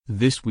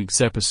This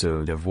week's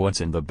episode of What's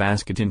in the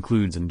Basket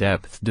includes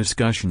in-depth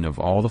discussion of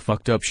all the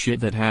fucked up shit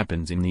that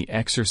happens in The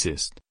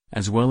Exorcist,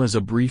 as well as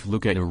a brief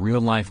look at a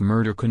real-life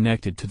murder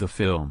connected to the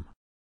film.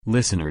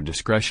 Listener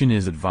discretion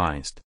is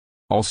advised.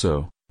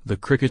 Also, the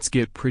crickets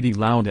get pretty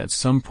loud at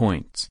some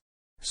points.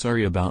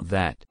 Sorry about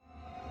that.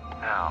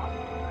 Now,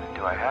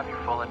 do I have your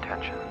full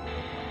attention?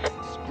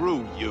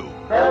 Screw you.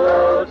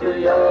 Hello to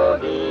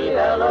Yogi,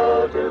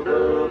 hello to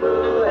Boo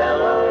Boo,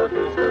 hello to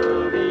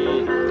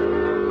Scooby-Doo.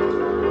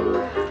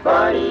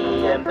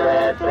 Barney and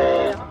Fred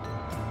say...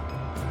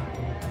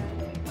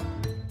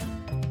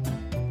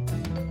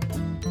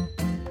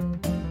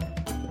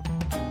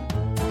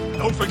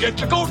 Don't forget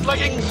your goat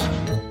leggings.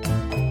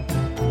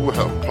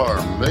 Well,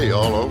 pardon me,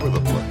 all over the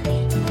place.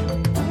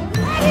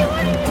 Eddie, what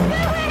are you doing?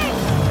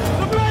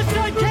 The best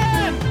I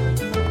can.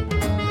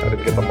 How did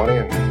you get the money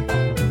and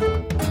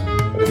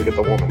how did you get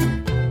the woman?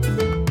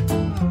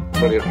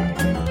 What do you think?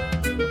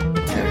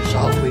 There's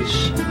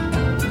always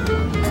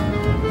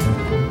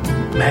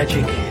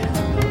magic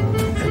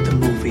at the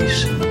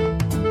movies.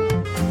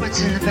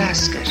 What's in the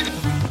basket?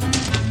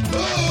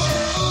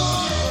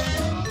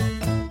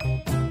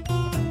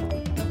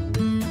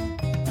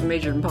 I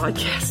majored in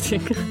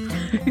podcasting.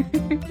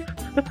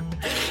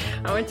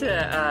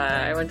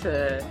 I went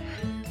to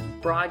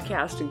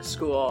broadcasting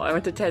school. I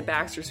went to Ted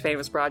Baxter's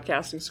famous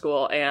broadcasting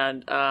school,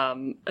 and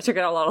I took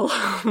out a lot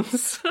of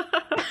loans.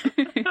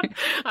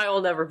 I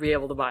will never be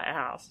able to buy a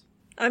house.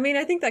 I mean,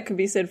 I think that could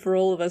be said for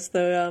all of us,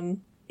 though.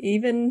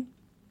 Even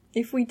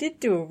if we did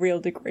do a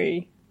real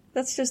degree,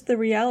 that's just the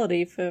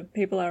reality for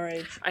people our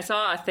age. I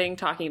saw a thing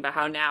talking about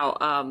how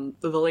now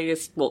the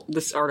latest, well,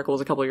 this article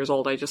is a couple years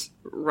old. I just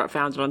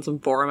found it on some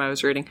forum I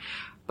was reading.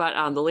 But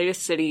the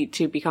latest city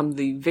to become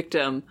the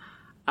victim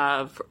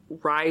of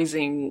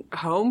rising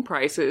home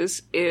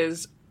prices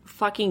is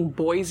fucking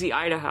Boise,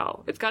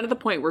 Idaho. It's gotten to the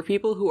point where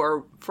people who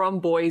are from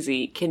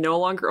Boise can no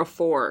longer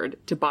afford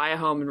to buy a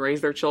home and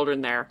raise their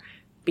children there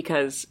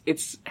because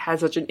it's has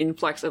such an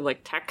influx of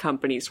like tech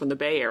companies from the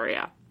Bay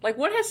Area. Like,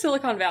 what has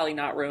Silicon Valley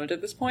not ruined at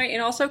this point?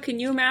 And also,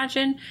 can you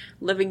imagine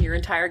living your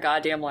entire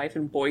goddamn life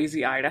in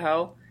Boise,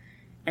 Idaho,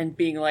 and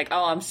being like,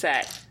 "Oh, I'm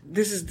set.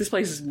 This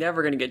place is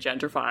never going to get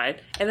gentrified,"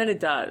 and then it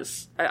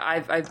does.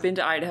 I've been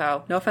to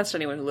Idaho. No offense to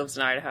anyone who lives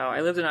in Idaho.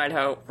 I lived in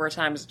Idaho for a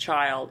time as a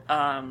child.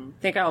 I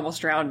think I almost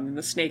drowned in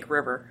the Snake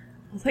River.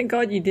 Well, thank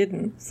God you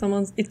didn't.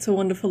 Someone's It's a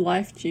Wonderful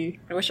Life due.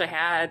 I wish I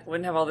had.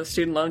 Wouldn't have all the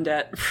student loan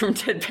debt from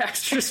Ted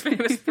Baxter's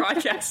famous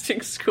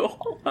broadcasting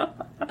school.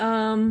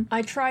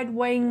 I tried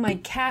weighing my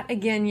cat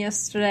again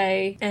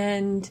yesterday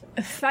and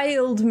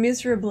failed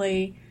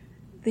miserably.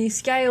 The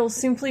scale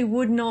simply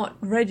would not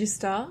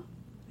register,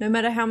 no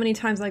matter how many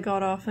times I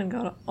got off and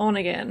got on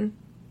again.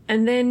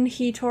 And then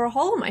he tore a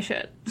hole in my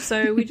shirt.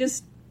 So we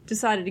just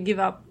decided to give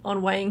up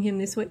on weighing him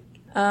this week.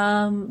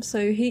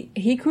 So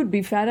he could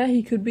be fatter,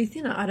 he could be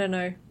thinner, I don't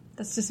know.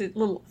 That's just a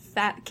little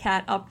fat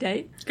cat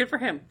update. It's good for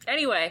him.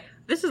 Anyway,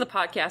 this is a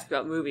podcast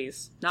about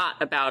movies,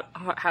 not about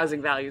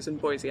housing values in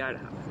Boise,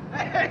 Idaho.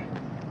 Hey,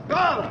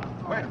 go!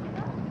 Wait,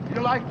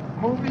 you like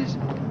movies?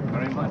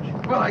 Very much.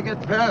 Well, I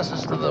get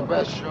passes to the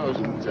best shows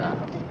in town.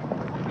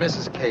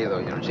 Mrs. Kay,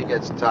 though, she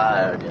gets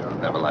tired,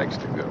 never likes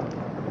to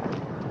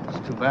go.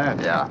 It's too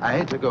bad. Yeah, I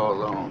hate to go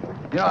alone.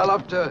 I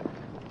love to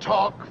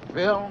talk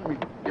film,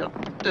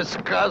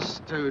 discuss,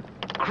 to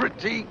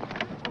critique.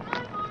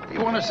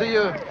 You want to see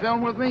a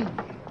film with me?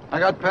 I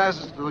got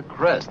passes to The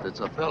Crest. It's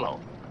Othello.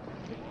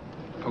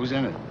 Who's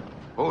in it?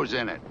 Who's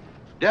in it?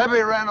 Debbie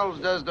Reynolds,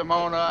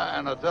 Desdemona,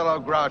 and Othello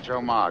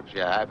Groucho Marx.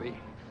 You happy?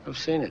 I've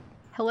seen it.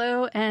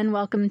 Hello and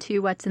welcome to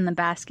What's in the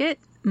Basket.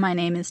 My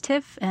name is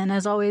Tiff, and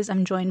as always,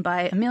 I'm joined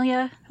by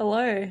Amelia.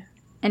 Hello.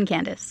 And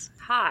Candace.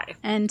 Hi.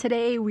 And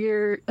today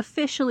we're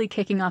officially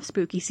kicking off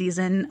spooky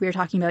season. We're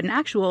talking about an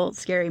actual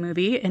scary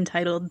movie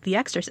entitled The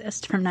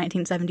Exorcist from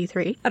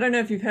 1973. I don't know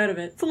if you've heard of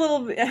it. It's a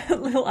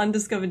little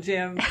undiscovered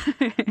gem.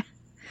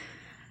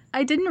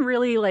 I didn't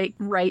really,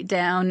 write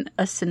down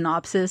a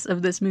synopsis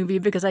of this movie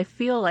because I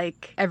feel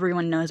like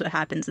everyone knows what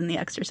happens in The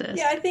Exorcist.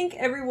 Yeah, I think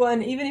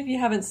everyone, even if you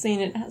haven't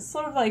seen it, has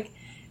sort of like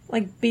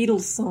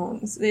Beatles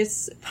songs.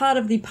 It's part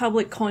of the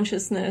public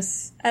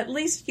consciousness. At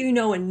least you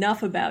know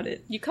enough about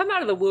it. You come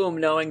out of the womb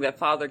knowing that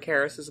Father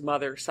Karras'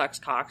 mother sucks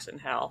cocks in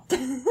hell.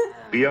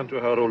 Be unto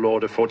her, O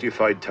Lord, a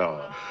fortified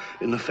tower.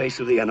 In the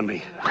face of the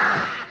enemy.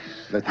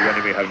 Let the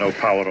enemy have no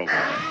power over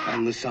her.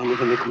 And the son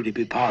of iniquity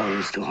be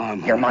powerless to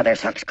harm her. Your mother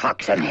sucks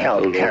cocks in hell,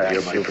 O Lord, hear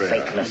Karras, my you prayer.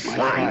 faithless My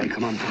cry, swine.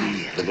 come unto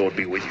me. The Lord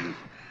be with you.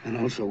 And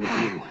also with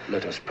you.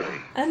 Let us pray.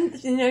 And,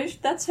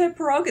 that's her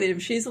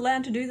prerogative. She's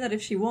allowed to do that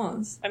if she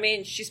wants. I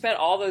mean, she spent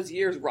all those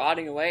years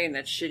rotting away in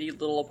that shitty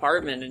little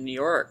apartment in New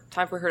York.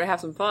 Time for her to have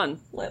some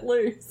fun. Let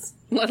loose.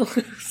 Let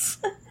loose.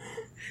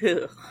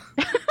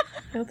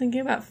 You're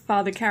thinking about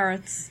Father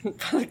Carrots.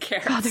 Father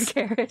Carrots. Father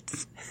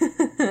Carrots.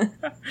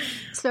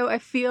 So I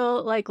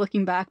feel like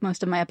looking back,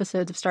 most of my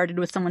episodes have started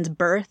with someone's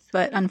birth,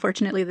 but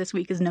unfortunately this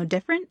week is no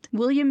different.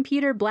 William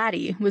Peter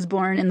Blatty was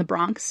born in the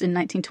Bronx in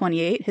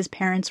 1928. His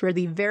parents were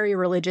the very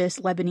religious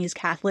Lebanese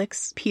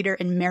Catholics, Peter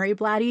and Mary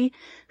Blatty,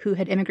 who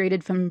had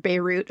immigrated from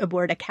Beirut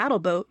aboard a cattle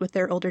boat with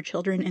their older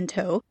children in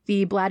tow.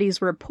 The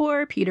Blattys were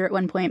poor. Peter at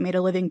one point made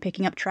a living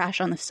picking up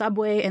trash on the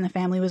subway, and the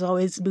family was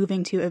always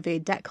moving to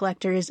evade debt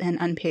collectors and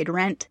unpaid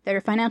rent. Their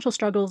financial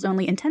struggles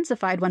only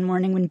intensified one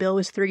morning when Bill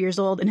was 3 years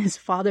old and his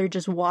father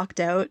just walked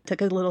out,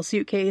 took a little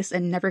suitcase,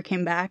 and never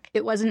came back.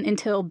 It wasn't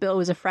until Bill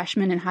was a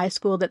freshman in high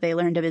school that they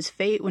learned of his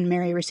fate when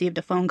Mary received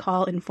a phone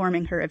call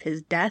informing her of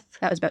his death.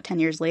 That was about 10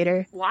 years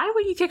later. Why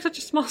would you take such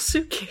a small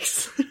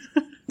suitcase?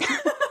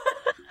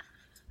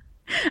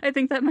 I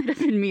think that might have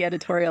been me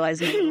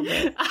editorializing a little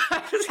bit.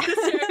 I was gonna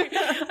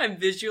say, I'm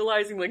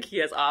visualizing like he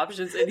has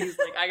options and he's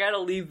like, I gotta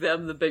leave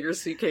them the bigger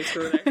suitcase for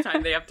the next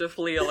time they have to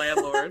flee a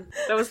landlord.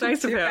 That was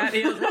nice of him.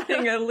 He was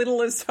writing a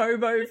Littlest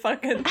Hobo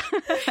fucking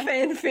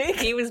fanfic.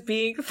 He was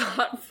being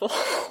thoughtful.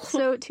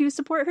 So to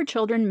support her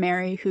children,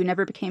 Mary, who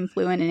never became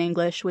fluent in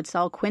English, would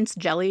sell quince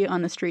jelly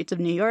on the streets of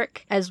New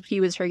York. As he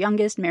was her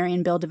youngest, Mary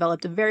and Bill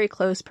developed a very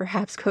close,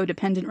 perhaps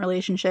codependent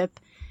relationship.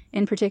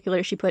 In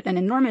particular, she put an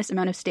enormous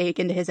amount of stake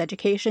into his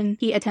education.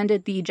 He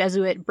attended the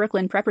Jesuit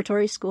Brooklyn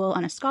Preparatory School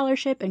on a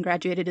scholarship and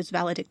graduated as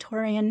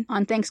valedictorian.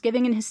 On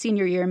Thanksgiving in his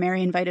senior year,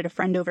 Mary invited a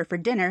friend over for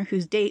dinner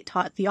whose date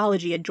taught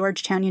theology at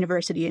Georgetown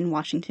University in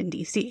Washington,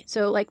 D.C.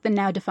 So, like the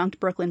now-defunct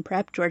Brooklyn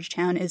Prep,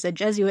 Georgetown is a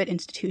Jesuit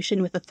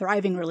institution with a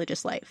thriving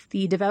religious life.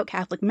 The devout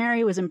Catholic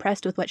Mary was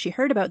impressed with what she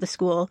heard about the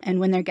school, and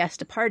when their guest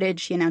departed,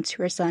 she announced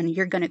to her son,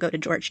 "You're gonna go to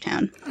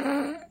Georgetown."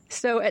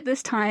 So at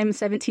this time,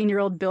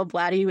 17-year-old Bill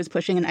Blatty was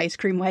pushing an ice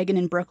cream wagon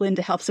in Brooklyn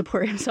to help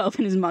support himself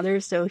and his mother,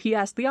 so he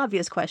asked the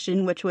obvious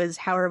question, which was,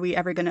 how are we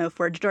ever going to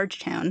afford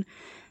Georgetown?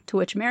 To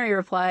which Mary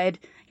replied,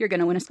 "You're going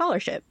to win a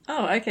scholarship."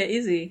 Oh, okay,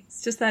 easy.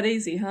 It's just that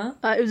easy, huh?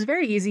 It was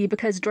very easy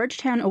because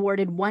Georgetown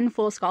awarded one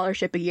full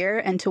scholarship a year,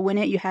 and to win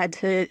it, you had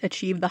to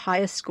achieve the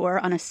highest score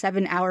on a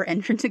 7-hour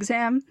entrance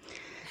exam.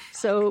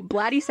 So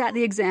Blatty sat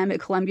the exam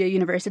at Columbia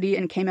University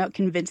and came out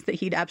convinced that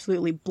he'd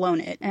absolutely blown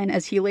it. And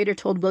as he later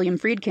told William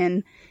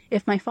Friedkin,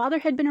 "If my father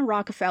had been a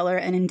Rockefeller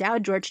and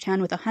endowed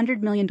Georgetown with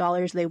 $100 million,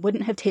 they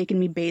wouldn't have taken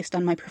me based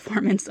on my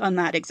performance on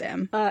that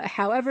exam."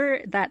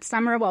 However, that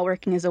summer while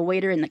working as a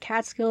waiter in the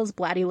Catskills,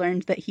 Blatty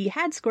learned that he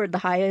had scored the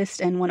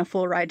highest and won a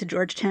full ride to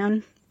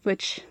Georgetown,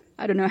 which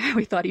I don't know how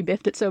he thought he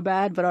biffed it so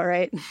bad, but all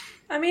right.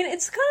 I mean,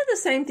 it's kind of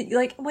the same thing.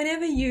 Like,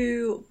 whenever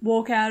you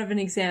walk out of an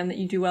exam that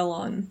you do well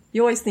on,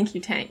 you always think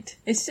you tanked.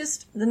 It's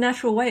just the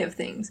natural way of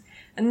things.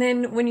 And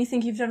then when you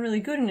think you've done really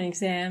good in an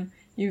exam,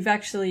 you've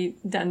actually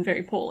done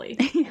very poorly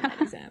in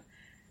that exam.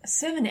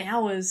 7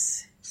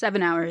 hours.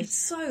 7 hours. It's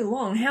so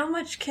long. How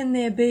much can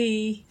there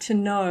be to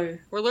know?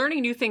 We're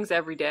learning new things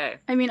every day.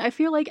 I mean, I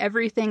feel like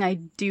everything I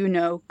do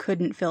know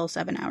couldn't fill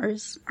 7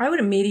 hours. I would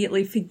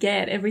immediately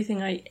forget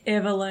everything I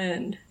ever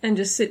learned and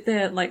just sit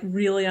there, like,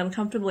 really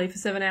uncomfortably for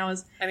 7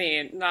 hours. I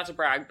mean, not to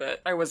brag,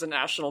 but I was a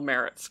National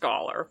Merit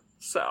Scholar,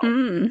 so...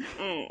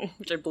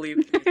 which I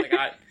believe I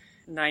got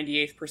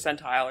 98th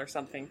percentile or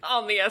something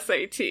on the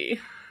SAT.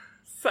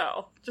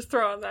 So, just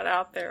throwing that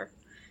out there.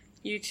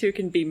 You two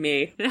can be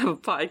me and have a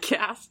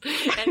podcast.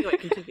 Anyway,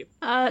 continue.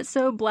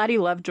 So Blatty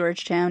loved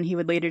Georgetown. He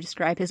would later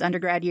describe his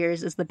undergrad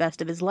years as the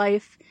best of his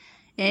life.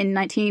 In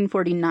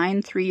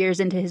 1949, 3 years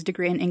into his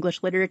degree in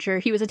English literature,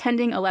 he was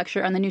attending a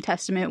lecture on the New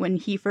Testament when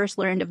he first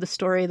learned of the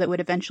story that would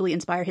eventually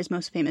inspire his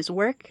most famous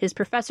work. His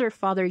professor,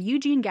 Father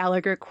Eugene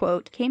Gallagher,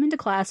 quote, "came into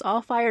class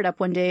all fired up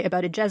one day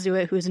about a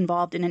Jesuit who was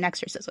involved in an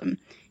exorcism.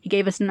 He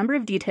gave us a number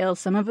of details,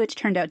 some of which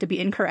turned out to be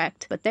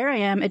incorrect, but there I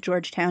am at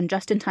Georgetown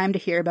just in time to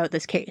hear about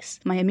this case.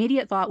 My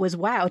immediate thought was,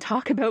 wow,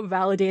 talk about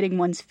validating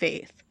one's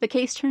faith." The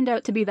case turned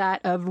out to be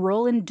that of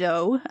Roland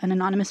Doe, an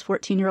anonymous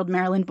 14-year-old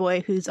Maryland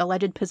boy whose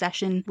alleged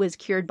possession was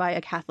cured by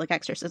a Catholic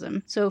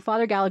exorcism. So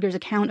Father Gallagher's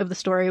account of the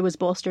story was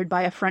bolstered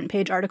by a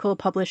front-page article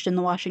published in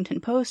the Washington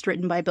Post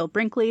written by Bill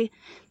Brinkley.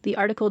 The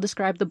article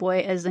described the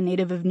boy as a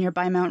native of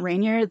nearby Mount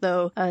Rainier,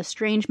 though a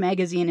Strange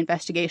magazine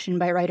investigation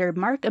by writer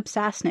Mark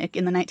Obsasnik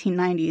in the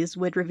 1990s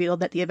would reveal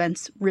that the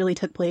events really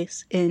took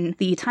place in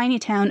the tiny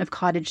town of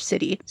Cottage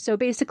City. So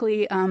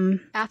basically,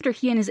 after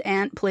he and his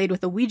aunt played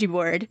with a Ouija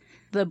board,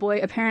 the boy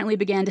apparently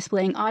began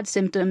displaying odd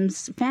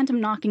symptoms, phantom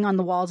knocking on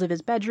the walls of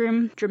his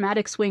bedroom,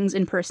 dramatic swings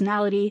in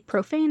personality,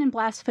 profane and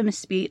blasphemous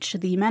speech,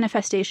 the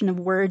manifestation of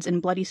words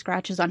and bloody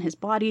scratches on his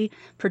body,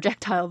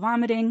 projectile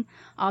vomiting,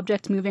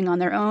 objects moving on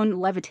their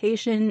own,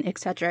 levitation,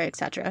 etc.,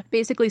 etc.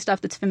 Basically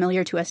stuff that's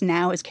familiar to us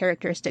now as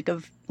characteristic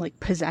of, like,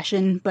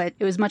 possession, but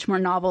it was much more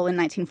novel in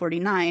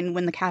 1949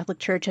 when the Catholic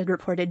Church had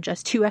reported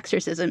just 2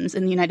 exorcisms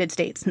in the United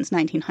States since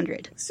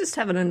 1900. It's just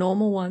having a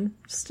normal one.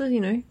 Just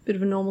a, bit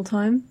of a normal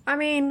time. I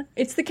mean,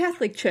 it's the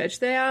Catholic Church.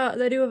 They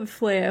do have a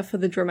flair for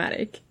the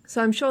dramatic.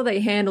 So I'm sure they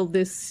handled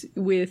this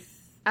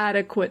with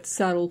adequate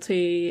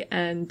subtlety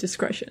and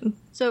discretion.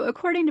 So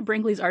according to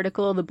Brinkley's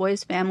article, the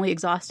boy's family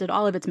exhausted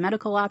all of its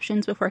medical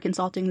options before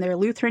consulting their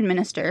Lutheran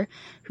minister,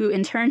 who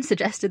in turn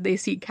suggested they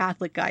seek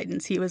Catholic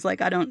guidance. He was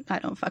like, I don't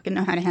fucking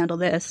know how to handle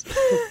this.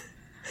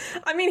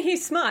 I mean,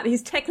 he's smart.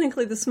 He's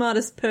technically the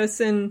smartest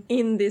person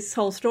in this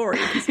whole story.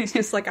 He's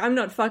just like, I'm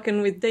not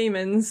fucking with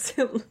demons.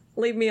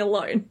 Leave me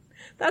alone.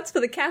 That's for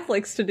the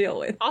Catholics to deal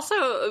with. Also,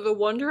 the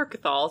wonder of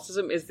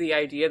Catholicism is the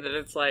idea that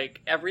it's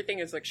like everything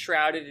is like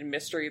shrouded in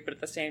mystery, but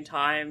at the same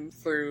time,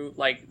 through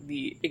like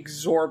the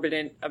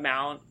exorbitant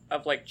amount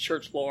of like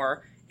church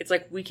lore, it's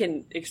like we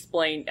can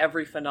explain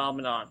every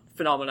phenomena,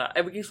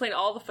 and we can explain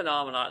all the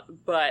phenomena,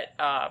 but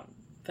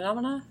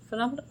phenomena.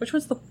 Which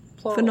one's the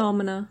plural?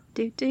 Phenomena.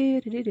 Do do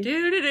do do do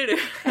do do do.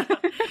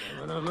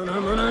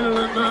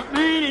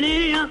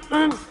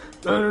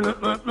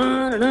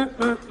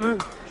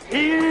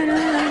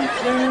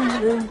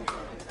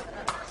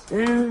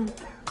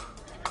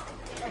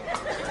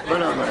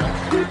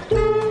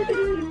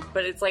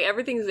 But it's like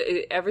everything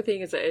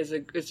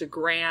is a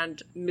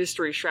grand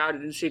mystery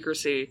shrouded in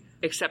secrecy,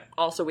 except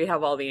also we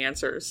have all the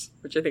answers,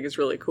 which I think is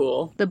really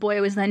cool. The boy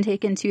was then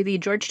taken to the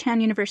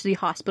Georgetown University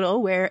Hospital,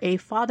 where a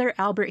Father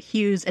Albert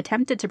Hughes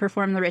attempted to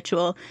perform the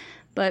ritual,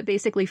 but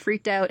basically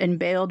freaked out and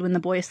bailed when the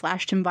boy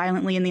slashed him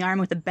violently in the arm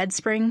with a bed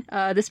spring.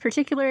 This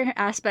particular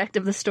aspect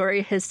of the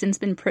story has since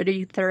been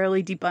pretty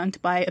thoroughly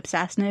debunked by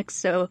Obsasniks,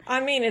 so...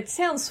 I mean, it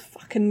sounds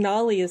fucking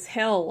gnarly as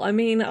hell. I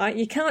mean,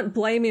 you can't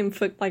blame him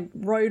for, like,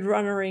 road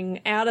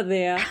runnering out of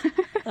there.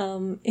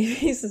 If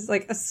he's just,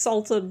 like,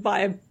 assaulted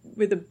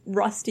with a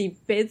rusty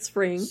bed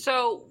spring.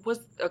 So,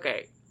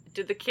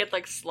 did the kid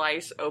like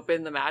slice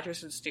open the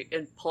mattress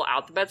and pull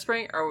out the bed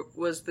spring, or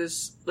was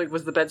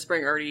the bed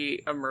spring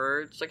already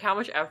emerged? Like, how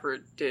much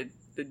effort did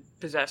the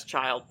possessed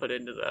child put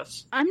into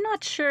this? I'm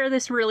not sure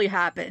this really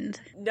happened.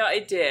 No,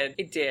 it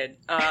did.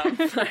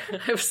 I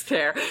was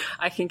there.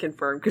 I can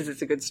confirm because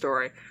it's a good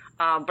story.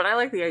 But I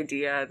like the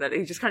idea that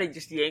he just kind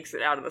of yanks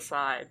it out of the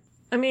side.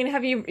 I mean,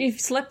 you've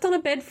slept on a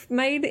bed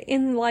made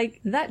in, like,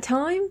 that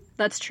time?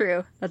 That's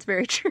true. That's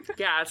very true.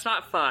 Yeah, it's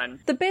not fun.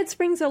 The bed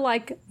springs are,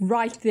 like,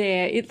 right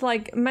there. It's,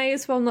 like, may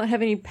as well not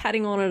have any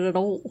padding on it at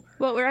all.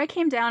 Well, where I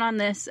came down on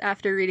this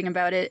after reading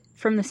about it,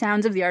 from the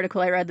sounds of the article,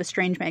 I read the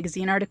Strange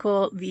Magazine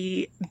article,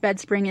 the bed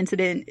spring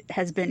incident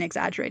has been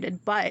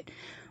exaggerated, but...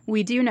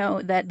 we do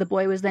know that the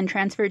boy was then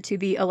transferred to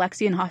the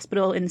Alexian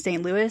Hospital in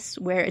St. Louis,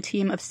 where a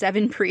team of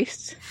 7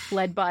 priests,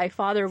 led by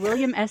Father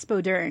William S.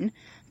 Bodern,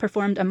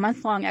 performed a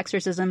month-long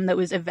exorcism that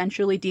was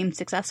eventually deemed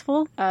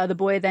successful. The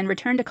boy then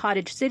returned to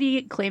Cottage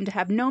City, claimed to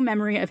have no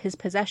memory of his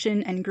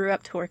possession, and grew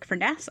up to work for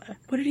NASA.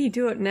 What did he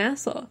do at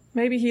NASA?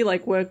 Maybe he,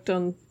 like, worked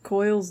on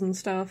coils and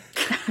stuff.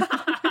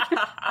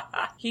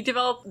 He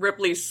developed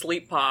Ripley's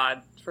sleep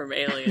pod from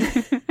Alien.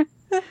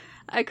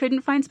 I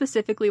couldn't find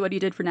specifically what he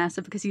did for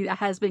NASA because he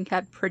has been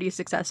kept pretty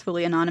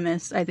successfully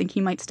anonymous. I think he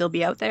might still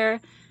be out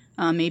there.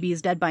 Maybe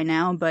he's dead by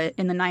now, but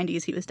in the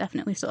 90s he was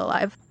definitely still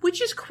alive.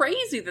 Which is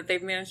crazy that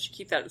they've managed to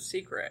keep that a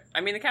secret.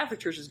 I mean, the Catholic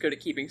Church is good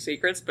at keeping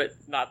secrets, but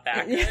not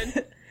that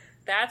good.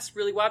 That's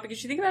really wild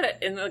because you think about it,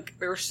 and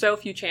there are so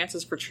few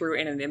chances for true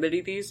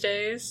anonymity these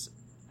days.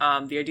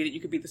 The idea that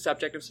you could be the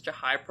subject of such a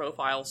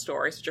high-profile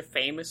story, such a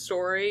famous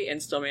story,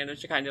 and still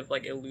manage to kind of,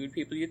 like, elude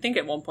people. You'd think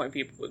at one point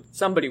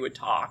somebody would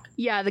talk.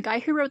 Yeah, the guy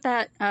who wrote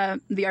that,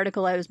 the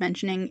article I was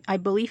mentioning, I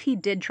believe he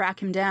did track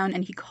him down,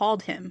 and he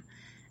called him.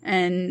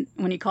 And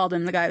when he called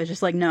him, the guy was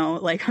just like, no,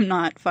 like, I'm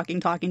not fucking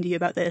talking to you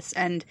about this.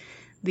 And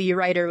the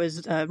writer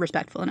was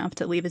respectful enough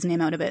to leave his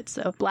name out of it.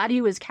 So Blatty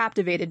was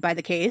captivated by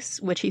the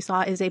case, which he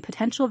saw as a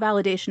potential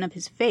validation of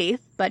his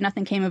faith, but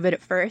nothing came of it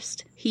at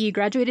first. He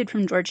graduated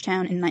from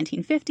Georgetown in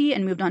 1950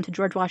 and moved on to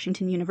George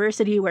Washington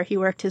University, where he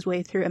worked his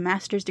way through a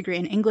master's degree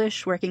in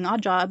English, working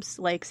odd jobs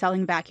like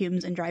selling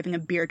vacuums and driving a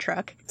beer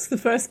truck. It's the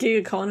first gig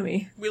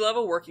economy. We love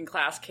a working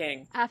class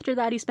king. After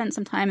that, he spent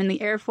some time in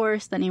the Air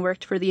Force, then he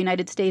worked for the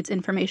United States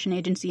Information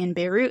Agency in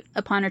Beirut.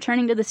 Upon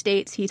returning to the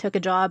States, he took a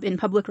job in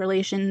public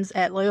relations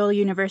at Loyola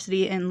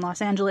University in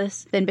Los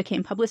Angeles, then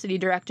became publicity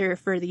director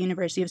for the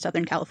University of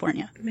Southern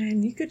California.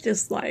 Man, you could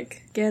just,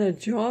 like, get a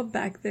job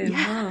back then,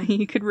 huh?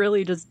 He could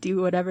really just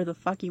do whatever the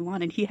fuck he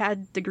wanted. He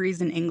had degrees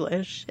in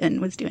English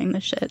and was doing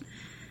this shit.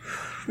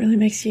 Really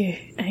makes you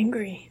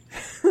angry.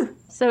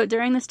 So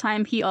during this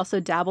time, he also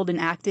dabbled in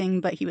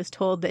acting, but he was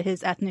told that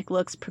his ethnic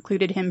looks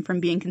precluded him from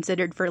being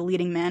considered for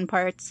leading man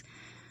parts.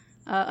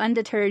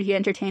 Undeterred, he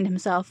entertained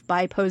himself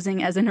by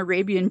posing as an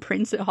Arabian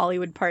prince at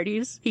Hollywood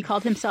parties. He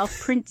called himself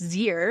Prince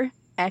Xeer,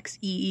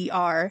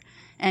 Xeer,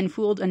 and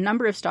fooled a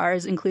number of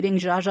stars, including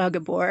Zsa Zsa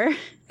Gabor.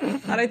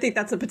 I don't think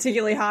that's a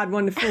particularly hard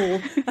one to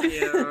fool.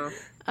 Yeah.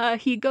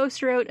 He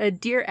ghost wrote a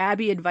Dear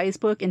Abby advice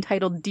book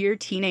entitled Dear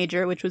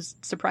Teenager, which was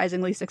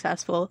surprisingly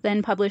successful,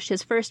 then published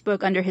his first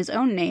book under his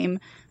own name,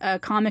 a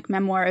comic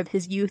memoir of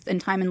his youth and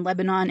time in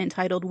Lebanon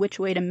entitled Which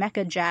Way to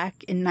Mecca,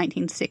 Jack, in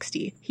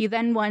 1960. He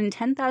then won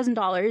 $10,000 in a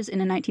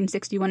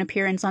 1961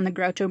 appearance on the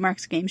Groucho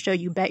Marx game show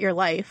You Bet Your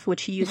Life,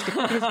 which he used to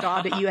quit his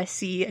job at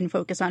USC and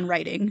focus on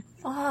writing.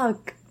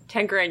 Fuck.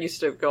 10 grand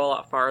used to go a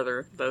lot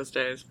farther those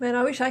days. Man,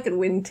 I wish I could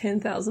win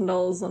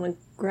 $10,000 on a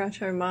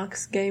Groucho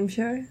Marx game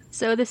show.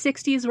 So the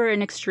 60s were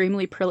an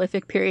extremely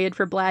prolific period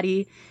for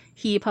Blatty.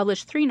 He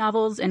published 3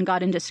 novels and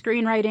got into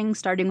screenwriting,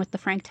 starting with the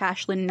Frank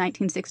Tashlin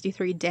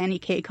 1963 Danny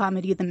Kaye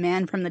comedy The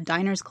Man from the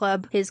Diners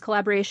Club. His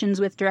collaborations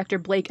with director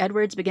Blake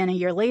Edwards began a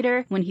year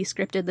later, when he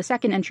scripted the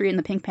second entry in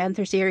the Pink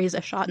Panther series,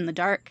 A Shot in the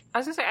Dark. I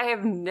was gonna say, I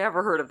have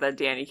never heard of that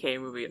Danny Kaye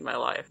movie in my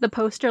life. The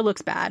poster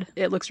looks bad.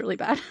 It looks really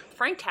bad.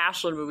 Frank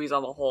Tashlin movies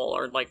on the whole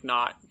are, like,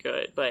 not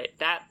good, but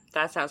that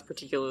sounds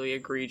particularly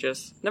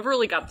egregious. Never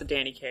really got the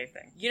Danny Kaye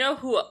thing. You know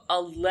who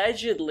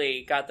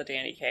allegedly got the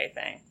Danny Kaye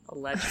thing?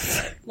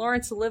 Allegedly.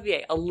 Laurence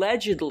Olivier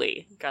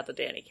allegedly got the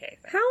Danny Kaye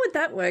thing. How would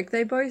that work?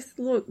 They both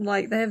look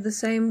like they have the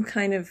same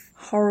kind of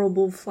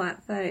horrible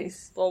flat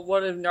face. Well,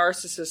 what do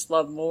narcissists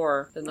love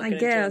more than looking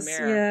into a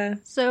mirror? Yeah.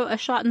 So A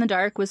Shot in the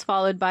Dark was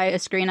followed by a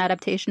screen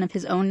adaptation of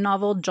his own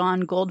novel,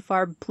 John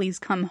Goldfarb, Please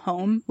Come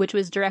Home, which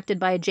was directed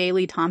by J.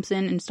 Lee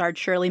Thompson and starred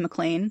Shirley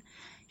MacLaine.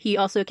 He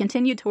also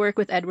continued to work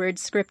with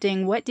Edwards,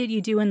 scripting What Did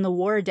You Do in the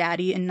War,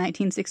 Daddy in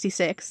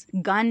 1966,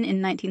 Gun in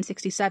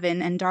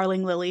 1967, and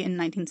Darling Lily in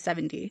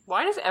 1970.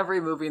 Why does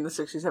every movie in the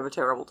 60s have a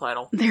terrible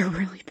title? They're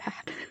really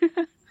bad.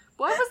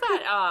 What was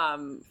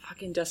that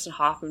fucking Dustin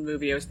Hoffman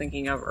movie I was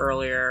thinking of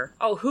earlier?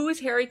 Oh, who is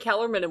Harry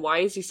Kellerman and why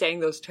is he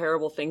saying those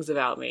terrible things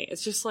about me?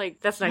 It's just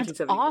like, that's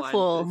 1971.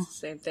 Awful. It's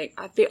the same thing.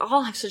 They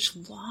all have such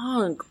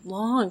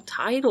long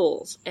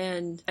titles.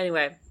 And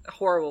anyway,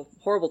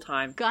 horrible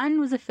time. Gun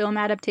was a film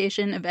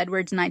adaptation of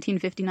Edwards'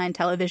 1959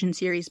 television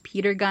series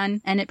Peter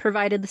Gunn, and it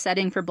provided the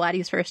setting for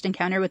Blatty's first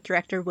encounter with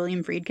director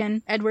William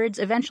Friedkin. Edwards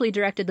eventually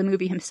directed the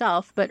movie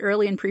himself, but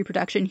early in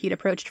pre-production he'd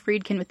approached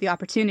Friedkin with the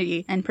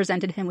opportunity and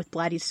presented him with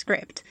Blatty's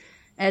script.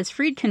 As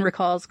Friedkin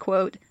recalls,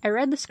 quote, I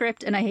read the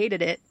script and I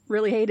hated it.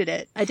 Really hated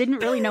it. I didn't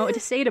really know what to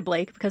say to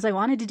Blake because I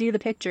wanted to do the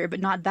picture, but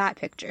not that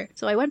picture.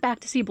 So I went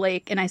back to see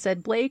Blake and I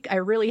said, Blake, I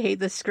really hate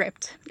this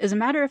script. As a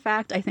matter of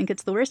fact, I think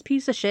it's the worst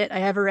piece of shit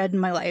I ever read in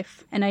my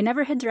life. And I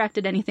never had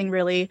directed anything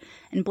really,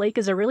 and Blake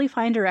is a really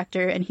fine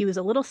director and he was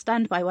a little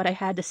stunned by what I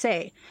had to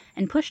say,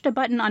 and pushed a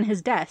button on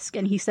his desk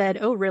and he said,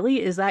 oh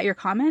really, is that your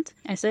comment?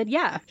 I said,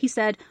 yeah. He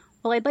said,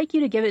 well, I'd like you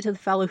to give it to the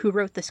fellow who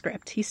wrote the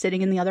script. He's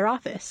sitting in the other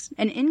office.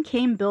 And in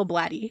came Bill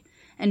Blatty.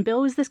 And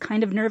Bill was this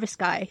kind of nervous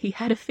guy. He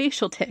had a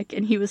facial tic,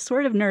 and he was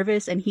sort of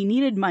nervous, and he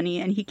needed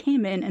money, and he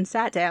came in and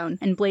sat down,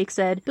 and Blake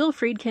said, Bill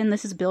Friedkin,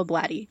 this is Bill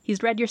Blatty.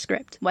 He's read your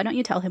script. Why don't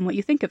you tell him what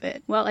you think of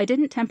it? Well, I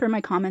didn't temper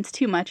my comments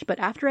too much, but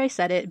after I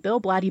said it, Bill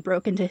Blatty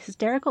broke into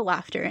hysterical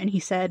laughter, and he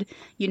said,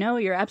 you know,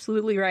 you're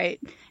absolutely right.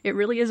 It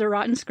really is a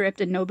rotten script,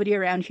 and nobody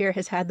around here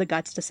has had the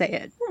guts to say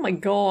it. Oh my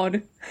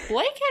god.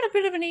 Blake had a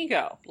bit of an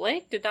ego.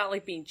 Blake did not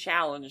like being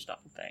challenged on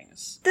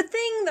things. The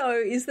thing, though,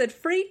 is that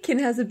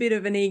Friedkin has a bit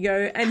of an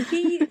ego, and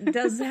he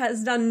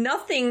has done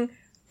nothing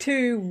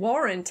to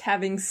warrant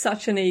having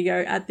such an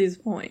ego at this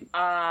point.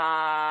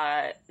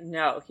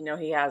 No,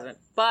 he hasn't.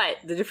 But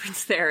the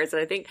difference there is that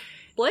I think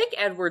Blake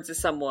Edwards is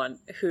someone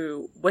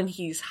who, when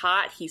he's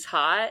hot,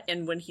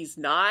 and when he's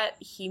not,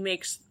 he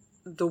makes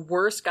the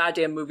worst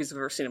goddamn movies I've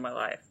ever seen in my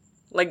life.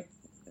 Like,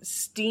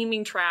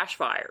 steaming trash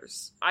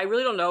fires. I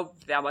really don't know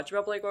that much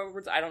about Blake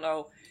Edwards. I don't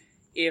know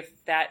if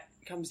that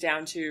comes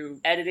down to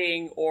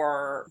editing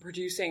or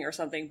producing or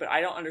something, but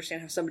I don't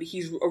understand how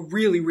he's a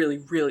really, really,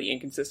 really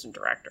inconsistent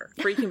director.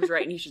 Friedkin was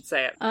right and he should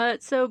say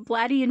it. So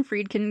Blatty and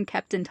Friedkin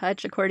kept in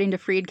touch. According to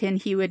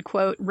Friedkin, he would,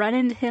 quote, run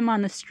into him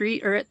on the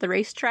street or at the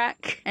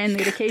racetrack, and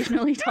they'd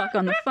occasionally talk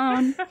on the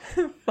phone.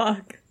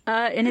 Fuck.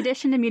 In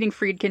addition to meeting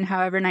Friedkin,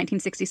 however,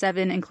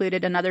 1967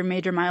 included another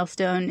major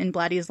milestone in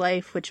Blatty's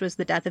life, which was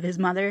the death of his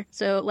mother.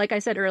 So, like I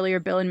said earlier,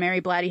 Bill and Mary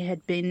Blatty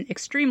had been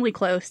extremely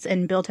close,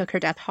 and Bill took her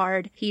death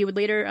hard. He would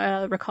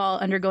later recall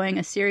undergoing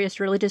a serious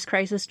religious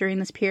crisis during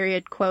this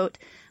period, quote,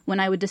 when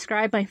I would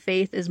describe my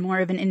faith as more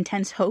of an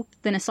intense hope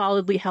than a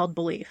solidly held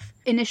belief.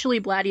 Initially,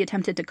 Blatty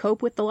attempted to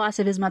cope with the loss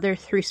of his mother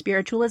through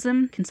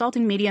spiritualism,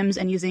 consulting mediums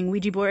and using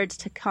Ouija boards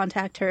to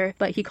contact her,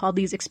 but he called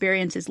these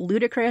experiences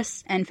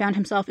ludicrous and found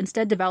himself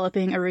instead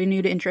developing a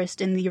renewed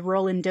interest in the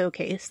Roland Doe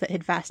case that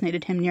had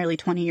fascinated him nearly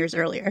 20 years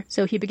earlier.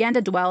 So he began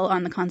to dwell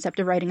on the concept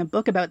of writing a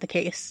book about the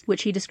case,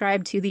 which he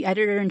described to the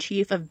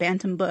editor-in-chief of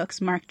Bantam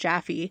Books, Mark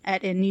Jaffe,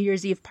 at a New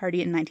Year's Eve party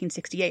in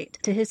 1968.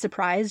 To his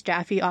surprise,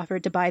 Jaffe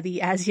offered to buy the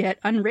as-yet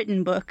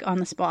unwritten book on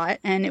the spot,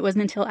 and it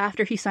wasn't until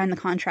after he signed the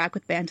contract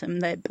with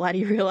Bantam that Blatty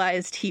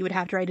realized he would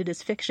have to write it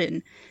as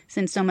fiction,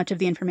 since so much of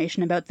the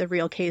information about the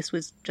real case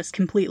was just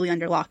completely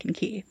under lock and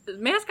key. The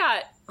man's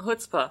got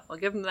chutzpah, I'll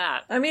give him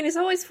that. I mean, he's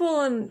always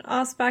fallen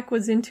ass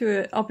backwards into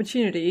an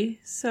opportunity,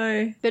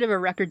 so... Bit of a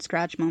record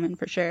scratch moment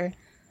for sure.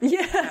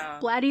 Yeah.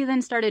 Blatty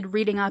then started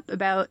reading up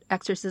about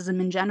exorcism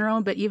in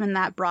general, but even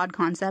that broad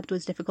concept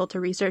was difficult to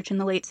research in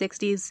the late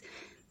 60s.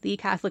 The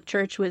Catholic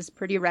Church was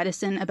pretty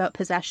reticent about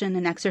possession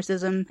and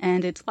exorcism,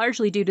 and it's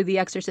largely due to The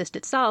Exorcist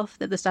itself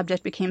that the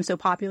subject became so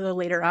popular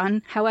later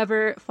on.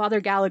 However,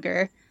 Father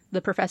Gallagher,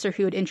 the professor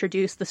who had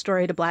introduced the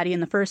story to Blatty in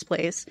the first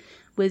place,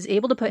 was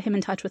able to put him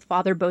in touch with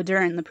Father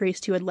Baudouin, the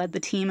priest who had led the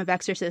team of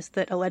exorcists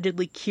that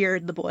allegedly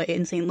cured the boy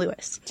in St.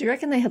 Louis. Do you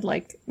reckon they had,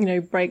 like, you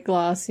know, break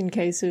glass in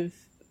case of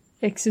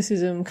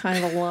exorcism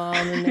kind of alarm,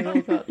 and they've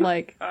all got,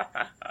 like,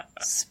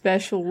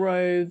 special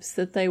robes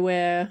that they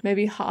wear,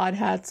 maybe hard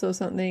hats or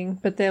something,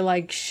 but they're,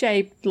 like,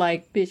 shaped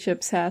like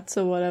bishop's hats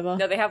or whatever.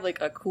 No, they have, like,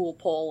 a cool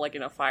pole, like,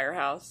 in a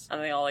firehouse, and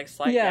they all, like,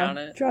 slide down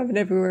it. Driving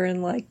everywhere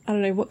in, like, I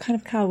don't know, what kind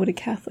of car would a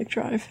Catholic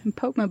drive?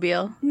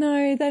 Pope-mobile.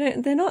 No, they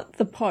don't. They're not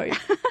the Pope.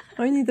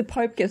 Only the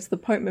Pope gets the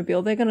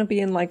Pope-mobile. They're going to be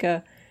in, like,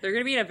 a... They're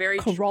going to be in a very...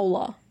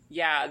 Corolla.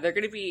 Yeah, they're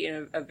going to be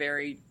in a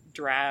very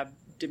drab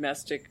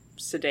domestic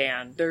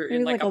sedan. They're Maybe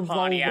in like a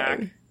Pontiac.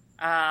 Volvo.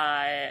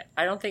 I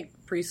don't think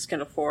priests can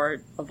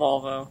afford a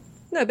Volvo.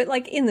 No, but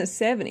like in the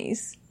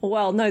 70s.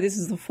 Well, no, this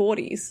is the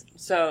 40s.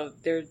 So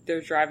they're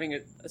driving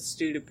a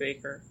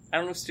Studebaker. I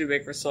don't know if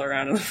Studebaker's still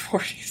around in the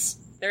 40s.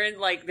 They're in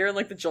like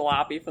the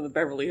jalopy from the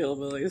Beverly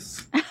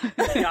Hillbillies.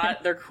 They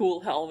got their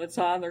cool helmets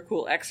on, their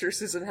cool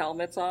exorcism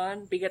helmets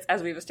on. Because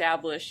as we've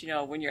established, you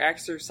know, when you're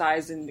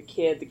exorcising the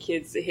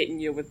kid's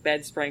hitting you with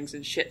bed springs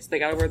and shit, so they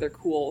gotta wear their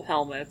cool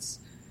helmets.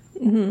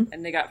 Mm-hmm.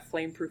 And they got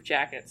flame-proof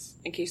jackets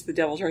in case the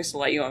devil tries to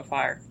light you on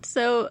fire.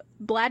 So,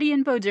 Blatty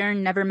and Baudouin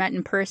never met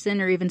in person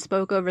or even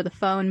spoke over the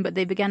phone, but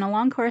they began a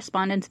long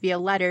correspondence via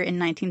letter in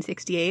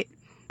 1968.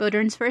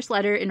 Baudouin's first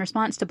letter in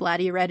response to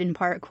Blatty read in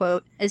part,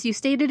 quote, "As you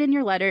stated in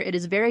your letter, it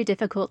is very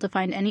difficult to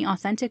find any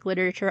authentic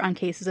literature on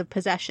cases of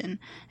possession.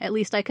 At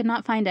least I could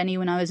not find any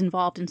when I was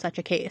involved in such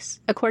a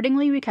case.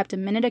 Accordingly, we kept a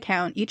minute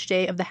account each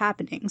day of the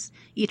happenings,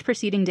 each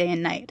preceding day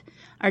and night.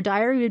 Our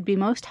diary would be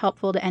most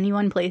helpful to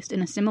anyone placed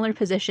in a similar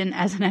position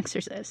as an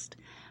exorcist.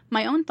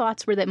 My own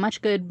thoughts were that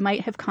much good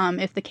might have come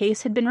if the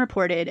case had been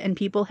reported and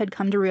people had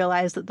come to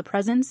realize that the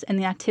presence and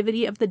the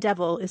activity of the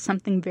devil is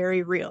something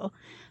very real.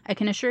 I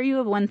can assure you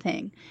of one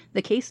thing.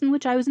 The case in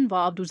which I was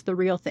involved was the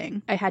real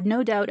thing. I had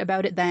no doubt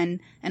about it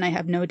then, and I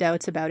have no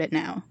doubts about it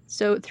now."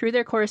 So, through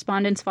their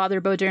correspondence,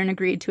 Father Baudouin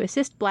agreed to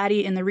assist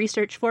Blatty in the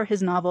research for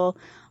his novel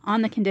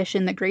on the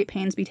condition that great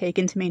pains be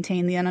taken to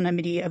maintain the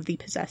anonymity of the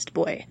possessed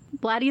boy.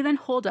 Blatty then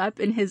holed up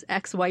in his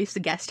ex-wife's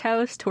guest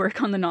house to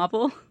work on the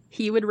novel.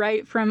 He would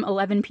write from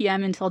 11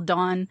 p.m. until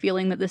dawn,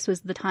 feeling that this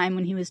was the time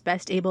when he was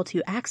best able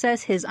to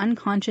access his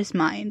unconscious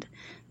mind.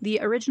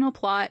 The original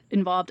plot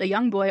involved a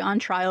young boy on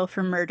trial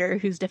for murder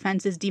whose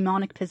defense is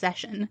demonic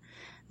possession.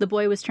 The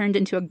boy was turned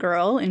into a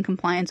girl in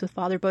compliance with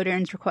Father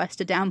Baudouin's request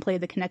to downplay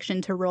the connection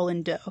to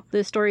Roland Doe.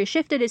 The story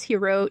shifted as he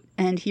wrote,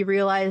 and he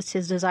realized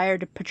his desire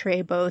to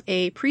portray both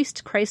a priest's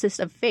crisis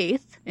of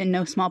faith, in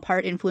no small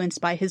part influenced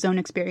by his own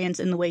experience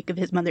in the wake of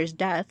his mother's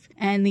death,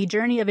 and the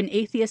journey of an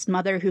atheist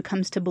mother who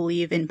comes to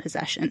believe in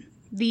possession.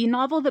 The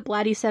novel that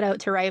Blatty set out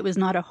to write was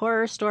not a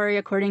horror story,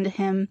 according to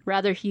him.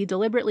 Rather, he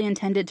deliberately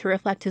intended to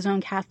reflect his own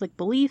Catholic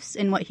beliefs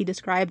in what he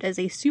described as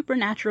a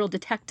supernatural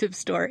detective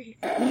story.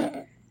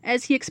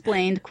 As he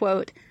explained,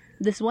 quote,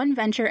 "This one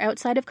venture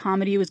outside of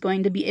comedy was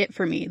going to be it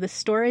for me, the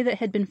story that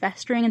had been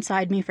festering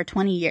inside me for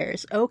 20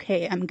 years.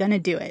 Okay, I'm gonna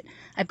do it.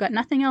 I've got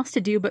nothing else to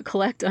do but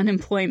collect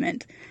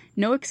unemployment.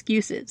 No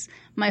excuses.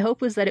 My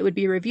hope was that it would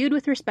be reviewed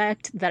with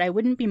respect, that I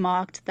wouldn't be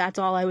mocked. That's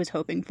all I was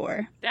hoping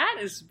for." That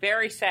is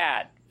very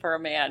sad for a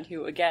man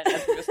who, again,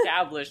 as we've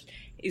established,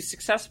 is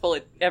successful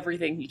at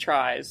everything he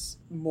tries,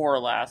 more or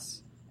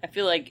less. I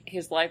feel like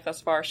his life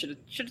thus far should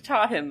have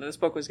taught him that this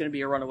book was going to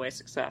be a runaway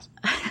success.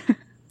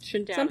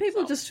 Some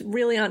people just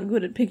really aren't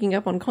good at picking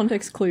up on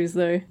context clues,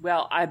 though.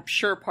 Well, I'm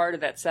sure part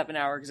of that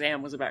 7-hour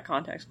exam was about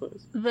context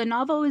clues. The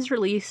novel was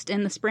released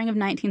in the spring of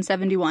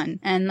 1971,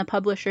 and the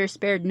publisher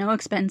spared no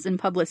expense in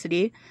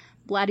publicity.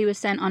 Blatty was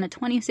sent on a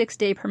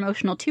 26-day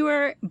promotional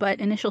tour, but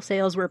initial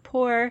sales were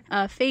poor.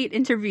 Fate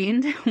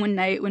intervened one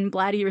night when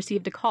Blatty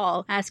received a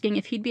call asking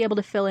if he'd be able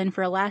to fill in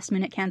for a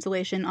last-minute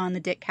cancellation on the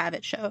Dick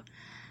Cavett show.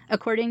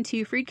 According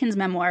to Friedkin's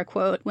memoir,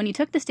 quote, "When he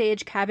took the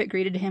stage, Cavett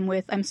greeted him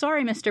with, 'I'm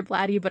sorry, Mr.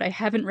 Blatty, but I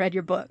haven't read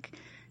your book.'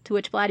 To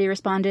which Blatty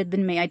responded,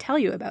 'Then may I tell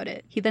you about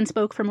it?' He then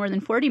spoke for more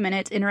than 40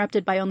 minutes,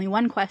 interrupted by only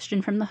one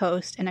question from the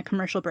host and a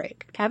commercial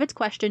break. Cavett's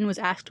question was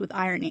asked with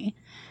irony.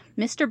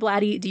 'Mr.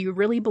 Blatty, do you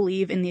really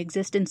believe in the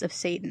existence of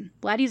Satan?'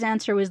 Blatty's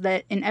answer was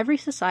that in every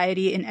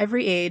society, in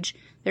every age,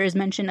 there is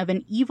mention of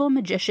an evil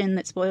magician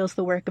that spoils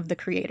the work of the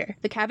creator.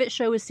 The Cavett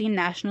show was seen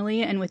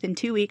nationally, and within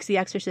 2 weeks, The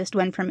Exorcist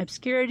went from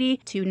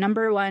obscurity to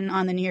 #1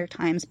 on the New York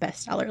Times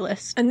bestseller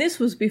list." And this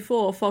was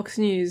before Fox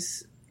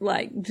News,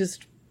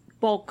 just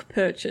bulk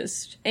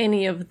purchased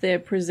any of their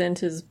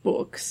presenters'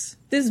 books.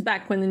 This is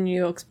back when the New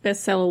York's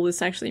bestseller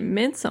list actually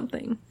meant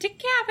something. Dick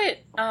Cavett,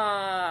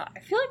 I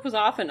feel like was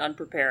often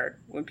unprepared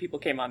when people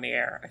came on the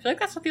air. I feel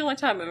like that's not the only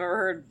time I've ever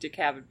heard Dick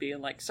Cavett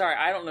being like, "Sorry,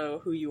 I don't know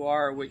who you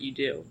are or what you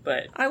do,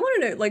 but..." I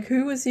want to know,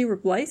 who was he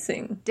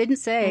replacing? Didn't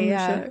say,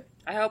 yeah.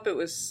 I hope it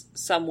was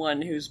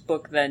someone whose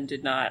book then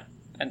did not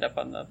end up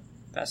on the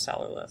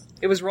bestseller list.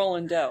 It was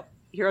Roland Doe.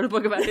 He wrote a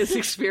book about his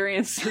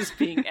experiences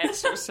being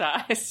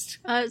exorcised.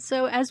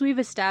 So as we've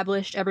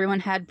established,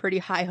 everyone had pretty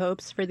high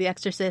hopes for The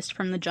Exorcist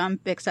from the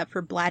jump, except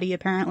for Blatty,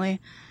 apparently.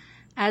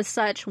 As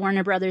such,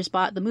 Warner Brothers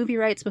bought the movie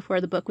rights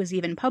before the book was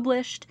even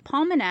published.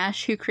 Paul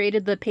Monash, who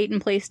created the Peyton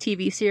Place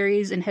TV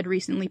series and had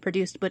recently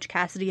produced Butch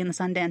Cassidy and the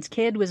Sundance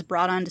Kid, was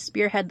brought on to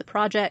spearhead the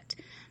project.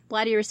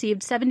 Blatty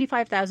received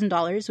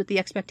 $75,000 with the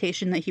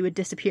expectation that he would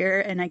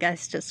disappear and I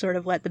guess just sort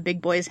of let the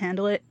big boys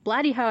handle it.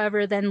 Blatty,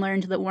 however, then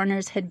learned that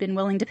Warner's had been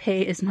willing to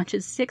pay as much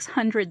as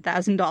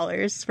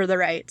 $600,000 for the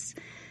rights.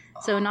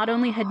 So not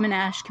only had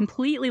Monash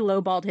completely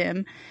lowballed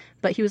him,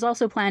 but he was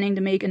also planning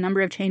to make a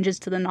number of changes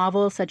to the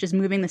novel, such as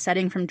moving the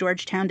setting from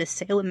Georgetown to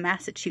Salem,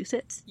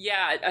 Massachusetts.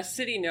 Yeah, a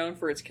city known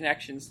for its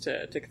connections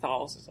to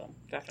Catholicism,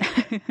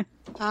 definitely.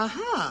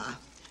 Aha.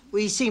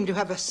 We seem to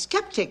have a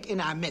skeptic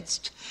in our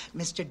midst.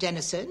 Mr.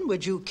 Dennison,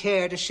 would you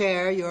care to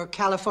share your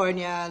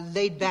California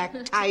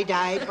laid-back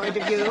tie-dye point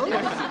of view?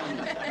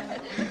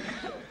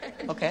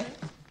 Okay.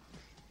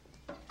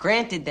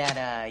 Granted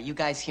that you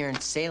guys here in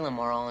Salem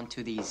are all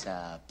into these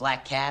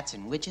black cats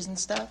and witches and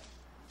stuff.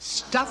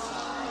 Stuff?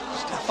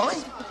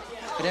 Fine.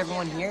 But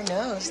everyone here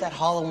knows that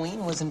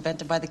Halloween was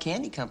invented by the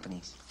candy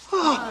companies.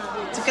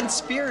 It's a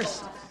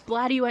conspiracy.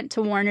 Blatty went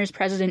to Warner's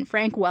president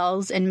Frank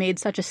Wells and made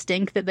such a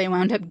stink that they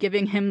wound up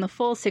giving him the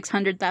full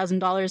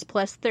 $600,000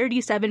 plus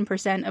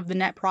 37% of the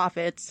net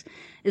profits,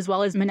 as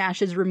well as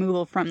Monash's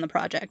removal from the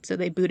project, so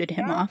they booted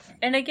him off.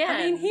 And again,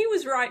 I mean, he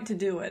was right to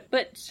do it.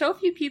 But so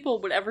few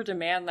people would ever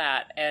demand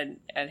that and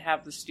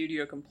have the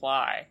studio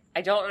comply.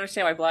 I don't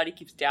understand why Blatty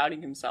keeps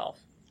doubting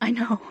himself. I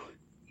know.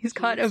 He's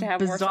got a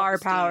bizarre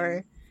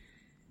power.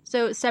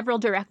 So several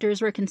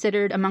directors were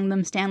considered, among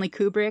them Stanley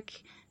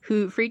Kubrick,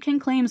 who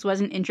Friedkin claims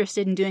wasn't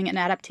interested in doing an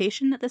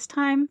adaptation at this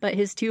time, but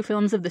his two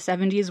films of the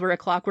 70s were A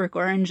Clockwork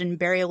Orange and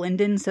Barry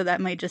Lyndon, so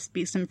that might just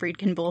be some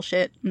Friedkin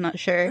bullshit. I'm not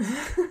sure.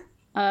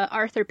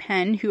 Arthur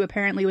Penn, who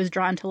apparently was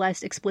drawn to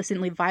less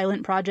explicitly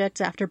violent projects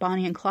after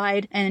Bonnie and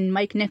Clyde, and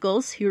Mike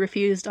Nichols, who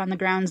refused on the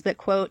grounds that,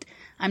 quote,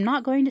 I'm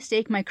not going to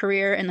stake my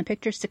career and the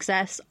picture's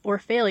success or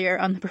failure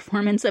on the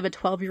performance of a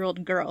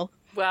 12-year-old girl.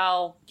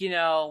 Well,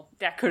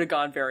 that could have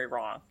gone very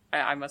wrong,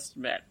 I must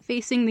admit.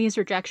 Facing these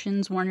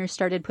rejections, Warner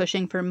started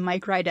pushing for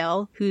Mike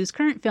Rydell, whose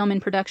current film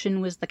in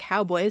production was The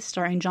Cowboys,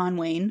 starring John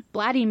Wayne.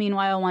 Blatty,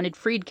 meanwhile, wanted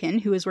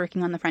Friedkin, who was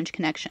working on The French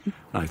Connection.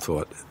 I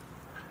thought,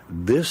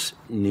 this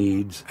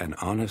needs an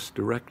honest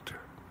director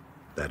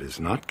that is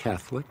not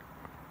Catholic,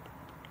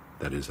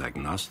 that is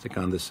agnostic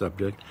on the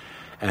subject,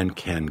 and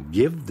can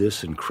give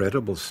this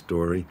incredible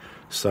story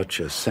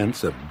such a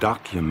sense of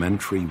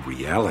documentary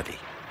reality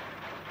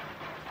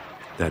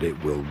that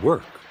it will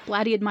work.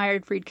 Blatty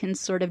admired Friedkin's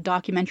sort of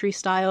documentary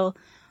style.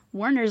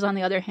 Warner's, on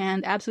the other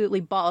hand,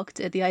 absolutely balked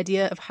at the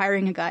idea of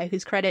hiring a guy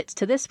whose credits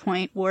to this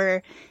point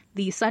were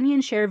the Sonny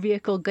and Cher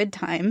vehicle Good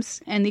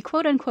Times and the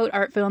quote-unquote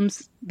art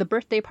films The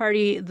Birthday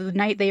Party, The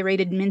Night They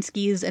Raided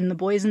Minsky's, and The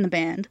Boys in the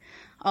Band,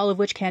 all of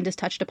which Candace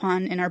touched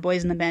upon in our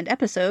Boys in the Band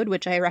episode,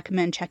 which I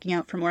recommend checking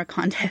out for more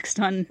context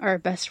on our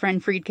best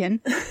friend Friedkin.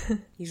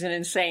 He's an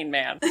insane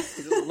man.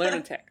 He's a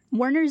lunatic.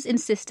 Warner's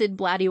insisted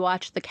Blatty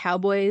watch The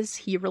Cowboys.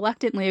 He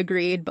reluctantly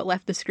agreed, but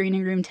left the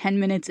screening room 10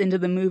 minutes into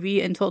the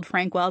movie and told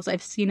Frank Wells,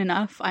 I've seen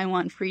enough, I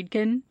want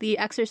Friedkin. The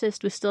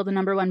Exorcist was still the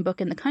 #1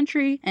 book in the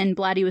country, and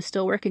Blatty was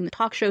still working the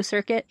talk show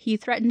circuit. He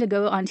threatened to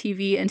go on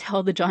TV and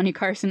tell the Johnny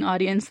Carson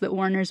audience that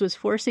Warner's was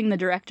forcing the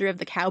director of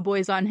The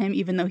Cowboys on him,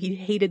 even though he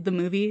hated the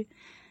movie.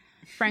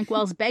 Frank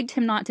Wells begged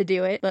him not to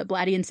do it, but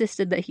Blatty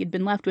insisted that he'd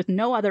been left with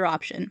no other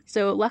option.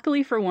 So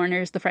luckily for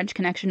Warner's, The French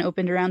Connection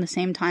opened around the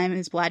same time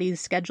as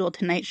Blatty's scheduled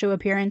Tonight Show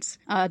appearance.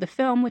 The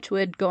film, which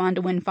would go on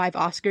to win 5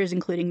 Oscars,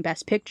 including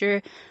Best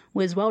Picture,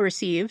 was well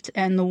received,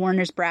 and the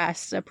Warner's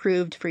brass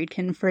approved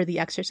Friedkin for The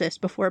Exorcist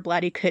before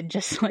Blatty could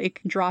just,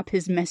 drop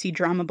his messy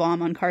drama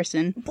bomb on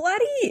Carson.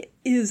 Blatty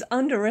is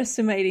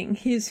underestimating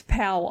his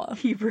power.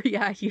 He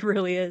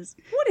really is.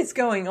 What is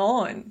going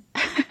on?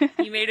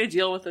 He made a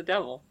deal with the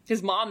devil.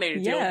 His mom made a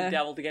deal with the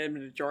devil to get him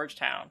into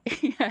Georgetown.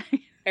 Yeah.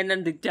 And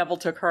then the devil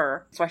took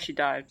her. That's why she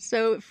died.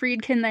 So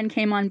Friedkin then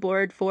came on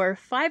board for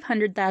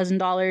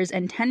 $500,000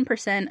 and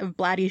 10% of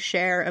Blatty's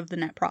share of the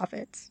net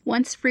profits.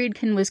 Once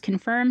Friedkin was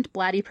confirmed,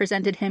 Blatty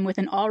presented him with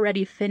an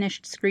already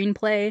finished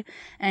screenplay,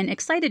 and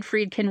excited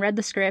Friedkin read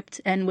the script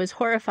and was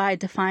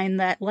horrified to find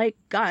that, like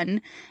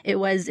Gunn, it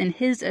was, in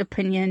his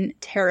opinion,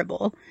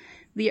 terrible.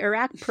 The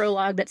Iraq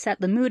prologue that set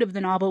the mood of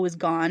the novel was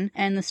gone,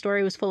 and the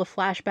story was full of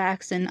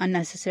flashbacks and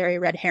unnecessary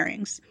red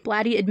herrings.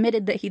 Blatty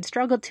admitted that he'd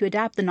struggled to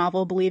adapt the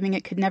novel, believing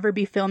it could never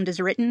be filmed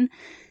as written.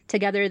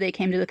 Together, they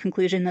came to the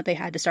conclusion that they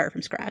had to start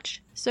from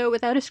scratch. So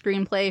without a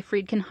screenplay,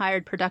 Friedkin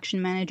hired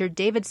production manager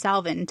David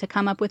Salvin to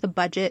come up with a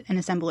budget and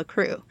assemble a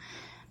crew.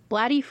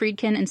 Blatty,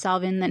 Friedkin, and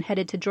Salvin then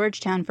headed to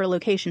Georgetown for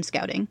location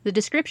scouting. The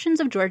descriptions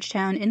of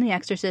Georgetown in The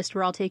Exorcist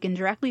were all taken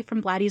directly from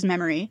Blatty's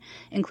memory,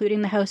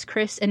 including the house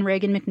Chris and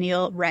Reagan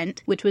McNeil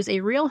rent, which was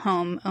a real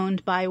home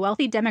owned by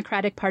wealthy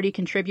Democratic Party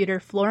contributor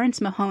Florence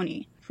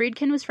Mahoney.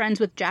 Friedkin was friends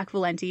with Jack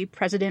Valenti,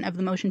 president of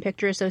the Motion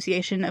Picture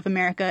Association of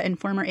America and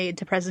former aide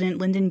to President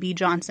Lyndon B.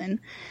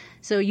 Johnson.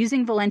 So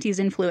using Valenti's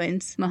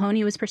influence,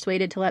 Mahoney was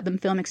persuaded to let them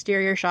film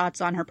exterior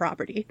shots on her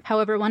property.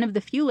 However, one of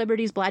the few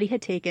liberties Blatty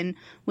had taken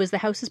was the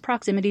house's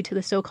proximity to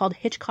the so-called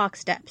Hitchcock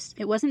steps.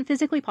 It wasn't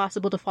physically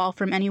possible to fall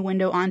from any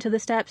window onto the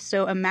steps,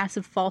 so a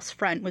massive false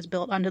front was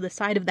built onto the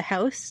side of the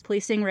house,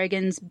 placing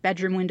Reagan's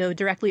bedroom window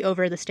directly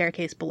over the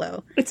staircase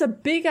below. It's a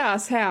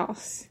big-ass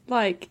house.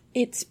 Like,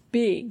 it's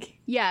big.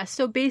 Yeah,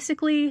 so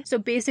basically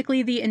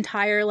the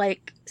entire,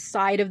 like,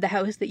 side of the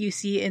house that you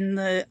see in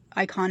the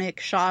iconic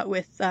shot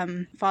with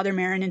Father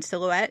Merrin in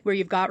silhouette, where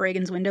you've got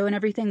Reagan's window and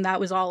everything,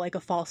 that was all like a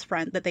false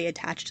front that they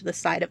attached to the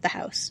side of the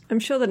house. I'm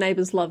sure the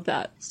neighbors loved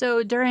that.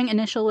 So during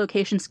initial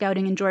location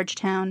scouting in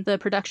Georgetown, the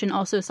production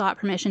also sought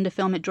permission to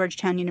film at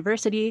Georgetown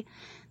University.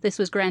 This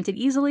was granted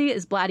easily,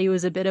 as Blatty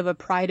was a bit of a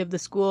pride of the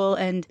school,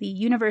 and the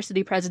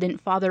university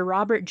president, Father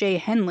Robert J.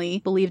 Henley,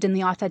 believed in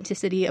the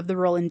authenticity of the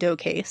Roland Doe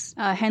case.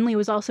 Henley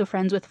was also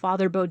friends with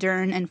Father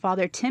Bodern and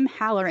Father Tim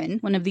Halloran,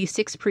 one of the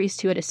 6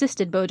 priests who had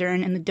assisted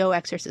Bodern in the Doe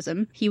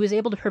exorcism. He was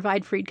able to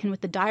provide Friedkin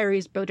with the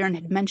diaries Bodern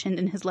had mentioned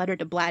in his letter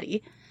to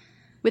Blatty.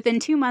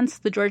 Within 2 months,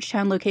 the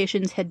Georgetown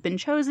locations had been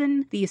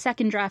chosen, the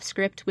second draft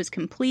script was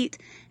complete,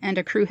 and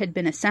a crew had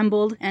been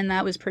assembled, and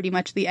that was pretty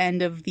much the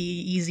end of the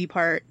easy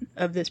part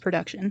of this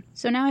production.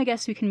 So now I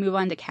guess we can move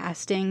on to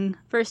casting.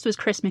 First was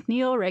Chris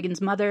MacNeil, Reagan's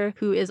mother,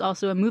 who is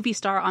also a movie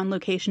star on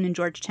location in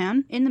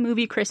Georgetown. In the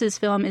movie, Chris's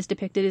film is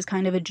depicted as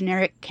kind of a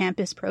generic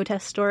campus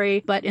protest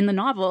story, but in the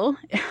novel,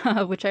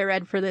 which I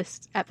read for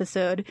this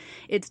episode,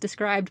 it's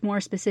described more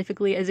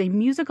specifically as a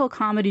musical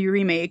comedy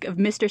remake of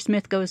Mr.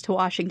 Smith Goes to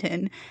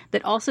Washington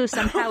that also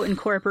somehow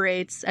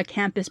incorporates a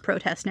campus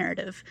protest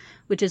narrative,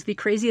 which is the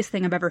craziest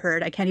thing I've ever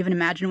heard. I can't even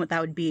imagine what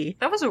that would be.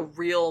 That was a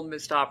real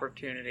missed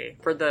opportunity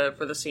for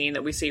the scene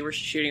that we see where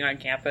she's shooting on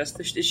campus.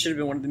 It should have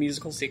been one of the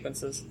musical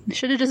sequences. They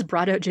should have just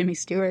brought out Jimmy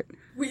Stewart.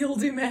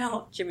 Wheeled him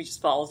out. Jimmy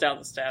just falls down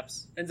the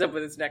steps, ends up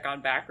with his neck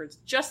on backwards,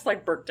 just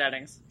like Burke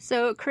Dennings.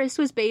 So Chris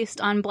was based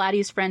on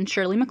Blatty's friend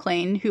Shirley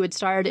MacLaine, who had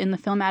starred in the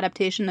film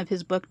adaptation of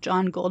his book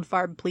John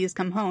Goldfarb, Please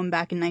Come Home,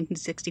 back in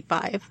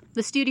 1965.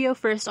 The studio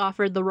first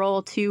offered the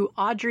role to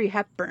Audrey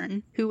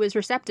Hepburn, who was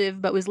receptive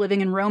but was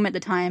living in Rome at the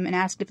time and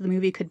asked if the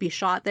movie could be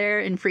shot there,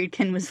 and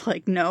Friedkin was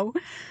like, no.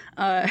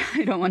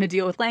 I don't want to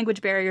deal with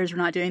language barriers, we're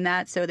not doing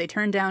that, so they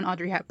turned down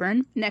Audrey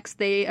Hepburn. Next,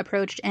 they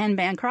approached Anne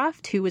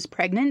Bancroft, who was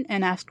pregnant,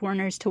 and asked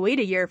Warners to wait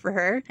a year for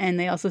her, and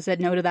they also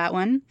said no to that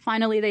one.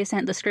 Finally, they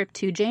sent the script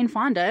to Jane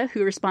Fonda,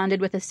 who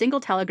responded with a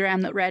single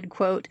telegram that read,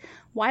 quote,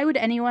 "Why would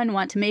anyone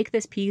want to make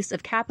this piece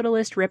of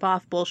capitalist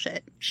rip-off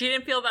bullshit?" She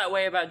didn't feel that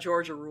way about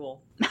Georgia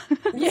Rule.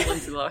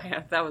 Lindsay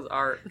Lohan, that was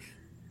art.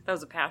 That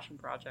was a passion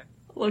project.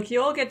 Look,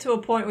 you all get to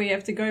a point where you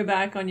have to go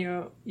back on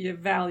your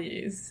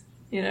values.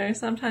 You know,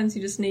 sometimes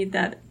you just need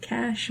that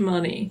cash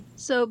money.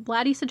 So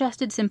Blatty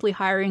suggested simply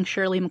hiring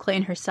Shirley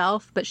MacLaine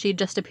herself, but she'd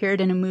just appeared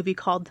in a movie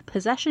called The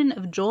Possession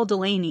of Joel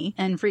Delaney,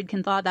 and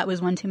Friedkin thought that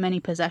was one too many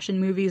possession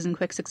movies in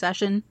quick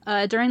succession.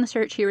 During the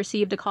search, he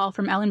received a call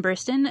from Ellen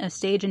Burstyn, a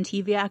stage and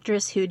TV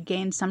actress who'd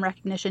gained some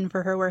recognition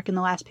for her work in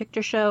The Last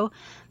Picture Show,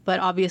 but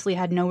obviously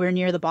had nowhere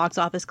near the box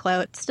office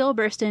clout. Still,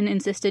 Burstyn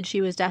insisted she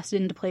was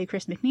destined to play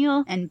Chris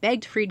MacNeil and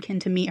begged Friedkin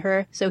to meet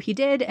her, so he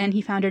did, and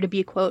he found her to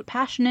be, quote,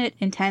 passionate,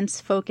 intense,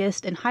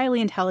 focused, and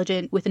highly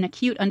intelligent with an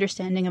acute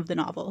understanding of the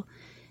novel.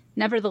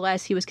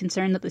 Nevertheless, he was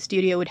concerned that the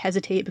studio would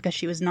hesitate because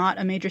she was not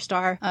a major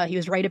star. He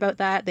was right about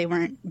that. They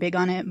weren't big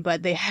on it,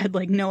 but they had,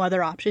 like, no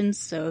other options,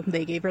 so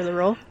they gave her the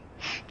role.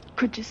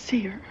 Could you see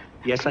her?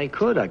 Yes, I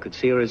could. I could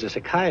see her as a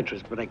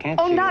psychiatrist, but I can't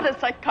see her. Oh, not a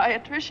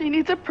psychiatrist. She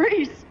needs a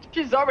priest.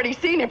 She's already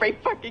seen every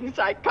fucking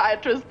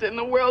psychiatrist in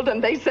the world,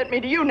 and they sent me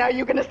to you. Now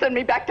you're going to send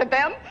me back to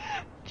them?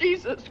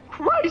 Jesus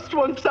Christ,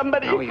 won't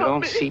somebody help me?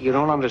 No, you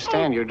don't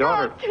understand. Your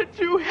daughter... God, can't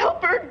you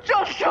help her?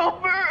 Just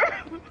help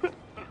her!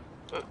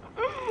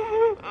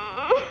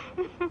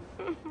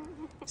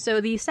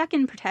 So the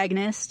second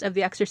protagonist of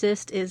The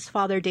Exorcist is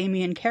Father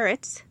Damien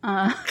Carrots.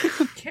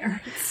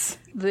 Carrots.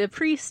 The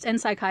priest and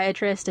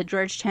psychiatrist at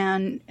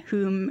Georgetown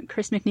whom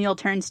Chris MacNeil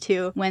turns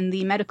to when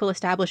the medical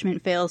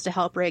establishment fails to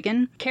help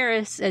Reagan.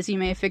 Karras, as you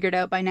may have figured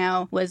out by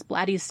now, was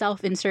Blatty's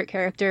self-insert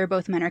character.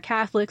 Both men are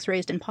Catholics,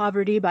 raised in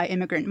poverty by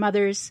immigrant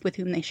mothers with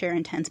whom they share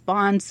intense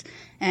bonds,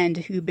 and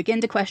who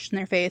begin to question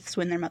their faiths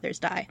when their mothers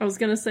die. I was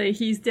going to say,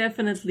 he's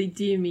definitely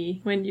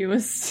Demi when you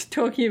were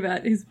talking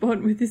about his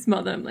bond with his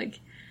mother. I'm like...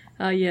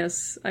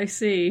 yes, I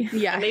see.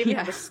 Yeah, and they even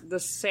have the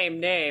same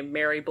name,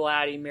 Mary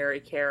Blatty, Mary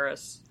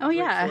Karras. Oh,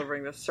 yeah.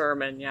 Delivering the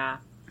sermon, yeah.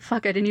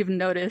 Fuck, I didn't even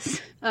notice.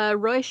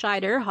 Roy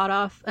Scheider, hot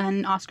off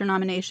an Oscar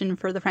nomination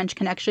for The French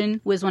Connection,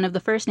 was one of the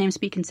first names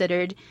to be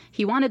considered.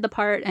 He wanted the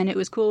part, and it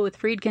was cool with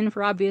Friedkin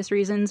for obvious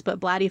reasons,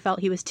 but Blatty felt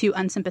he was too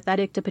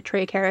unsympathetic to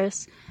portray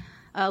Karras.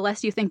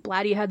 Lest you think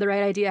Blatty had the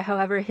right idea,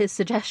 however, his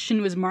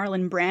suggestion was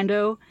Marlon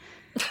Brando.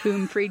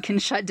 whom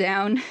Friedkin shut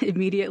down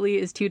immediately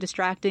as too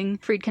distracting.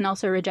 Friedkin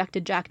also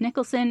rejected Jack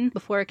Nicholson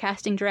before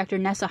casting director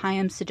Nessa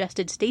Hyams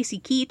suggested Stacy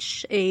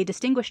Keach, a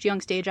distinguished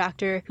young stage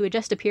actor who had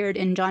just appeared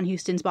in John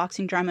Huston's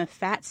boxing drama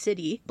Fat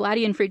City.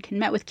 Blatty and Friedkin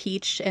met with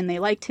Keach, and they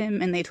liked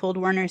him, and they told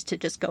Warner's to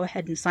just go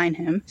ahead and sign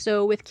him.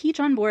 So with Keach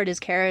on board as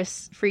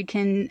Karras,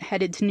 Friedkin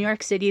headed to New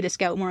York City to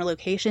scout more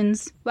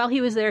locations. While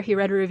he was there, he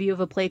read a review of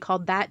a play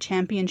called That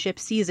Championship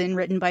Season,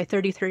 written by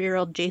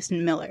 33-year-old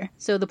Jason Miller.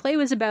 So the play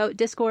was about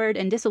discord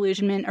and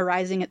disillusionment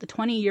arising at the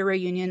 20-year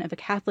reunion of a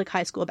Catholic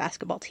high school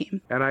basketball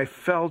team. And I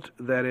felt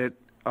that it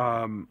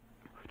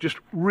just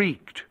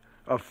reeked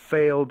of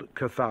failed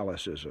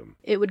Catholicism.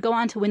 It would go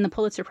on to win the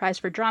Pulitzer Prize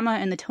for Drama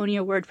and the Tony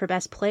Award for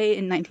Best Play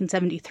in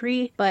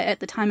 1973, but at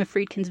the time of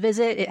Friedkin's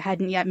visit, it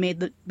hadn't yet made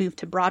the move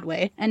to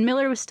Broadway. And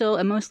Miller was still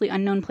a mostly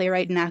unknown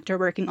playwright and actor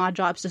working odd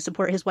jobs to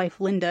support his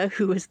wife Linda,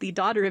 who was the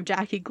daughter of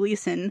Jackie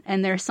Gleason,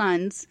 and their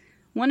sons,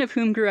 one of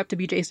whom grew up to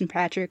be Jason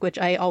Patric, which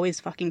I always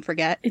fucking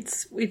forget.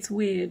 It's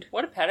weird.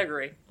 What a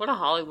pedigree. What a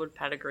Hollywood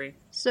pedigree.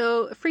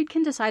 So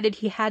Friedkin decided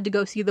he had to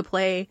go see the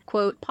play,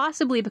 quote,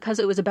 possibly because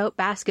it was about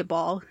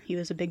basketball. He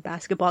was a big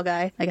basketball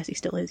guy. I guess he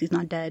still is. He's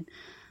not dead.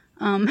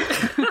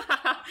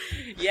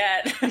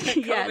 Yet.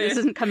 Yeah, this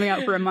isn't coming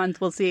out for a month.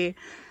 We'll see.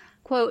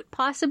 Quote,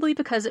 possibly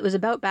because it was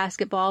about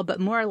basketball, but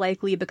more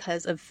likely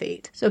because of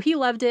fate. So he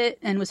loved it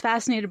and was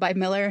fascinated by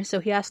Miller, so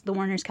he asked the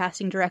Warner's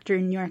casting director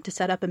in New York to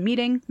set up a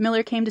meeting.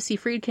 Miller came to see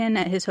Friedkin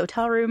at his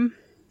hotel room.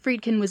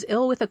 Friedkin was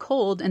ill with a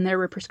cold and there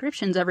were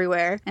prescriptions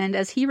everywhere, and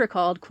as he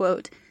recalled,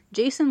 quote,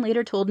 Jason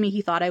later told me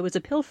he thought I was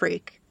a pill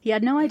freak. He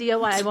had no idea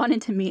why I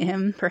wanted to meet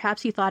him.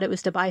 Perhaps he thought it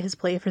was to buy his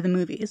play for the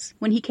movies.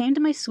 When he came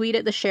to my suite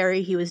at the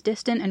Sherry, he was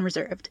distant and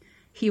reserved.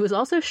 He was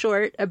also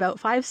short, about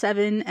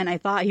 5'7", and I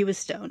thought he was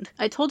stoned.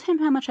 I told him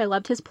how much I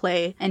loved his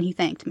play, and he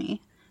thanked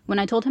me. When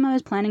I told him I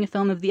was planning a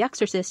film of The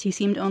Exorcist, he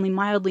seemed only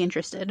mildly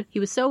interested.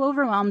 He was so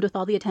overwhelmed with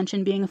all the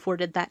attention being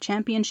afforded that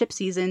championship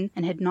season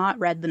and had not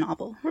read the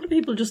novel. What are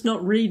people just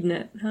not reading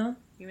it, huh?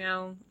 You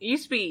know, it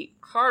used to be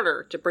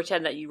harder to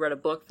pretend that you read a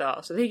book, though,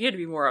 so they had to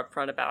be more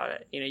upfront about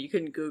it. You know, you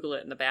couldn't Google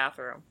it in the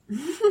bathroom.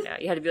 Yeah,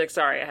 you had to be like,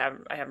 sorry, I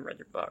haven't read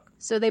your book.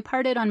 So they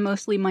parted on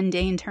mostly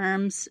mundane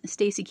terms.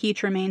 Stacy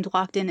Keach remained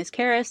locked in as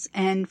Karras,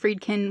 and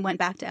Friedkin went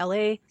back to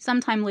L.A.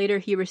 Sometime later,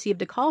 he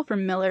received a call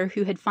from Miller,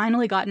 who had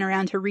finally gotten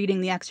around to reading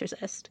The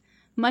Exorcist.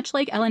 Much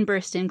like Ellen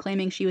Burstyn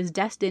claiming she was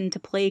destined to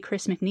play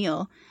Chris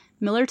MacNeil,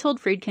 Miller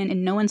told Friedkin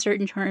in no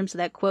uncertain terms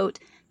that, quote,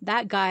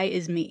 that guy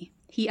is me.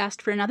 He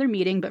asked for another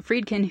meeting, but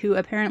Friedkin, who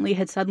apparently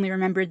had suddenly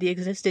remembered the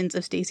existence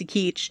of Stacy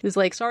Keach, was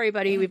like, sorry,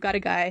 buddy, we've got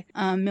a guy.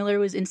 Miller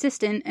was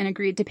insistent and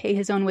agreed to pay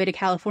his own way to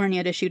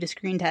California to shoot a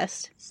screen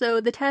test. So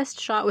the test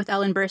shot with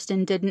Ellen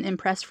Burstyn didn't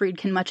impress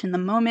Friedkin much in the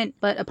moment,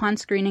 but upon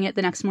screening it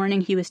the next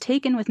morning, he was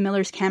taken with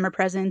Miller's camera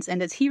presence,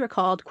 and as he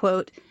recalled,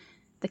 quote,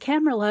 the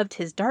camera loved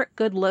his dark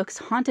good looks,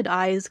 haunted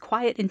eyes,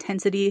 quiet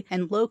intensity,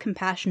 and low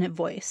compassionate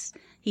voice.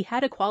 He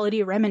had a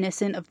quality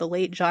reminiscent of the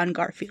late John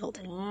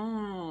Garfield.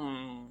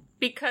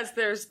 Because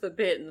there's the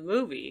bit in the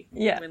movie.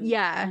 Yeah. When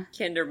yeah.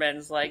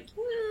 Kinderman's like,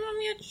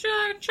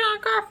 I'm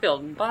John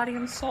Garfield in body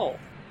and soul.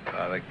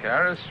 Father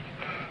Karras?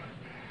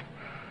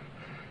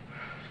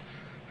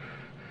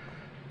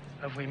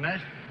 Have we met?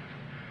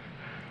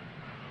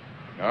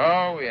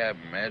 No, we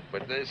haven't met,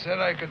 but they said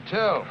I could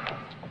tell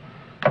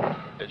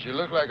that you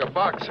look like a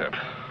boxer.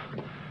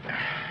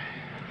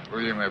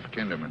 William F.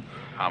 Kinderman,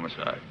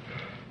 homicide.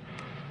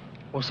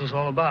 What's this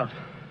all about?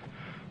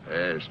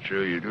 Yeah, it's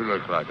true, you do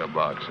look like a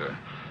boxer.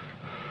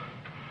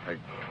 Like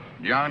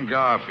John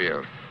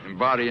Garfield, in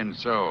body and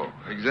soul.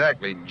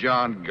 Exactly,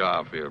 John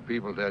Garfield.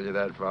 People tell you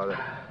that, Father?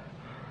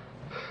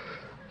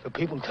 Do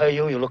people tell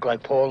you look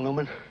like Paul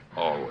Newman?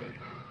 Always.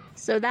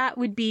 So that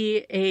would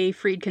be a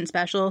Friedkin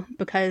special,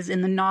 because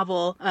in the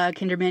novel,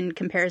 Kinderman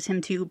compares him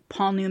to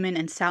Paul Newman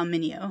and Sal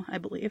Mineo, I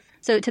believe.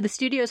 So to the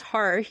studio's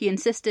horror, he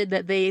insisted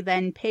that they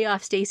then pay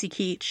off Stacy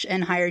Keach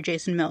and hire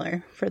Jason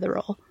Miller for the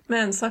role.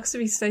 Man, sucks to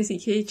be Stacy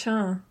Keach,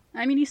 huh?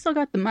 I mean, he still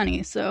got the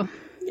money, so...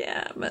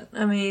 Yeah, but,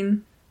 I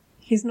mean...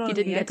 He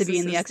didn't get to be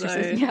in The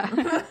Exorcist,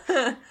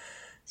 yeah.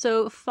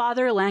 So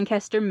Father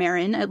Lancaster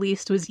Marin, at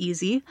least, was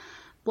easy.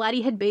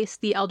 Blatty had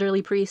based the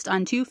elderly priest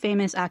on two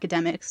famous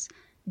academics.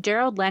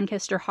 Gerald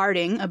Lancaster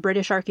Harding, a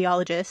British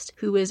archaeologist,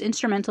 who was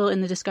instrumental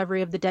in the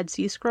discovery of the Dead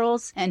Sea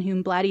Scrolls, and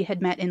whom Blatty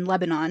had met in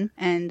Lebanon.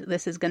 And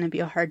this is going to be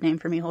a hard name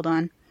for me, hold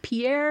on.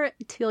 Pierre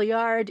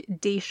Teilhard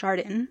de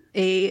Chardin,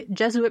 a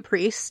Jesuit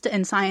priest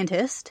and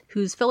scientist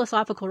whose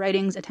philosophical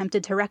writings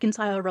attempted to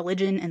reconcile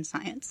religion and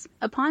science.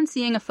 Upon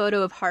seeing a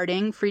photo of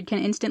Harding,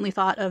 Friedkin instantly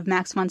thought of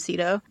Max von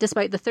Sydow,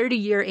 despite the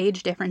 30-year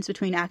age difference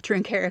between actor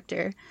and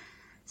character.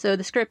 So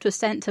the script was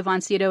sent to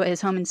von Sydow at his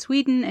home in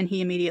Sweden, and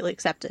he immediately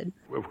accepted.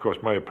 Of course,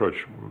 my approach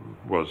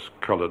was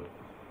colored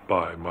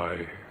by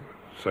my,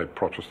 say,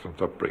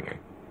 Protestant upbringing.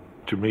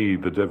 To me,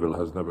 the devil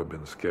has never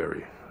been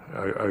scary.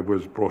 I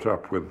was brought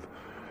up with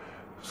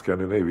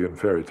Scandinavian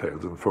fairy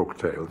tales and folk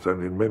tales,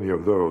 and in many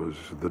of those,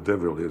 the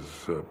devil is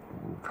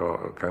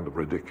kind of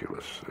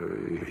ridiculous.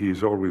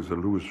 He's always a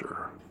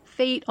loser.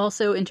 Fate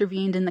also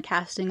intervened in the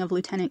casting of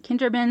Lieutenant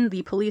Kinderman,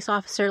 the police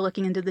officer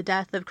looking into the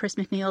death of Chris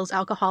MacNeil's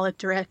alcoholic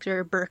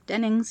director, Burke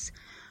Dennings.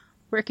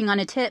 Working on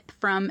a tip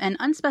from an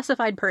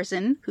unspecified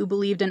person who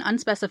believed an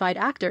unspecified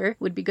actor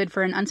would be good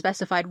for an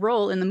unspecified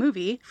role in the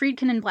movie,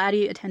 Friedkin and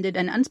Blatty attended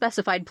an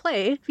unspecified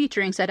play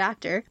featuring said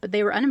actor, but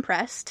they were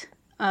unimpressed.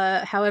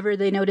 However,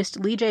 they noticed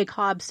Lee J.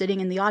 Cobb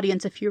sitting in the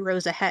audience a few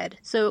rows ahead.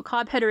 So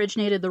Cobb had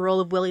originated the role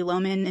of Willie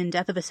Loman in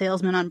Death of a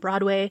Salesman on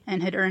Broadway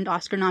and had earned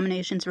Oscar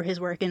nominations for his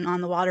work in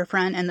On the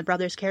Waterfront and The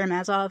Brothers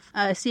Karamazov.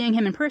 Seeing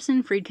him in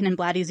person, Friedkin and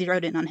Blatty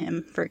zeroed in on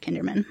him for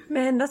Kinderman.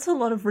 Man, that's a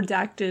lot of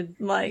redacted,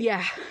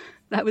 Yeah.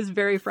 That was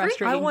very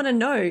frustrating. I want to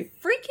know.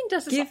 Friedkin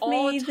does this Give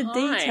all me the time.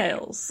 the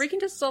details. Friedkin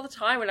does this all the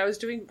time. When I was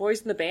doing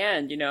Boys in the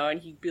Band, and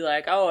he'd be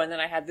like, oh, and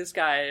then I had this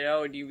guy,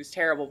 and he was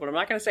terrible, but I'm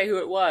not going to say who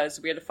it was.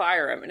 So we had to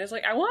fire him. And it's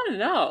like, I want to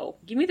know.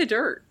 Give me the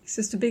dirt. It's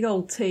just a big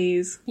old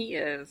tease. He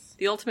is.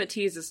 The ultimate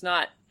tease is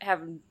not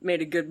having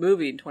made a good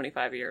movie in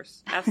 25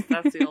 years. That's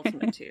the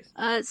ultimate tease.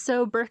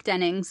 So Burke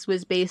Dennings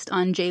was based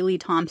on J. Lee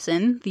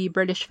Thompson, the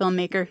British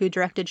filmmaker who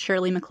directed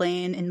Shirley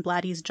MacLaine in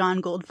Blatty's John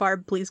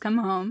Goldfarb, Please Come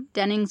Home.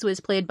 Dennings was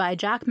played by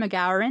Jack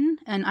McGowan,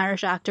 an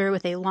Irish actor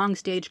with a long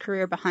stage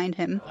career behind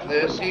him.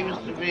 There seems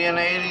to be an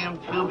alien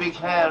pubic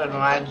hair in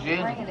my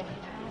jib.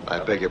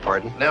 I beg your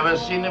pardon? Never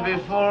seen it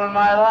before in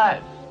my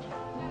life.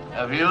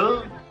 Have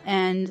you?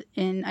 And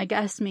in, I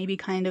guess, maybe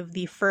kind of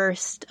the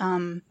first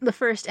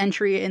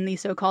entry in the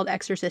so-called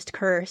Exorcist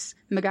curse,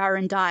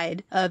 McGowan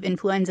died of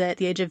influenza at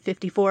the age of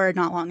 54,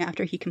 not long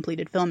after he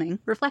completed filming.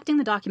 Reflecting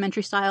the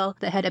documentary style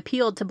that had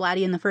appealed to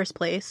Blatty in the first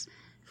place,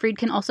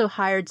 Friedkin also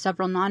hired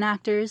several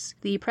non-actors.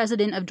 The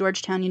president of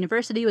Georgetown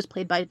University was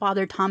played by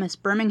Father Thomas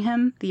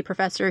Birmingham, the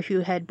professor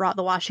who had brought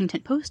the Washington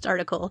Post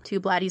article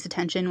to Blatty's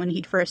attention when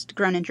he'd first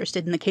grown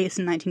interested in the case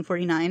in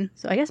 1949.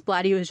 So I guess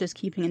Blatty was just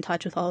keeping in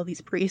touch with all of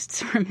these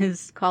priests from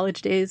his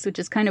college days, which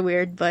is kind of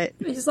weird, but...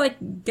 It's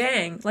like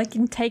gangs. Like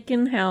in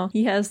Taken, how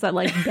he has that,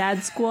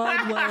 dad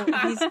squad. Well,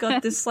 he's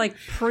got this,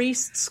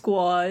 priest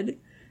squad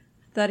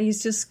that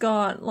he's just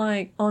got,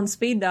 on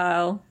speed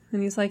dial.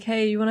 And he's like,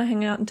 hey, you want to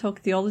hang out and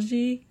talk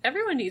theology?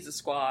 Everyone needs a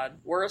squad.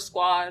 We're a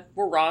squad.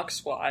 We're Rock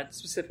Squad,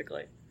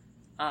 specifically.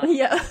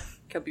 Yeah.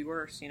 Could be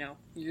worse,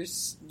 Your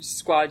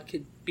squad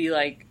could be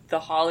like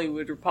the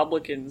Hollywood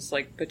Republicans,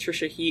 like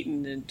Patricia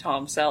Heaton and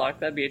Tom Selleck.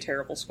 That'd be a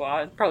terrible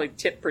squad. Probably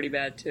tip pretty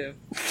bad, too.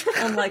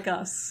 Unlike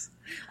us.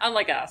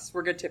 Unlike us.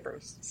 We're good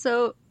tippers.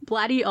 So,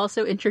 Blatty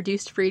also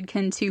introduced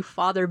Friedkin to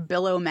Father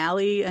Bill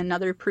O'Malley,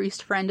 another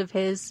priest friend of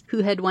his,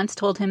 who had once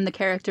told him the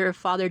character of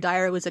Father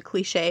Dyer was a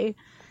cliché.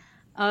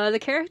 The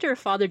character of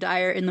Father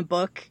Dyer in the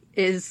book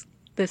is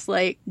this,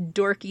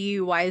 dorky,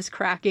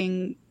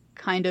 wisecracking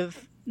kind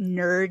of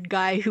nerd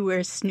guy who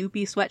wears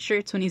Snoopy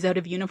sweatshirts when he's out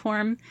of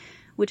uniform,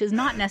 which is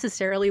not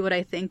necessarily what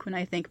I think when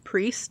I think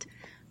priest,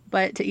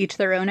 but to each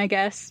their own, I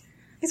guess.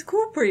 He's a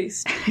cool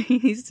priest.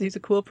 He's a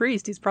cool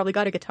priest. He's probably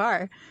got a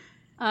guitar.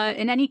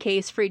 In any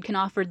case, Friedkin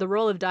offered the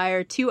role of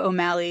Dyer to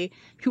O'Malley,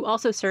 who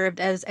also served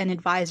as an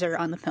advisor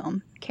on the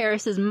film.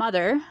 Karis's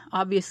mother,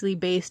 obviously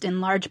based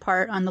in large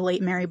part on the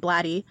late Mary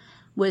Blatty,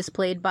 was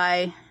played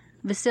by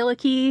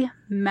Vasiliki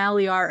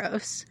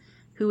Maliaros,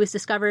 who was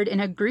discovered in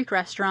a Greek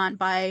restaurant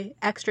by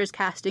extras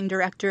casting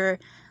director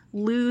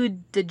Lou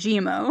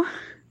DeGimo.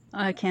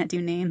 I can't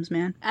do names,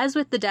 man. As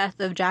with the death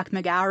of Jack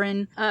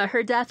McGowan,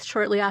 her death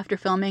shortly after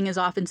filming is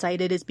often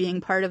cited as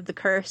being part of the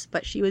curse,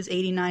 but she was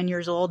 89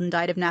 years old and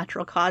died of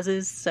natural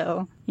causes,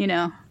 so,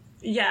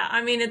 Yeah,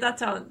 I mean,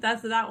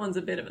 that one's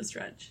a bit of a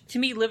stretch. To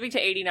me, living to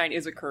 89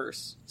 is a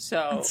curse,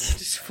 so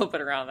just flip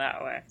it around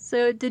that way.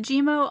 So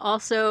DeGimo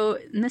also,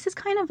 and this is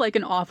kind of like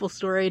an awful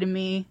story to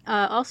me,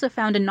 also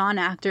found a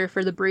non-actor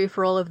for the brief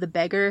role of the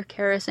beggar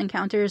Karis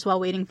encounters while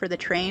waiting for the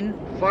train.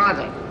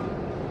 Father,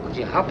 could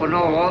you help an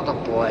old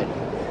altar boy?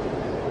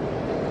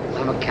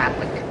 I'm a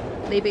Catholic.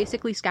 They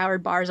basically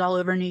scoured bars all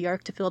over New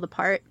York to fill the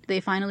part. They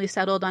finally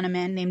settled on a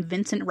man named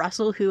Vincent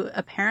Russell, who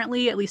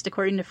apparently, at least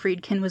according to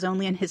Friedkin, was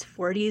only in his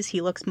 40s.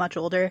 He looks much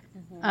older.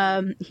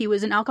 He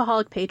was an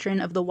alcoholic patron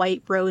of the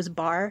White Rose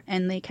Bar,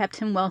 and they kept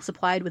him well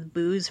supplied with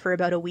booze for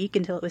about a week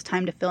until it was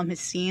time to film his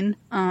scene.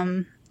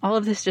 All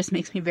of this just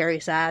makes me very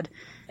sad.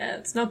 Yeah,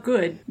 it's not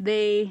good.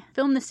 They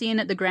filmed the scene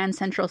at the Grand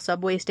Central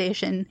subway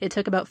station. It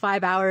took about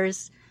 5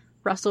 hours.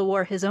 Russell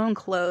wore his own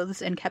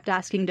clothes and kept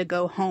asking to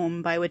go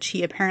home, by which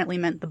he apparently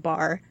meant the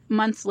bar.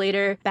 Months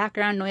later,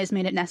 background noise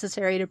made it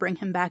necessary to bring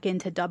him back in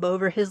to dub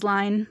over his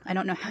line. I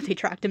don't know how they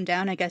tracked him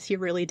down. I guess he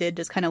really did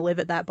just kind of live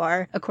at that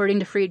bar. According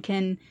to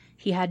Friedkin,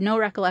 he had no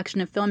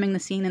recollection of filming the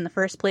scene in the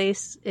first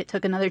place. It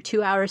took another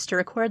 2 hours to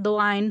record the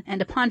line,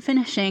 and upon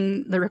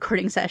finishing the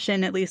recording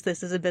session, at least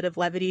this is a bit of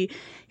levity,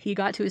 he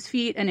got to his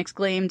feet and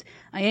exclaimed,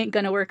 "I ain't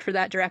gonna work for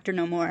that director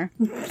no more."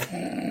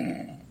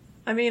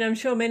 I mean, I'm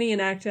sure many an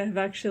actor have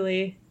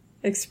actually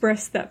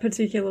expressed that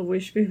particular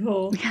wish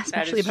before. Yeah,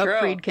 especially about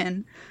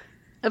Friedkin.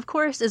 Of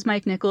course, as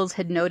Mike Nichols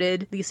had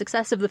noted, the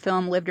success of the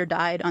film lived or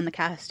died on the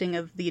casting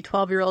of the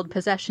 12-year-old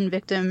possession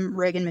victim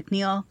Regan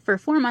MacNeil. For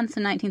 4 months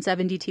in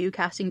 1972,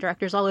 casting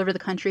directors all over the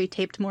country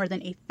taped more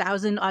than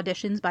 1,000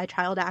 auditions by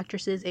child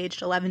actresses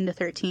aged 11 to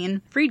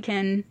 13.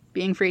 Friedkin,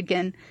 being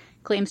Friedkin,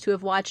 claims to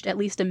have watched at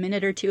least a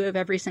minute or two of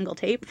every single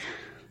tape.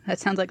 That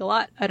sounds like a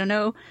lot. I don't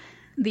know.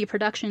 The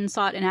production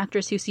sought an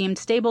actress who seemed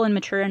stable and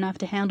mature enough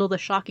to handle the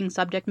shocking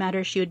subject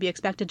matter she would be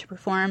expected to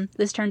perform.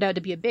 This turned out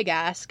to be a big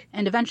ask,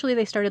 and eventually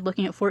they started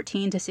looking at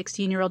 14 to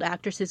 16-year-old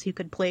actresses who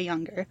could play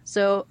younger.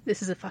 So,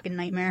 this is a fucking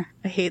nightmare.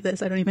 I hate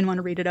this. I don't even want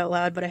to read it out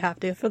loud, but I have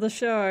to. For the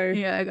show.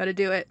 Yeah, I gotta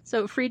do it.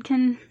 So,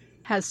 Friedkin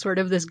has sort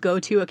of this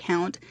go-to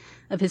account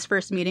of his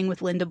first meeting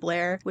with Linda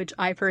Blair, which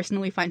I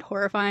personally find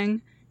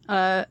horrifying.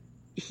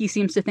 He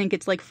seems to think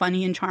it's, like,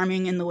 funny and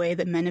charming in the way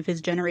that men of his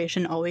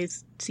generation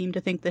always seem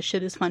to think this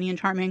shit is funny and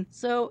charming.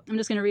 So I'm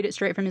just going to read it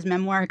straight from his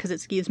memoir because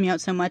it skeeves me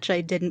out so much I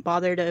didn't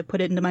bother to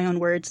put it into my own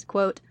words.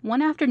 Quote,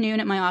 "One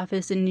afternoon at my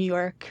office in New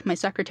York, my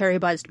secretary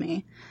buzzed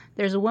me.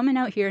 There's a woman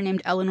out here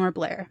named Eleanor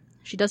Blair.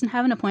 She doesn't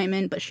have an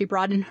appointment, but she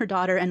brought in her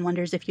daughter and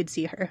wonders if you'd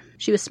see her.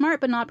 She was smart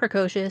but not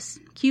precocious,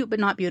 cute but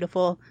not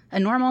beautiful, a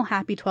normal,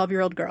 happy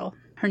 12-year-old girl.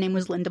 Her name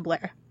was Linda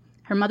Blair.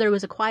 Her mother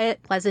was a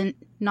quiet, pleasant,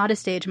 not a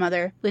stage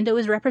mother. Linda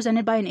was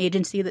represented by an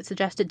agency that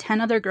suggested 10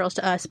 other girls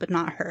to us, but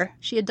not her.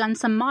 She had done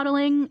some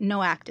modeling,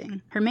 no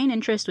acting. Her main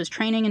interest was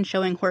training and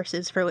showing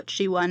horses, for which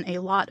she won a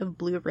lot of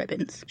blue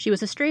ribbons. She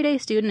was a straight-A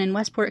student in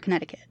Westport,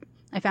 Connecticut.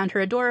 I found her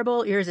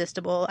adorable,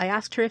 irresistible. I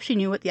asked her if she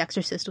knew what The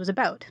Exorcist was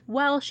about.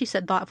 Well, she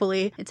said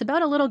thoughtfully, it's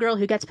about a little girl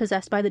who gets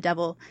possessed by the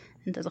devil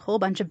and does a whole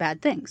bunch of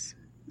bad things.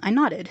 I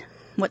nodded.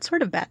 What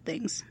sort of bad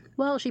things?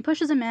 Well, she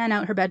pushes a man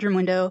out her bedroom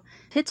window,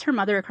 hits her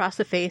mother across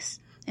the face,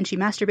 and she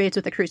masturbates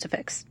with a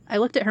crucifix. I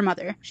looked at her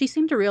mother. She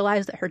seemed to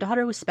realize that her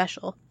daughter was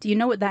special. Do you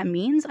know what that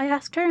means? I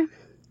asked her.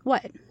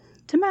 What?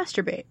 To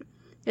masturbate.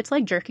 It's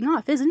like jerking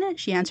off, isn't it?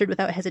 She answered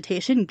without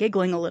hesitation,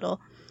 giggling a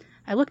little.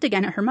 I looked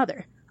again at her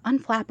mother.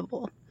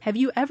 Unflappable. Have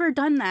you ever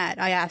done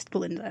that? I asked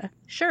Belinda.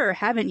 Sure,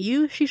 haven't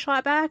you? She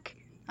shot back.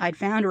 I'd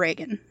found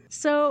Regan.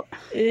 So...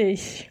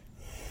 Eesh.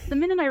 The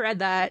minute I read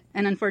that,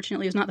 and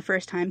unfortunately it was not the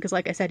first time, because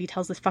like I said, he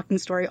tells this fucking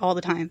story all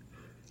the time,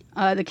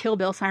 the Kill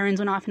Bill sirens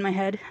went off in my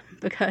head,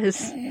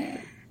 because...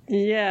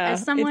 Yeah,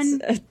 as someone,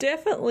 it's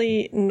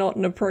definitely not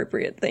an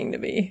appropriate thing to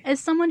be. As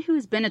someone who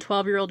has been a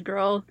 12-year-old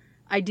girl,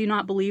 I do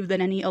not believe that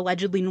any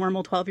allegedly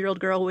normal 12-year-old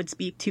girl would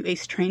speak to a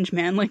strange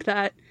man like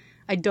that.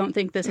 I don't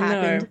think this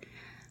happened. No.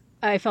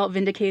 I felt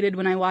vindicated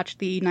when I watched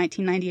the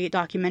 1998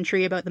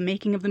 documentary about the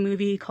making of the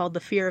movie called The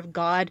Fear of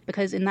God,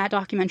 because in that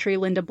documentary,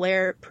 Linda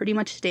Blair pretty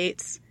much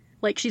states,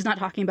 like, she's not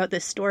talking about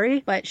this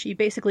story, but she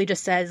basically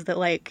just says that,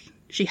 like,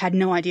 she had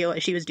no idea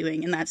what she was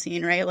doing in that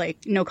scene, right? Like,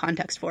 no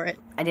context for it.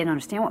 I didn't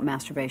understand what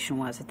masturbation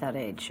was at that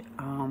age.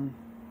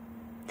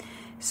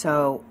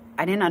 So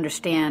I didn't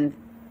understand,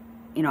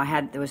 you know,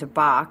 there was a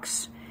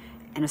box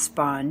and a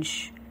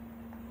sponge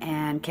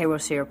and Karo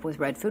syrup with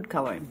red food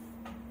coloring.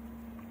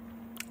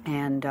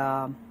 And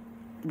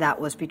that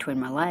was between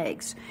my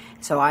legs.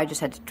 So I just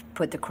had to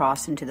put the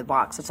cross into the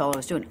box. That's all I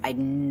was doing. I had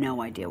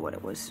no idea what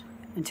it was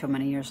until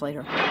many years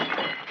later.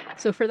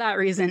 So for that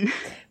reason.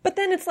 But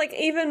then it's like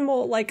even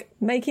more like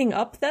making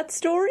up that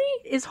story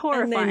is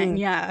horrifying,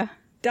 yeah.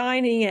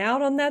 Dining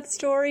out on that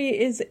story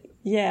is,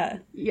 yeah.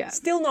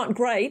 Still not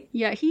great.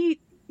 Yeah, he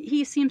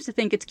seems to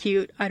think it's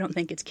cute. I don't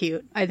think it's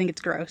cute. I think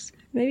it's gross.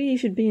 Maybe he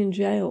should be in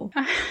jail.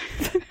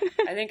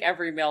 I think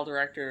every male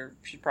director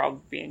should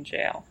probably be in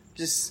jail.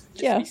 Just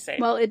be safe.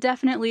 Well, it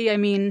definitely, I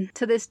mean,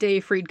 to this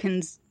day,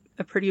 Friedkin's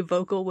a pretty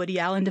vocal Woody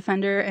Allen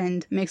defender,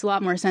 and makes a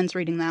lot more sense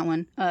reading that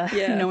one,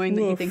 knowing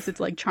that he thinks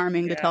it's, like,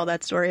 charming to tell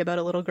that story about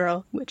a little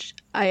girl, which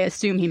I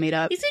assume he made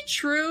up. Is it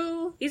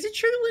true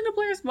that Linda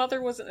Blair's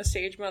mother wasn't a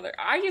stage mother?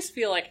 I just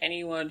feel like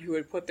anyone who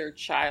would put their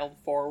child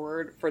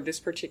forward for this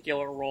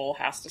particular role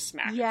has to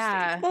smack a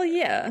stage. Well,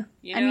 yeah.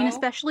 You know? I mean,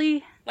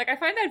 especially... Like, I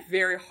find that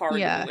very hard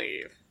to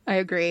believe. I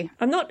agree.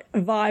 I'm not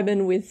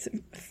vibing with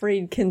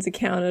Friedkin's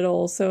account at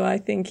all, so I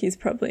think he's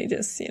probably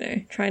just, you know,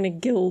 trying to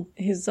gild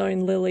his own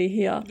lily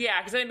here. Yeah,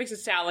 because then it makes it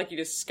sound like you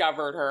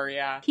discovered her,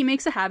 yeah. He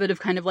makes a habit of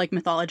kind of, like,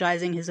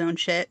 mythologizing his own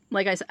shit.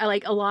 Like, I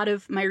like, a lot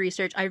of my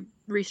research, I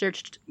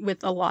researched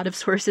with a lot of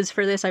sources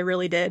for this, I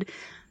really did.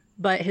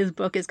 But his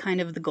book is kind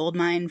of the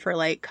goldmine for,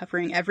 like,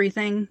 covering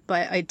everything,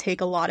 but I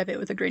take a lot of it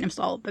with a grain of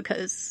salt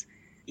because...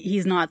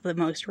 he's not the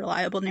most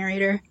reliable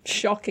narrator.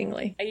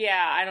 Shockingly.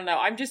 Yeah, I don't know.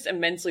 I'm just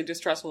immensely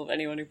distrustful of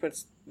anyone who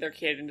puts their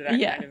kid into that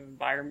kind of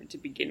environment to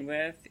begin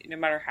with. No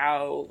matter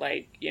how,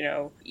 like, you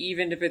know,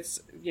 even if it's,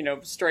 you know,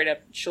 straight up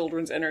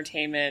children's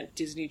entertainment,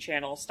 Disney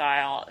Channel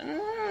style.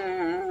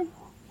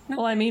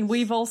 Well, I mean,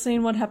 we've all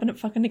seen what happened at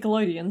fucking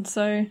Nickelodeon,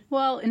 so...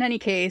 Well, in any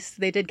case,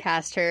 they did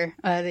cast her.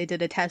 They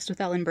did a test with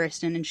Ellen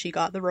Burstyn, and she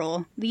got the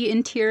role. The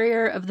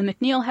interior of the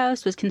MacNeil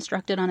house was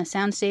constructed on a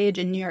soundstage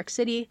in New York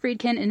City.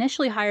 Friedkin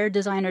initially hired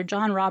designer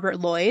John Robert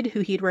Lloyd,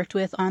 who he'd worked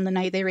with on The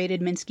Night They Raided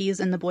Minsky's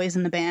and The Boys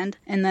in the Band.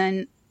 And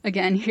then,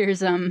 again,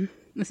 here's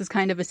This is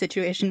kind of a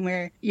situation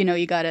where,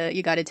 you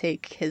gotta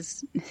take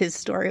his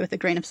story with a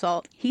grain of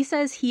salt. He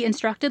says he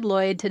instructed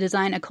Lloyd to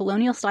design a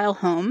colonial-style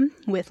home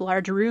with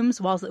large rooms,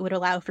 walls that would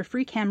allow for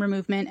free camera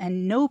movement,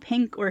 and no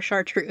pink or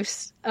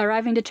chartreuse.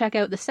 Arriving to check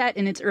out the set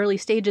in its early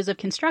stages of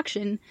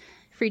construction,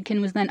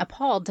 Friedkin was then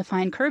appalled to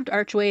find curved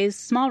archways,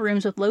 small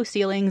rooms with low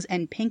ceilings,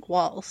 and pink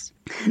walls.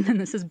 And then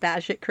this is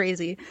batshit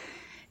crazy.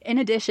 In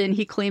addition,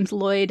 he claims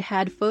Lloyd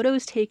had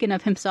photos taken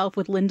of himself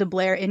with Linda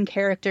Blair in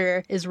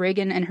character as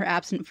Reagan and her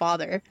absent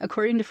father.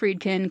 According to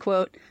Friedkin,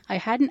 quote, "I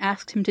hadn't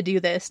asked him to do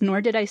this, nor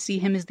did I see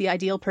him as the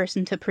ideal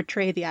person to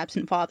portray the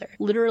absent father.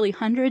 Literally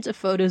hundreds of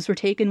photos were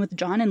taken with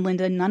John and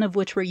Linda, none of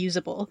which were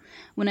usable.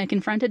 When I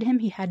confronted him,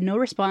 he had no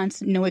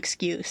response, no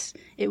excuse.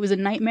 It was a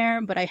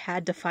nightmare, but I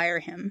had to fire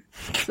him."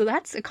 So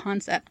that's a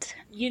concept.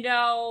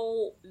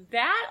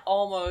 That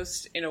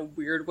almost, in a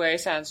weird way,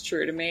 sounds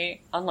true to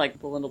me, unlike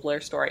the Linda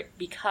Blair story,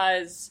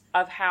 because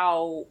of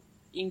how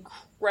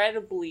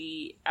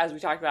incredibly, as we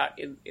talked about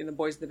in the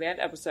Boys in the Band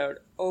episode,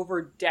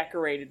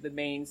 over-decorated the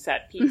main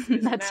set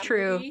pieces. That's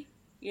true.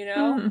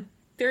 Movie,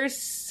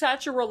 There's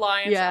such a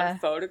reliance on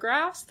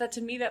photographs that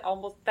to me that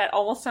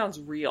almost sounds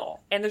real.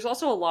 And there's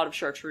also a lot of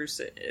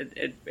chartreuse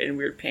in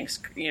weird pinks.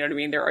 You know what I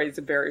mean? There is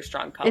a very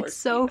strong color. It's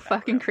so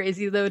fucking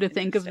crazy, though, to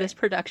think of this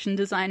production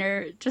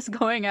designer just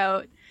going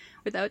out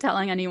without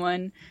telling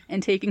anyone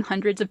and taking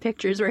hundreds of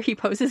pictures where he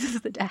poses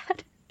as the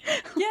dad.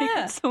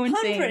 Yeah, it's so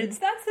insane. Hundreds.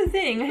 That's the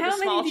thing. How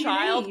many do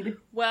you need?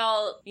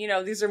 Well,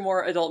 these are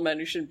more adult men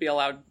who shouldn't be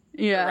allowed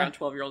around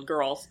 12-year-old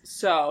girls.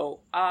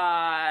 So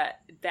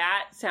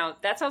that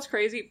sounds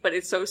crazy, but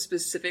it's so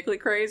specifically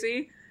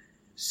crazy.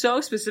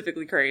 So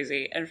specifically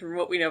crazy. And from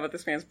what we know about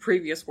this man's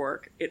previous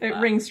work, it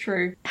rings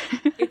true.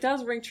 It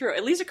does ring true.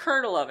 At least a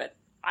kernel of it.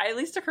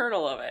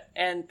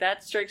 And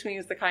that strikes me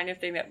as the kind of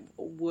thing that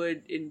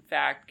would, in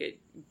fact,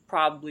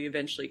 probably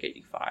eventually get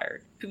you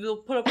fired. People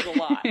put up with a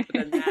lot, but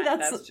then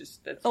that's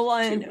a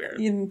line too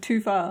weird.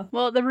 Too far.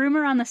 Well, the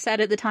rumor on the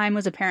set at the time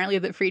was apparently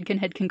that Friedkin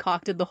had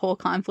concocted the whole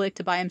conflict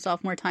to buy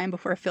himself more time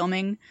before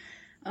filming.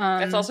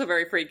 That's also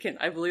very Friedkin.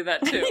 I believe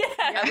that too.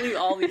 I believe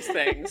all these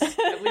things.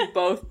 I believe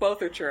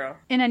both are true.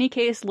 In any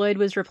case, Lloyd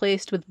was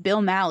replaced with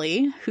Bill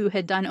Malley, who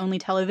had done only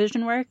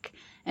television work,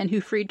 and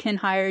who Friedkin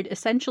hired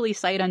essentially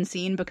sight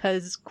unseen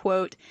because,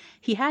 quote,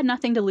 "he had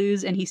nothing to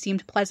lose and he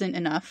seemed pleasant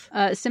enough."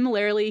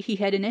 Similarly, he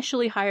had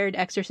initially hired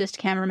Exorcist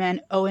cameraman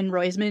Owen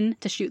Roisman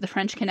to shoot The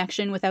French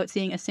Connection without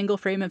seeing a single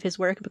frame of his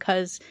work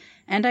because,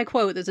 and I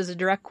quote, this is a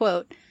direct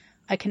quote,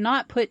 "I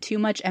cannot put too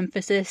much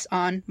emphasis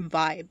on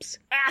vibes."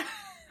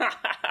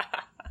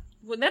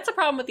 Well, that's a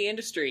problem with the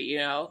industry,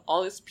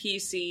 all this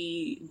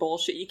PC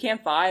bullshit. You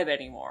can't vibe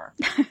anymore.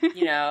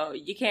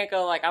 You can't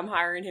go like, I'm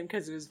hiring him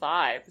because of his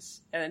vibes.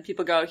 And then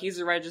people go, he's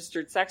a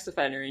registered sex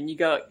offender. And you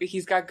go,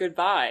 he's got good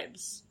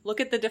vibes. Look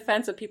at the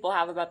defense that people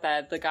have about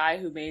the guy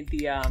who made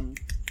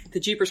the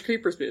Jeepers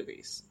Creepers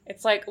movies.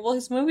 It's like, well,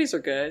 his movies are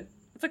good.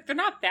 It's like, they're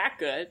not that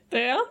good.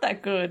 They aren't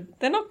that good.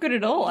 They're not good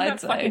at all, I'd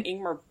say. Fucking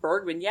Ingmar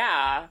Bergman,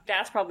 yeah.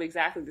 That's probably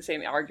exactly the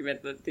same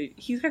argument that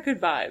he's got good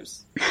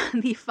vibes.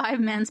 The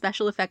 5-man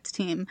special effects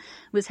team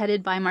was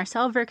headed by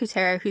Marcel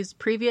Vercouter, whose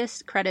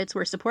previous credits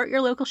were Support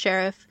Your Local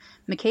Sheriff,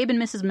 McCabe and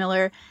Mrs.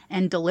 Miller,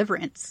 and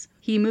Deliverance.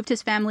 He moved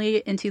his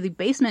family into the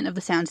basement of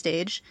the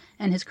soundstage,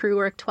 and his crew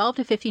worked 12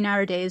 to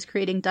 15-hour days,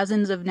 creating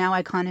dozens of now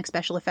iconic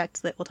special effects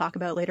that we'll talk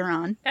about later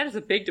on. That is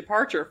a big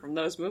departure from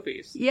those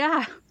movies.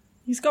 Yeah.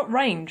 He's got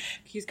range.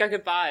 He's got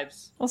good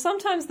vibes. Well,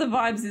 sometimes the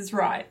vibes is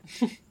right.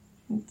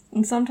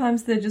 And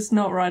sometimes they're just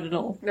not right at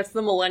all. That's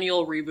the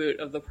millennial reboot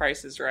of The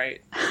Price is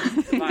Right.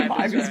 The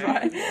vibe is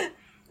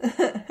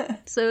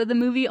right. So the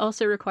movie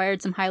also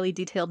required some highly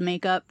detailed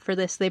makeup. For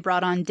this, they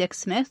brought on Dick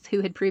Smith, who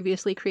had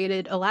previously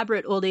created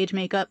elaborate old age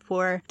makeup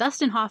for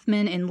Dustin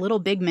Hoffman in Little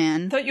Big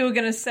Man. Thought you were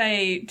going to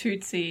say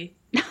Tootsie.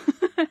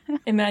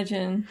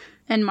 Imagine.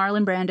 And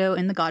Marlon Brando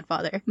in The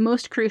Godfather.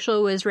 Most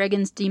crucial was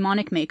Reagan's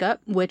demonic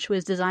makeup, which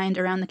was designed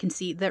around the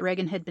conceit that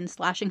Reagan had been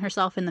slashing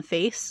herself in the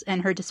face,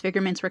 and her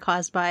disfigurements were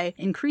caused by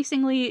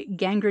increasingly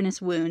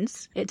gangrenous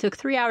wounds. It took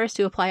 3 hours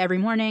to apply every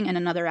morning and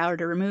another hour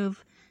to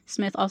remove.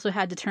 Smith also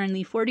had to turn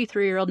the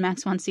 43-year-old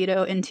Max von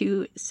Sydow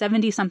into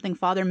 70-something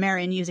Father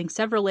Merrin using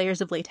several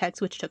layers of latex,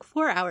 which took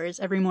 4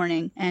 hours every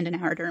morning and an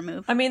hour to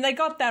remove. I mean, they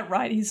got that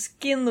right. His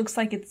skin looks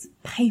like it's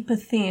paper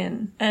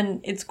thin,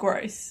 and it's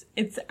gross.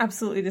 It's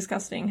absolutely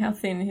disgusting how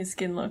thin his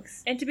skin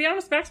looks. And to be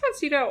honest, Max von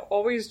Sydow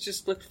always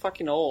just looked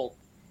fucking old.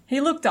 He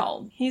looked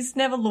old. He's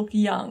never looked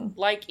young.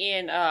 Like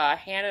in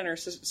Hannah and her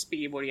sisters,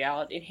 speaking of Woody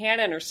Allen, in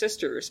Hannah and Her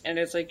Sisters, and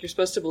it's like you're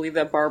supposed to believe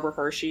that Barbara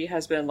Hershey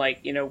has been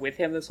like, with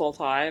him this whole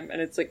time,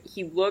 and it's like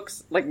he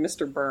looks like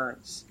Mr.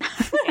 Burns.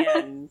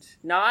 And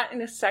not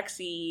in a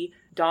sexy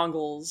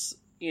dongles,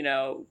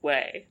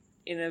 way.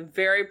 In a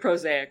very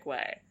prosaic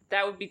way.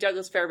 That would be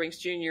Douglas Fairbanks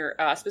Jr.,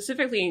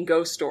 specifically in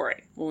Ghost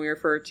Story, when we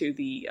refer to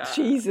the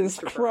Jesus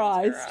Mr.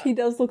 Christ, he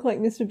does look like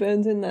Mr.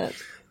 Burns in that.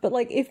 But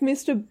like, if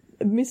Mr.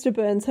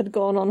 Burns had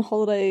gone on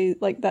holiday,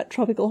 like that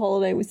tropical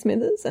holiday with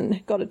Smithers,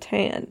 and got a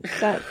tan,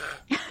 that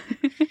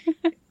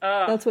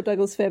That's what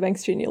Douglas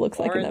Fairbanks Jr. looks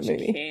like in that Orange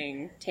movie.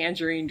 King,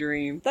 Tangerine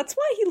Dream. That's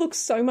why he looks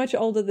so much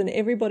older than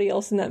everybody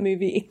else in that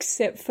movie,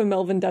 except for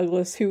Melvin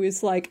Douglas, who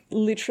is like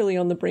literally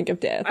on the brink of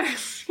death. I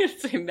was gonna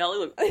say Melly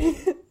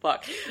looks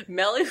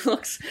Melly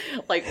looks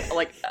like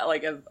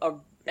a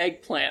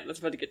eggplant that's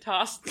about to get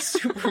tossed in the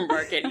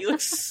supermarket. He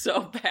looks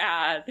so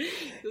bad.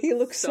 He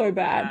looks so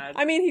bad.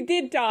 I mean, he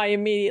did die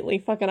immediately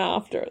fucking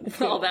after.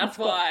 Well, that's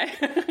why.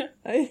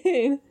 I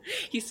mean,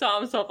 he saw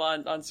himself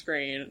on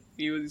screen.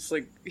 He was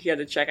like, he had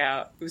to check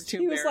out. It was too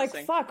embarrassing. He was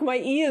like, fuck, my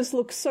ears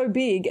look so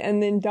big,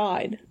 and then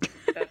died.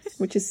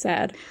 Which is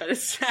sad. That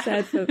is sad.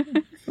 Sad for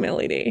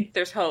Melody.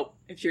 There's hope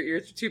if your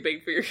ears are too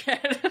big for your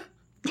head.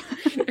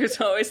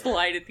 There's always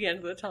light at the end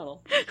of the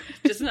tunnel.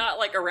 Just not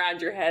like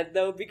around your head,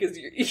 though, because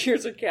your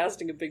ears are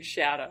casting a big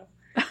shadow.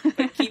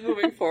 But keep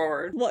moving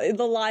forward. What,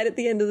 the light at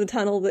the end of the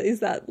tunnel,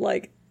 is that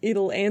like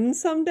it'll end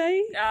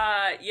someday?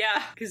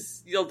 Yeah,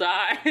 because you'll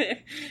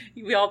die.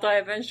 We all die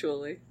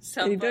eventually.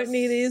 You don't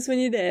need ears when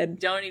you're dead.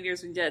 Don't need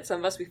ears when you're dead. Some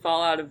of us, we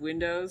fall out of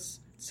windows.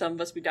 Some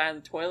of us, we die in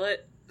the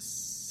toilet.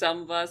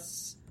 Some of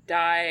us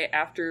die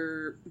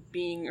after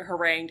being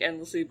harangued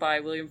endlessly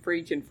by William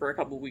Friedkin for a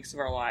couple of weeks of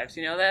our lives.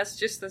 You know, that's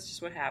just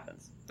what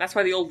happens. That's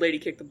why the old lady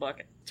kicked the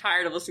bucket.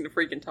 Tired of listening to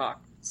Friedkin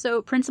talk.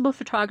 So, principal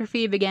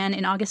photography began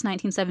in August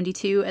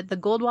 1972 at the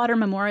Goldwater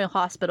Memorial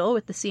Hospital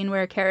with the scene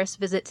where Karras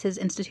visits his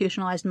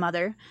institutionalized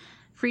mother.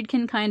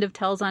 Friedkin kind of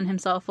tells on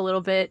himself a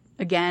little bit,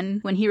 again,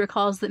 when he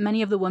recalls that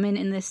many of the women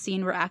in this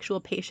scene were actual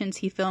patients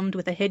he filmed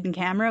with a hidden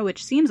camera,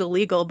 which seems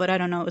illegal, but I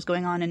don't know what was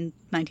going on in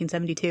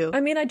 1972.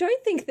 I mean, I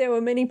don't think there were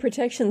many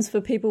protections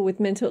for people with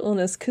mental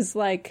illness, because,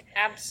 like...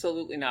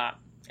 Absolutely not.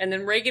 And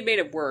then Reagan made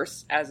it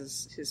worse,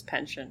 as his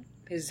penchant,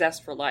 his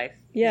zest for life.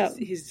 Yeah.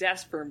 His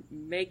zest for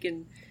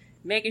making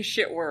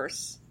shit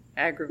worse.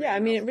 Aggravating. Yeah, I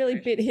mean, it really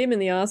bit him in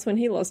the ass when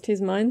he lost his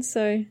mind,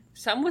 so...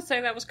 Some would say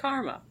that was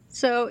karma.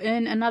 So,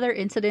 in another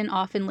incident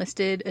often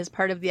listed as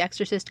part of the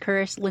Exorcist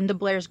curse, Linda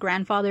Blair's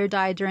grandfather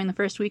died during the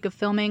first week of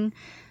filming.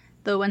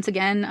 Though, once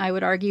again, I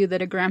would argue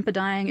that a grandpa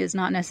dying is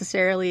not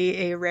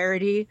necessarily a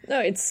rarity. No,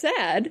 it's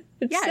sad.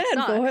 It's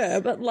sad for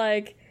her, but,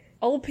 like,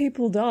 old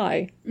people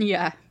die.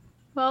 Yeah.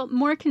 Well,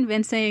 more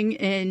convincing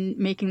in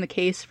making the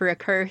case for a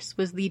curse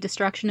was the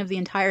destruction of the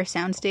entire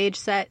soundstage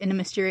set in a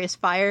mysterious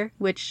fire,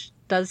 which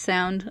does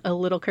sound a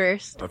little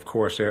cursed. Of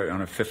course,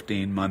 on a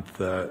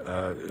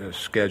 15-month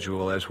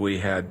schedule, as we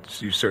had,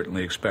 you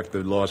certainly expect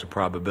the laws of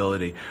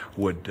probability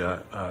would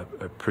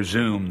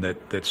presume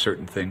that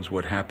certain things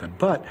would happen.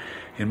 But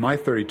in my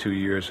 32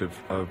 years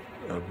of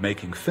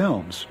making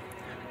films,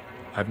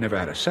 I've never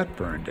had a set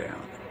burn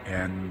down.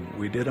 And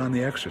we did on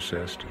The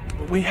Exorcist.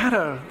 We had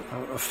a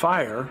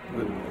fire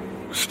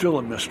that was still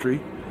a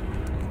mystery.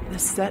 The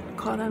set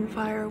caught on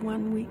fire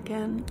one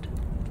weekend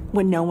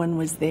when no one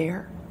was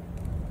there.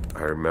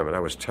 I remember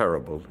that was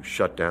terrible.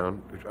 Shut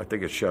down. I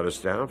think it shut us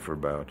down for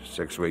about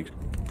 6 weeks.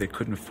 They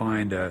couldn't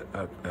find an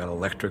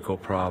electrical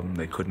problem.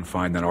 They couldn't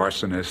find an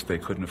arsonist. They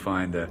couldn't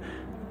find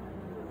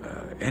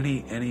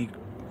any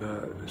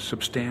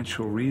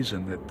substantial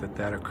reason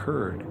that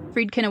occurred.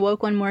 Friedkin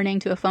awoke one morning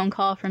to a phone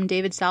call from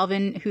David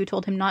Salvin, who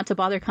told him not to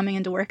bother coming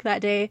into work that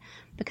day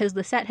because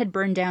the set had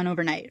burned down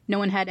overnight. No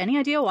one had any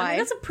idea why. I mean,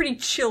 that's a pretty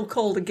chill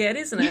call to get,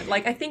 isn't it?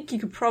 Like, I think you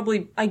could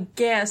probably, I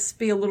guess,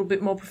 be a little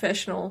bit more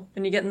professional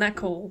when you're getting that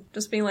call.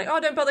 Just being like, oh,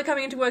 don't bother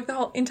coming into work, the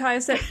whole entire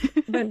set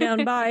burnt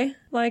down, bye.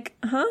 Like,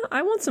 huh?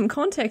 I want some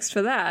context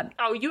for that.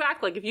 Oh, you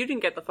act like if you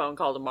didn't get the phone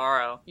call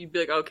tomorrow, you'd be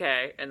like,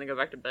 okay, and then go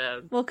back to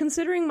bed. Well,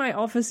 considering my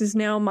office is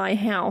now my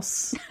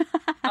house,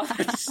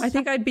 I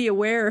think I'd be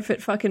aware if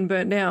it fucking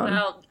burnt down.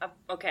 Well,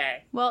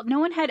 okay. Well, no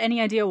one had any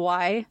idea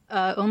why.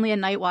 Only a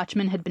night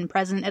watchman had been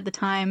present at the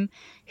time.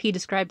 He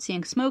described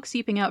seeing smoke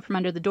seeping out from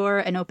under the door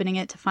and opening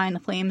it to find the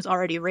flames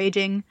already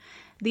raging.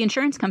 The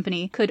insurance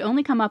company could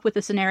only come up with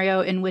a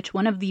scenario in which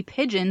one of the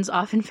pigeons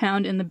often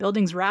found in the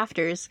building's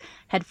rafters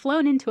had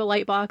flown into a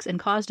light box and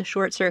caused a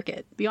short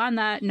circuit. Beyond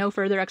that, no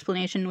further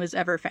explanation was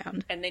ever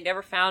found. And they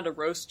never found a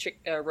roast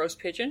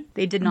pigeon?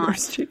 They did not.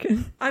 Roast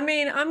chicken. I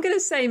mean, I'm going to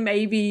say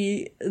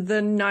maybe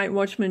the night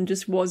watchman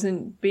just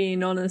wasn't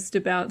being honest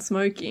about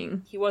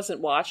smoking. He wasn't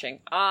watching.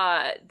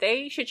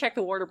 They should check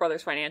the Warner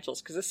Brothers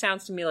financials, because this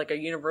sounds to me like a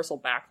universal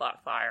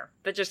backlot fire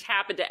that just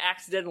happened to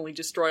accidentally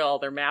destroy all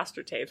their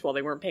master tapes while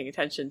they weren't paying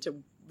attention to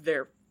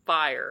their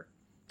fire.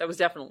 That was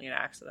definitely an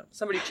accident.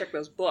 Somebody check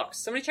those books.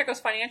 Somebody check those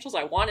financials.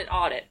 I want an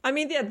audit. I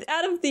mean, yeah,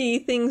 out of the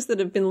things that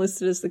have been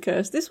listed as the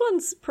curse, this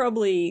one's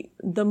probably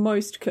the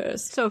most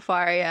cursed. So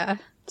far, yeah.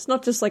 It's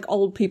not just like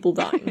old people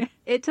dying.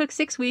 It took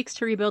 6 weeks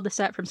to rebuild the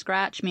set from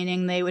scratch,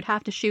 meaning they would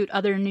have to shoot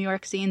other New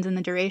York scenes in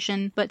the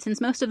duration. But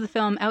since most of the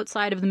film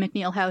outside of the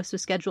McNeil house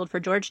was scheduled for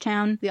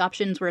Georgetown, the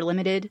options were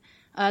limited.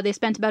 They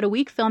spent about a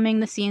week filming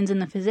the scenes in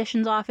the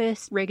physician's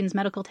office, Reagan's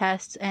medical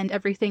tests, and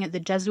everything at the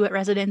Jesuit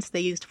residence.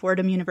 They used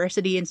Fordham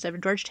University instead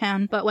of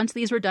Georgetown. But once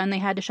these were done, they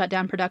had to shut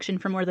down production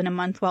for more than a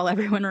month while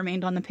everyone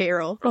remained on the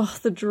payroll. Oh,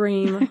 the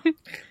dream.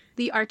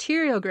 The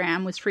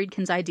arteriogram was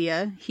Friedkin's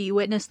idea. He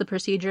witnessed the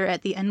procedure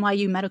at the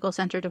NYU Medical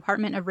Center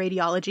Department of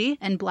Radiology,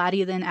 and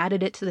Blatty then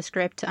added it to the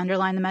script to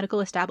underline the medical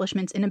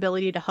establishment's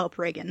inability to help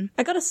Reagan.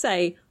 I gotta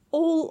say,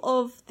 all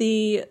of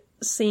the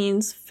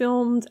scenes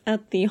filmed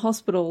at the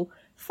hospital,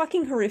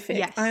 fucking horrific.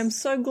 Yes. I am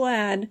so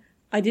glad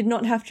I did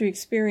not have to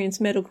experience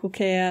medical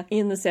care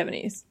in the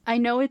 70s. I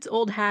know it's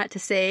old hat to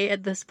say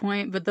at this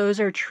point, but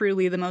those are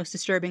truly the most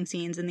disturbing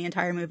scenes in the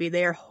entire movie.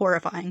 They are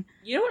horrifying.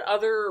 You know what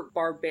other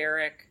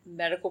barbaric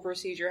medical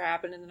procedure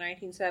happened in the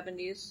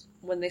 1970s?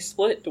 When they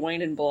split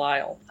Dwayne and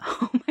Belial.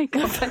 Oh my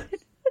god.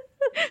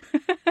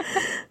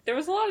 There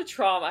was a lot of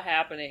trauma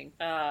happening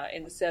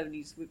in the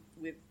 70s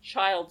with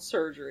child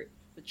surgery.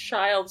 The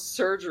child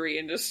surgery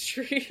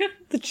industry.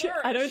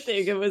 I don't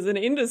think it was an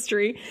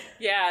industry.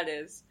 Yeah, it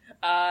is.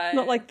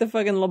 Not like the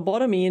fucking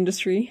lobotomy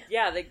industry.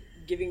 Yeah, they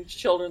giving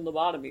children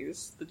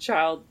lobotomies. The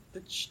child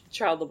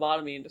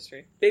lobotomy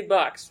industry. Big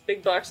bucks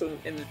in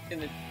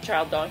the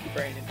child donkey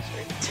brain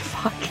industry.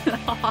 Fucking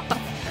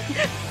off.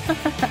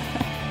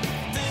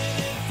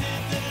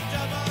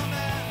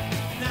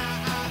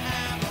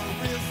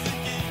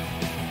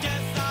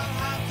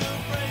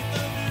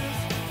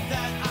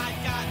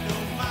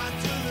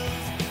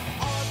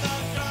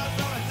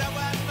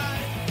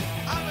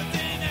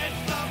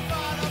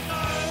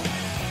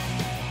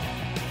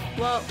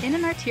 Well, in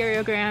an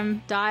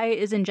arteriogram, dye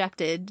is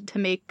injected to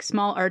make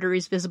small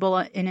arteries visible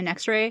in an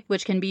X-ray,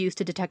 which can be used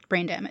to detect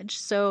brain damage.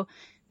 So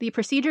the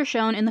procedure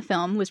shown in the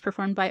film was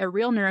performed by a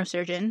real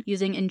neurosurgeon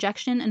using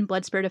injection and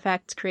blood spurt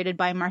effects created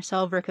by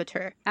Marcel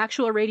Vercoteur.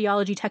 Actual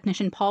radiology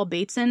technician Paul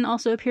Bateson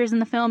also appears in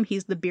the film.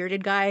 He's the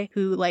bearded guy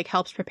who,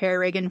 helps prepare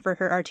Reagan for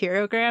her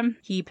arteriogram.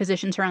 He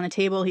positions her on the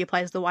table. He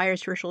applies the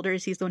wires to her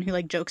shoulders. He's the one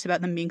who, jokes about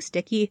them being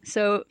sticky.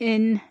 So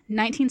in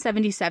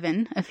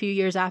 1977, a few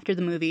years after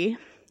the movie,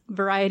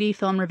 Variety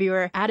film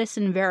reviewer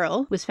Addison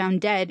Verrill was found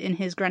dead in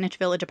his Greenwich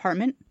Village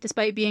apartment.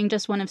 Despite being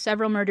just one of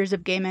several murders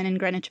of gay men in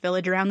Greenwich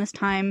Village around this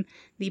time,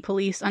 the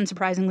police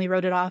unsurprisingly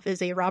wrote it off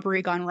as a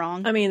robbery gone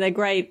wrong. I mean, they're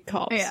great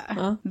cops. Yeah.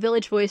 Huh?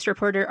 Village Voice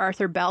reporter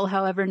Arthur Bell,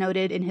 however,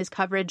 noted in his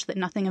coverage that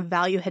nothing of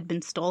value had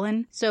been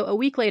stolen. So a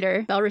week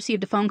later, Bell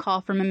received a phone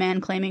call from a man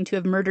claiming to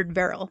have murdered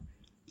Verrill.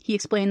 He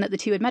explained that the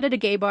two had met at a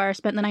gay bar,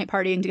 spent the night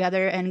partying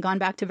together, and gone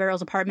back to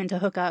Verrill's apartment to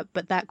hook up,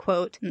 but that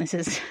quote, and this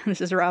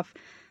is rough,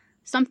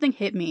 "Something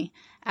hit me.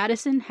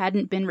 Addison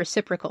hadn't been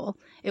reciprocal.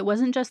 It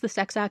wasn't just the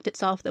sex act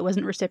itself that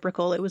wasn't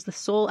reciprocal, it was the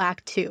soul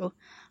act too.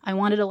 I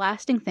wanted a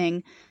lasting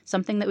thing,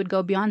 something that would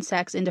go beyond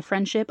sex into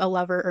friendship, a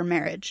lover, or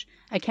marriage.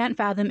 I can't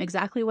fathom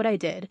exactly what I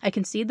did. I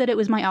concede that it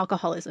was my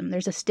alcoholism.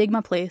 There's a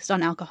stigma placed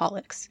on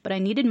alcoholics. But I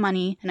needed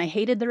money, and I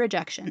hated the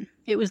rejection.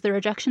 It was the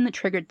rejection that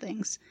triggered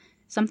things.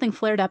 Something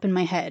flared up in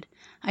my head.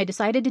 I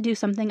decided to do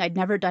something I'd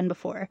never done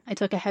before. I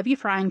took a heavy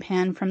frying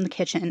pan from the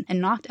kitchen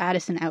and knocked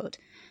Addison out.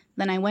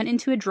 Then I went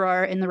into a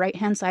drawer in the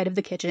right-hand side of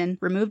the kitchen,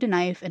 removed a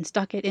knife, and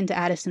stuck it into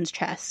Addison's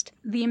chest.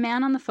 The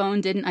man on the phone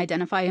didn't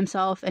identify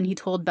himself, and he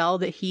told Bell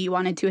that he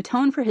wanted to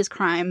atone for his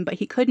crime, but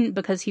he couldn't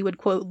because he would,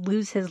 quote,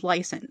 lose his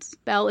license.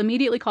 Bell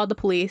immediately called the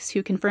police,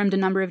 who confirmed a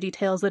number of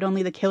details that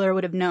only the killer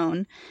would have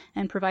known,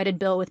 and provided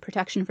Bill with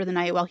protection for the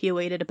night while he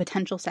awaited a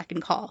potential second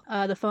call.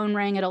 The phone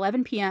rang at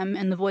 11 p.m.,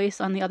 and the voice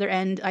on the other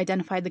end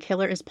identified the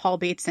killer as Paul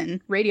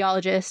Bateson,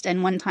 radiologist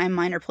and one-time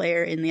minor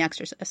player in The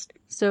Exorcist.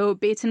 So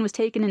Bateson was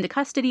taken into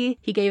custody.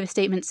 He gave a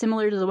statement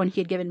similar to the one he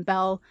had given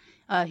Bell.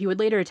 He would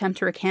later attempt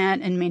to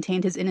recant and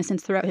maintained his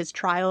innocence throughout his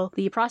trial.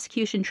 The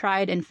prosecution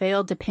tried and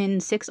failed to pin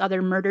 6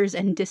 other murders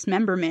and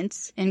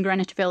dismemberments in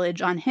Greenwich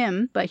Village on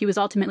him, but he was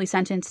ultimately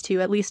sentenced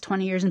to at least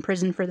 20 years in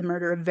prison for the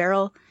murder of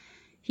Verrill.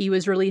 He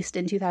was released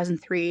in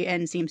 2003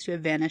 and seems to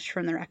have vanished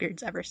from the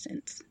records ever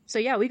since. So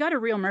yeah, we got a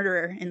real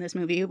murderer in this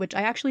movie, which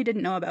I actually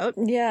didn't know about.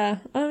 Yeah,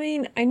 I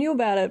mean, I knew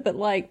about it, but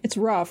it's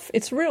rough.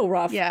 It's real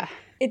rough. Yeah.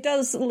 It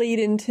does lead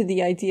into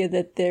the idea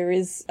that there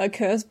is a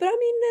curse, but I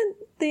mean,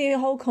 the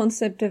whole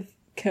concept of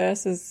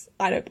curses,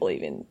 I don't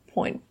believe in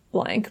point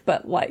blank,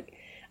 but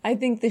I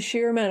think the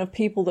sheer amount of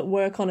people that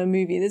work on a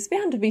movie, there's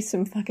bound to be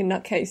some fucking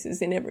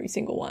nutcases in every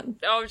single one.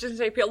 I was just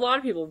going to say, a lot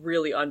of people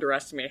really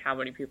underestimate how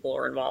many people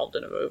are involved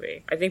in a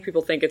movie. I think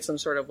people think it's some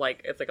sort of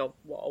it's a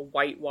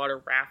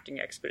whitewater rafting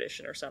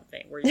expedition or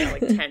something, where you have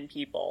 10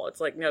 people.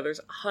 It's no,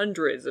 there's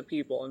hundreds of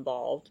people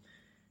involved.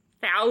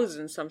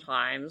 Thousands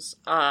sometimes,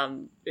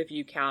 if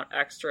you count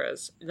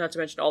extras. Not to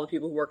mention all the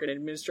people who work in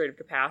administrative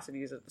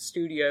capacities at the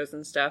studios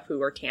and stuff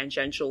who are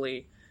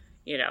tangentially,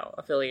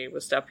 affiliated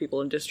with stuff. People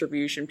in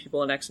distribution,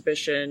 people in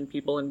exhibition,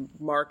 people in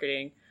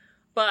marketing.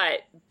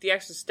 But The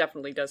Exorcist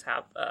definitely does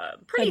have a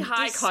pretty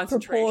high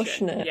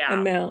concentration. Disproportionate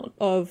amount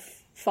of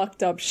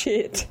fucked up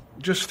shit.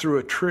 Just through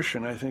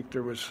attrition, I think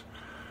there was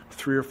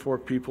 3 or 4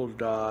 people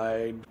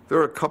died. There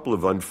are a couple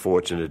of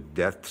unfortunate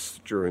deaths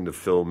during the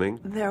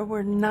filming. There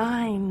were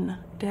 9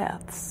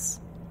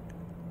 deaths,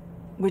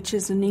 which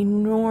is an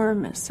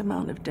enormous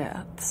amount of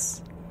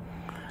deaths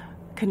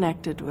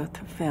connected with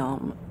the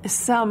film.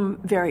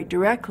 Some very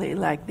directly,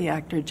 like the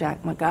actor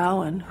Jack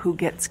McGowan, who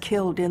gets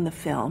killed in the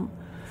film,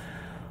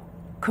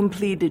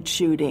 completed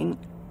shooting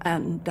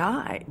and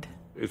died.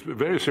 It's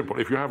very simple.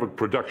 If you have a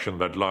production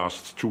that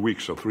lasts 2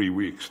 weeks or 3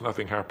 weeks,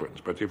 nothing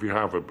happens. But if you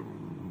have a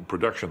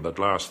production that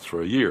lasts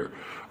for a year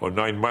or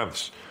 9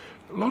 months,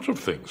 a lot of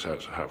things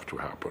have to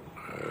happen.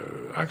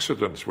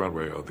 Accidents one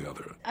way or the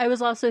other. I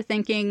was also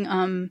thinking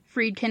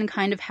Friedkin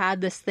kind of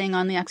had this thing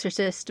on The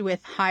Exorcist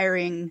with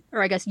hiring,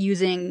 or I guess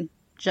using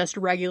just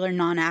regular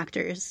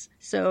non-actors.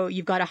 So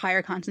you've got a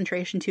higher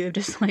concentration too of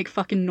just like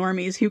fucking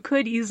normies who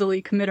could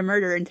easily commit a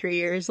murder in 3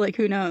 years. Like,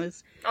 who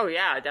knows? Oh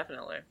yeah,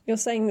 definitely. You're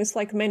saying this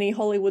like many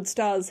Hollywood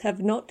stars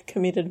have not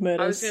committed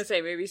murders. I was going to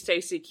say maybe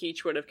Stacy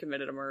Keach would have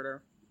committed a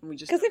murder.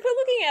 Because if we're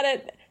looking at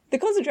it, the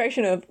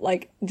concentration of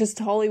like just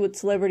Hollywood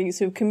celebrities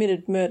who've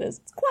committed murders,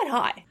 it's quite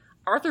high.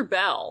 Arthur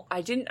Bell,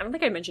 I don't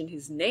think I mentioned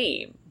his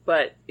name,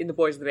 but in the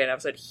Boys of the Band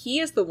episode, he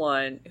is the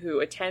one who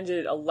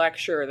attended a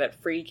lecture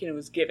that Friedkin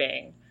was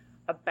giving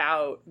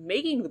about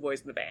making the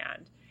Boys in the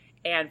Band,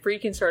 and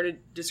Friedkin started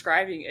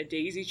describing a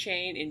daisy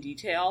chain in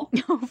detail.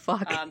 Oh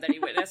fuck! That he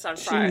witnessed on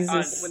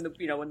when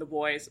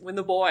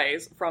the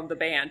boys from the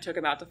band took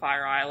him out to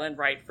Fire Island,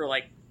 right, for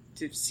like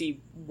to see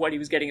what he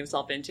was getting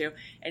himself into,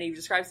 and he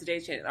describes the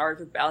daisy chain. And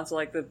Arthur Bell, and so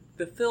like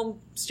the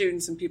film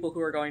students and people who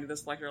are going to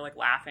this lecture are like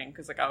laughing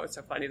because like, oh, it's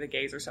so funny, the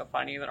gays are so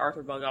funny. And then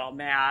Arthur Bell got all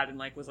mad and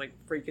like was like,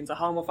 Friedkin's a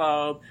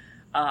homophobe.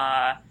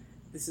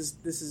 This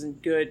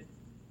isn't good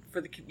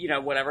for the,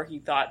 whatever he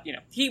thought,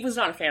 he was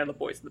not a fan of the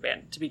Boys in the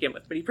Band to begin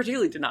with, but he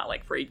particularly did not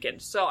like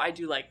Friedkin. So I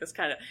do like this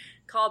kind of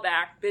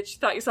callback, bitch,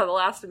 thought you saw the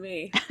last of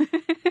me.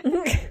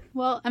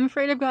 Well, I'm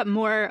afraid I've got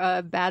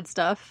more bad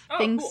stuff. Oh,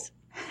 cool.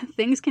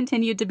 Things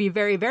continued to be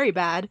very, very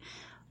bad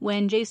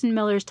when Jason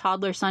Miller's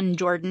toddler son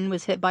Jordan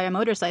was hit by a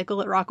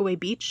motorcycle at Rockaway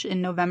Beach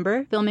in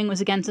November. Filming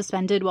was again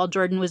suspended while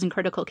Jordan was in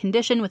critical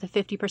condition with a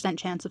 50%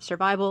 chance of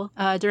survival.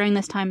 During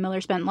this time, Miller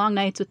spent long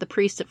nights with the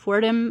priest at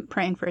Fordham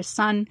praying for his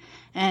son,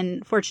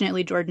 and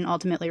fortunately Jordan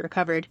ultimately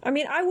recovered. I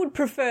mean, I would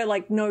prefer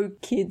like no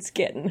kids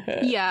getting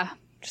hurt. Yeah.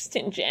 Just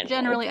in general.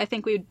 Generally, I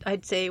think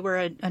I'd say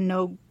we're a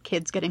no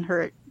kids getting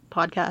hurt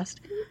podcast.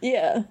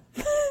 Yeah.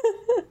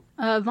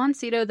 Von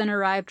Sydow then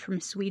arrived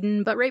from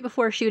Sweden, but right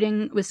before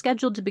shooting was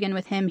scheduled to begin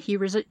with him, he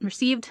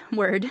received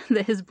word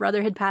that his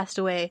brother had passed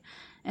away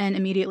and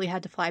immediately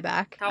had to fly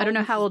back. I don't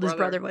know how old his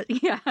brother was.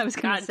 Yeah, I was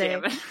going to say.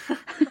 Damn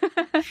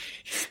it.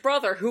 His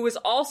brother, who was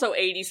also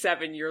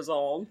 87 years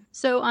old.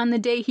 So on the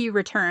day he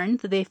returned,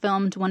 they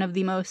filmed one of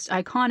the most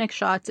iconic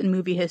shots in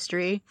movie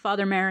history,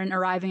 Father Merrin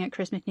arriving at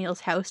Chris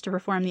McNeil's house to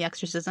perform the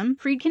exorcism.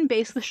 Friedkin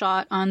based the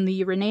shot on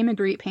the René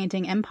Magritte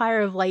painting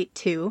Empire of Light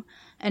 2,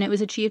 and it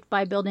was achieved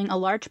by building a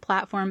large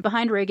platform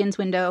behind Reagan's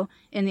window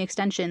in the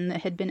extension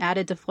that had been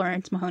added to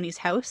Florence Mahoney's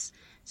house.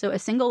 So a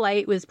single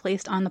light was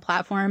placed on the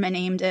platform and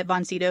aimed at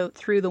Von Sydow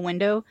through the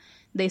window.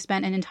 They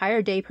spent an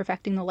entire day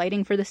perfecting the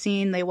lighting for the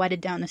scene. They wetted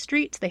down the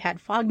streets, they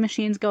had fog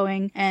machines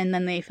going, and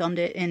then they filmed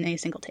it in a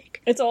single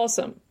take. It's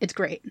awesome. It's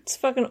great. It's a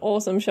fucking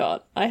awesome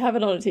shot. I have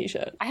it on a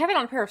t-shirt. I have it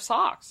on a pair of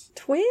socks.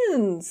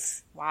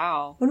 Twins!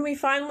 Wow. When we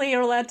finally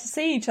are allowed to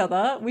see each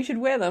other, we should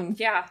wear them.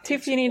 Yeah.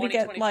 Tiff, you need to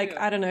get, like,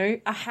 I don't know,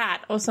 a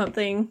hat or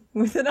something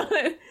with it on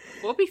it.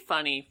 What would be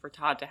funny for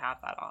Todd to have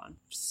that on?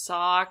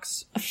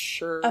 Socks, a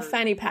shirt. A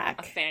fanny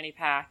pack. A fanny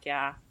pack,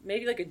 yeah.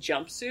 Maybe like a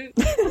jumpsuit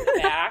on the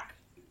back,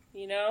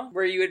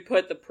 where you would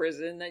put the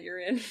prison that you're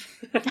in.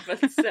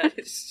 But instead,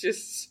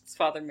 it's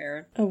Father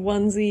Merrin. A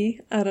onesie,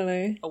 I don't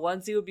know. A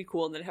onesie would be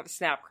cool, and then have a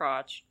snap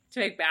crotch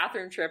to make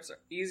bathroom trips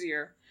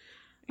easier.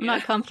 I'm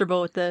not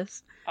comfortable with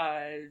this.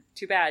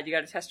 Too bad. You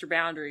got to test your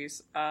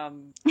boundaries.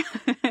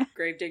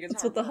 Grave digging's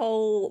That's what the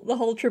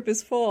whole trip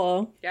is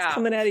for. Yeah. It's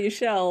coming out of your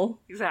shell.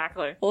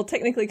 Exactly. Well,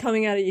 technically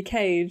coming out of your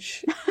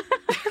cage.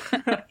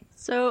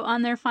 So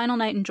on their final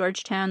night in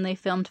Georgetown, they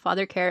filmed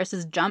Father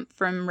Karras' jump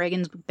from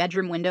Reagan's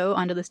bedroom window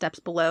onto the steps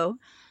below.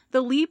 The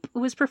leap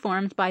was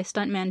performed by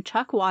stuntman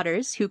Chuck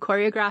Waters, who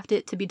choreographed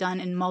it to be done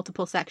in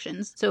multiple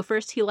sections. So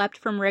first he leapt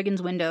from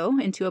Reagan's window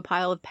into a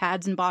pile of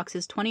pads and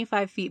boxes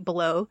 25 feet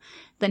below.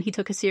 Then he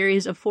took a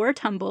series of 4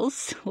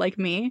 tumbles, like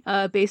me,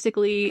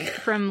 basically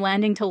from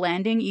landing to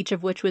landing, each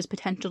of which was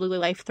potentially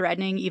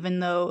life-threatening, even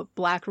though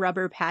black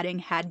rubber padding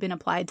had been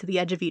applied to the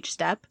edge of each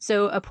step.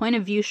 So a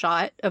point-of-view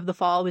shot of the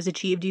fall was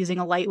achieved using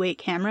a lightweight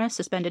camera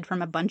suspended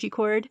from a bungee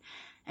cord.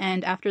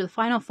 And after the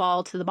final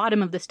fall to the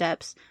bottom of the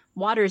steps,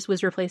 Waters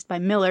was replaced by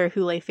Miller,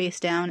 who lay face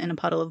down in a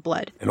puddle of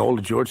blood. And all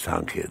the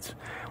Georgetown kids,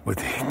 with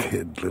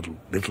the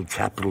little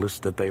capitalists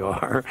that they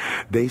are,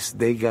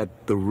 they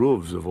got the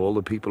roofs of all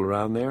the people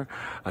around there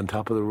on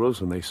top of the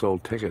roofs, and they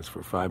sold tickets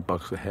for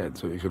 $5 a head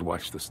so you could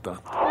watch the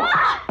stunt.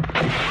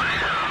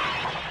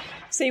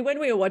 See, when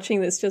we were watching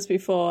this just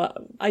before,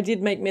 I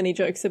did make many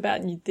jokes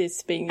about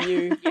this being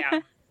you. Yeah.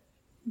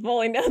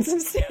 Falling down some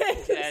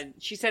stairs. And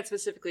she said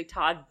specifically,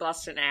 Todd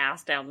bust an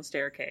ass down the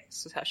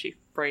staircase, is how she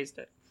phrased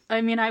it.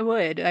 I mean, I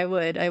would. I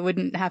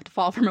wouldn't have to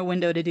fall from a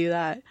window to do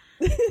that.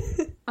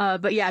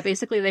 But yeah,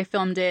 basically they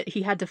filmed it.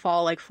 He had to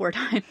fall like 4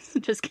 times.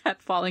 Just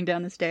kept falling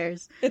down the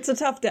stairs. It's a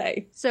tough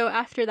day. So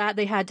after that,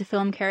 they had to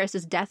film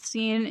Karras' death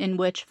scene, in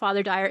which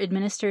Father Dyer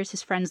administers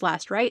his friend's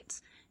last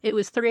rites. It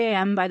was 3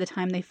 a.m. by the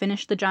time they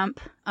finished the jump.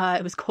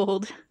 It was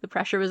cold, the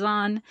pressure was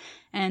on,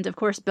 and of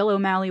course Bill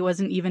O'Malley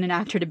wasn't even an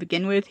actor to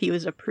begin with, he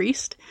was a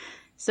priest.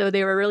 So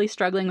they were really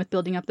struggling with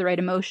building up the right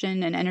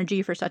emotion and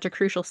energy for such a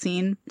crucial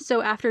scene.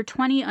 So after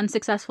 20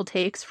 unsuccessful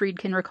takes,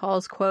 Friedkin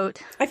recalls,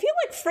 quote, I feel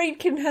like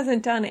Friedkin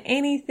hasn't done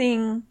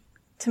anything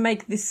to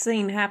make this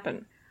scene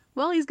happen.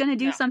 Well, he's going to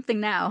do something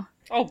now.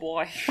 Oh,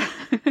 boy.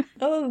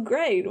 Oh,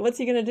 great. What's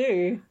he going to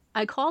do?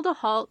 I called a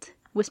halt,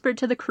 whispered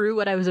to the crew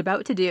what I was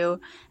about to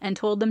do, and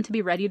told them to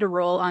be ready to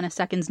roll on a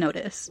second's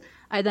notice.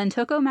 I then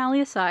took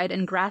O'Malley aside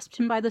and grasped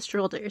him by the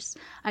shoulders.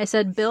 I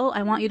said, Bill,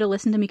 I want you to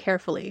listen to me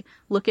carefully.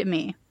 Look at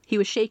me. He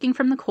was shaking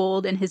from the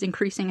cold and his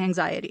increasing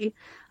anxiety.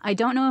 I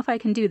don't know if I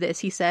can do this,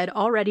 he said,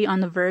 already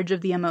on the verge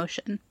of the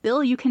emotion.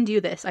 Bill, you can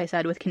do this, I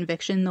said with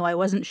conviction, though I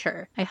wasn't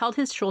sure. I held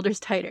his shoulders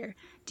tighter.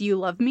 Do you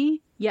love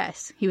me?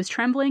 Yes. He was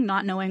trembling,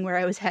 not knowing where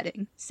I was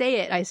heading.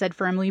 Say it, I said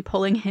firmly,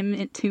 pulling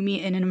him to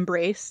me in an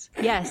embrace.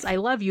 Yes, I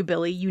love you,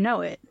 Billy, you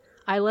know it.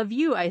 I love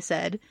you, I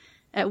said.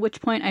 At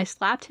which point I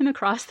slapped him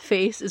across the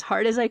face as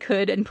hard as I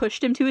could and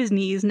pushed him to his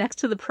knees next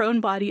to the prone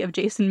body of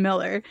Jason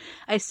Miller.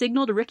 I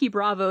signaled Ricky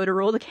Bravo to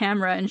roll the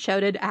camera and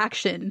shouted,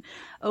 action.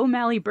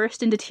 O'Malley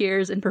burst into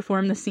tears and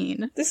performed the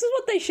scene. This is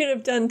what they should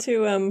have done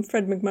to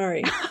Fred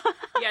McMurray.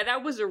 Yeah,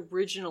 that was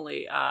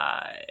originally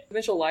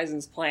Mitchell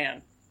Leisen's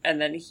plan. And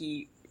then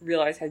he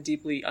realized how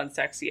deeply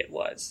unsexy it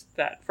was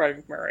that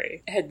Fred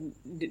McMurray had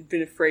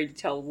been afraid to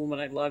tell a woman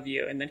I love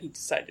you, and then he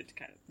decided to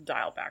kind of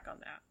dial back on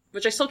that.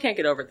 Which I still can't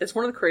get over. That's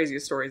one of the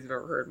craziest stories I've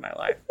ever heard in my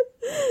life.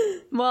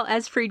 Well,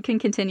 as Friedkin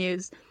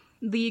continues,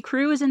 the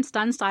crew was in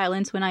stunned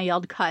silence when I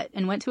yelled cut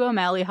and went to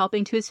O'Malley,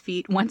 helping to his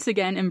feet, once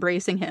again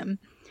embracing him.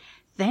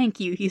 Thank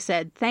you, he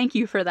said. Thank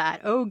you for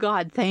that. Oh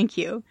God, thank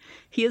you.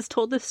 He has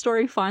told this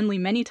story fondly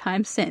many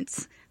times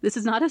since. This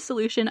is not a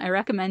solution I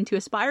recommend to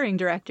aspiring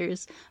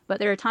directors, but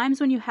there are times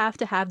when you have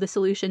to have the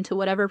solution to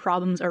whatever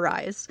problems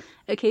arise.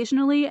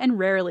 Occasionally and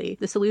rarely,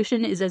 the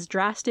solution is as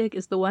drastic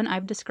as the one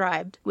I've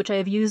described, which I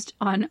have used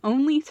on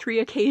only 3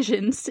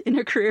 occasions in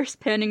a career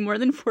spanning more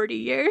than 40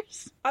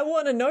 years. I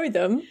want to know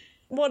them.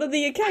 What are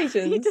the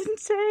occasions? He didn't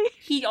say.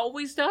 He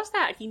always does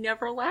that. He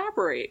never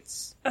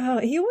elaborates.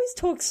 He always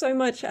talks so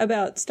much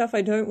about stuff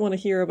I don't want to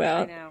hear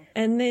about. I know.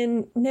 And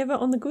then never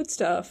on the good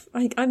stuff.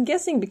 I'm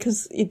guessing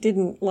because it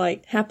didn't,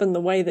 happen the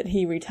way that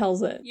he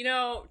retells it. You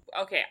know,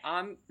 okay,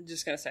 I'm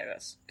just going to say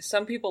this.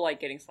 Some people like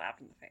getting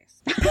slapped in the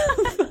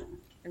face.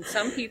 And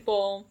some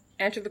people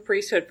enter the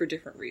priesthood for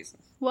different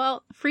reasons.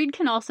 Well,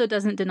 Friedkin also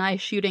doesn't deny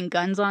shooting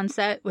guns on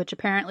set, which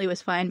apparently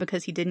was fine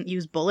because he didn't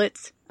use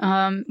bullets.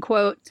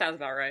 Quote, sounds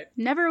about right.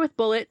 Never with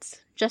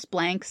bullets, just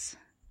blanks.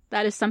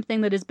 That is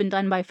something that has been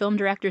done by film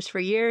directors for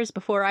years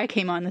before I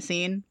came on the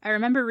scene. I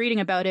remember reading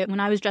about it when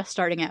I was just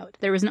starting out.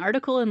 There was an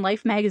article in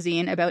Life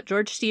magazine about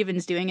George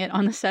Stevens doing it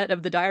on the set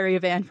of The Diary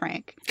of Anne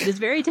Frank. It is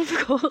very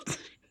difficult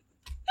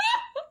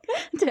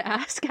to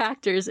ask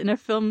actors in a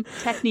film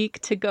technique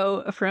to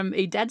go from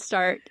a dead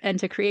start and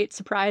to create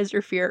surprise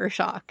or fear or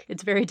shock.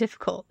 It's very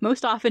difficult.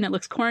 Most often it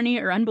looks corny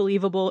or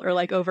unbelievable or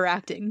like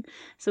overacting.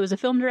 So as a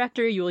film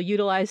director, you will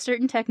utilize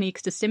certain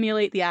techniques to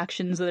simulate the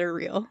actions that are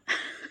real.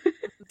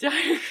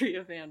 Diary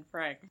of Anne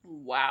Frank.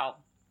 Wow.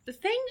 The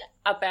thing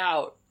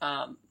about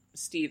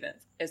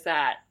Stevens is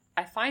that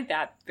I find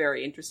that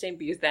very interesting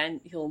because then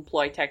he'll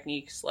employ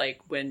techniques like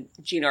when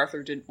Jean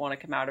Arthur didn't want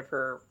to come out of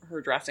her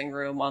dressing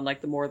room on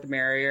The More the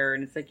Merrier,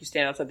 and it's like you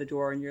stand outside the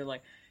door and you're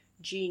like,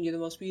 Jean, you're the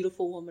most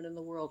beautiful woman in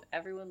the world.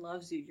 Everyone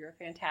loves you. You're a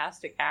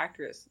fantastic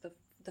actress.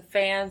 The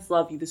fans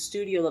love you. The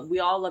studio love you. We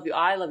all love you.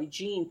 I love you.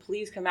 Jean,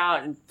 please come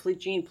out and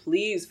Jean,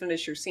 please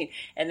finish your scene.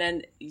 And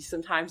then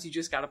sometimes you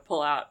just got to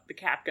pull out the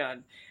cap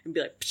gun and be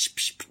like, psh,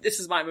 psh, psh,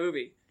 this is my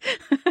movie.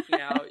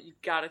 You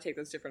got to take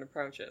those different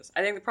approaches.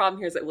 I think the problem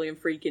here is that William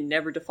Friedkin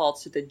never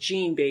defaults to the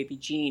Jean, baby,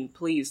 Jean,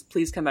 please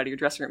come out of your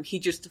dressing room. He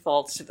just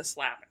defaults to the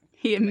slapping.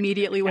 He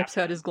immediately whips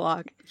out his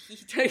Glock. He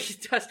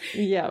does.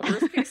 Yeah.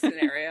 Worst case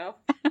scenario.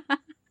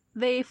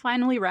 They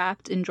finally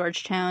wrapped in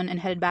Georgetown and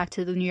headed back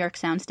to the New York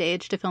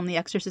soundstage to film the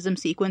exorcism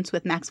sequence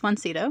with Max von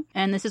Sydow.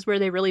 And this is where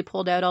they really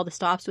pulled out all the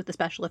stops with the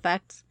special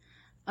effects.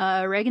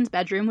 Reagan's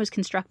bedroom was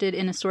constructed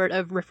in a sort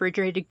of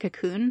refrigerated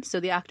cocoon, so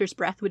the actor's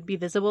breath would be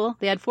visible.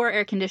 They had 4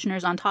 air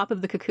conditioners on top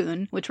of the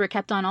cocoon, which were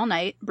kept on all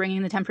night,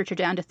 bringing the temperature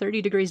down to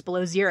 30 degrees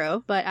below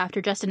zero. But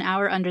after just an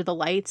hour under the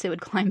lights, it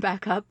would climb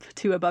back up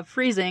to above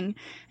freezing,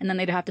 and then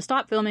they'd have to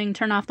stop filming,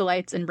 turn off the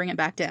lights, and bring it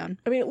back down.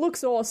 I mean, it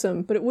looks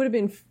awesome, but it would have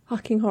been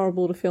fucking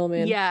horrible to film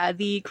in. Yeah,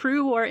 the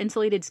crew wore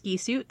insulated ski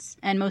suits,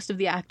 and most of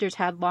the actors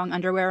had long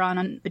underwear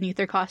on beneath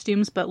their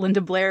costumes, but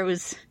Linda Blair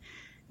was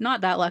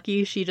not that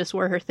lucky. She just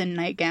wore her thin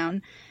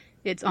nightgown.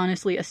 It's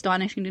honestly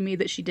astonishing to me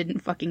that she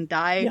didn't fucking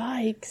die.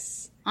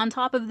 Yikes. On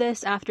top of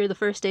this, after the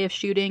first day of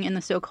shooting in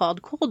the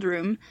so-called cold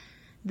room,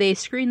 they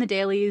screened the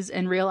dailies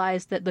and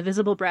realized that the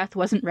visible breath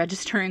wasn't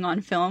registering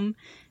on film.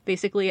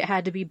 Basically, it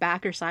had to be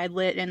back or side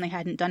lit, and they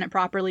hadn't done it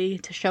properly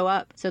to show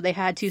up. So they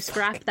had to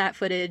scrap that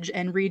footage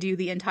and redo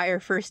the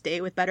entire first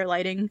day with better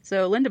lighting.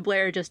 So Linda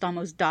Blair just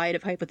almost died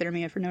of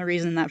hypothermia for no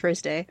reason that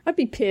first day. I'd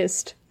be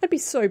pissed. I'd be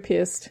so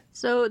pissed.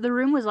 So the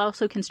room was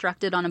also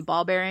constructed on a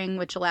ball bearing,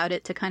 which allowed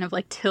it to kind of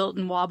like tilt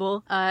and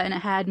wobble. And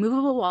it had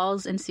movable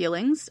walls and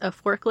ceilings. A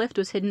forklift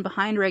was hidden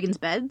behind Reagan's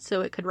bed,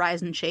 so it could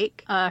rise and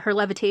shake. Her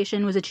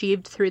levitation was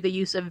achieved through the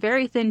use of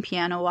very thin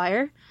piano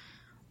wire.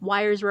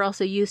 Wires were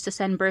also used to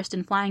send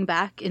Burstyn flying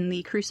back. In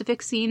the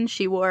crucifix scene,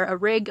 she wore a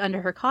rig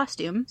under her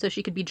costume, so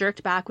she could be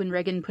jerked back when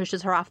Reagan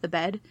pushes her off the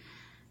bed.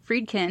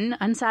 Friedkin,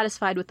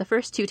 unsatisfied with the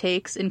first 2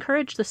 takes,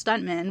 encouraged the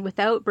stuntman,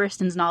 without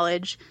Burstyn's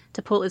knowledge,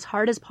 to pull as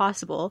hard as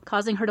possible,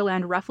 causing her to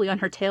land roughly on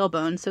her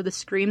tailbone, so the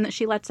scream that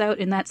she lets out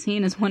in that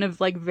scene is one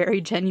of, like, very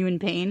genuine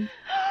pain.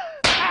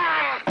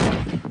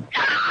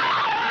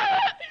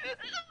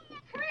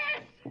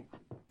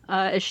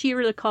 As she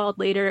recalled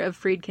later of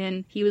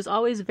Friedkin, he was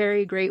always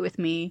very great with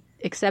me,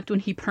 except when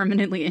he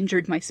permanently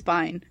injured my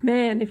spine.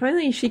 Man, if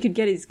only she could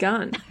get his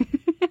gun.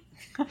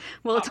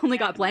 Well, it's only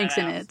got blanks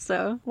in it,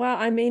 so... Well,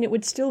 I mean, it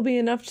would still be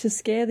enough to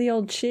scare the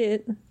old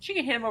shit. She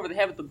could hit him over the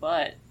head with the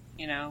butt,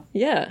 you know?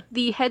 Yeah.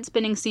 The head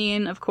spinning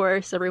scene, of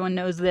course, everyone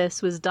knows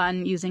this, was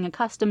done using a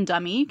custom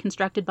dummy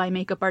constructed by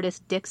makeup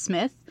artist Dick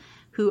Smith,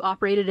 who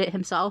operated it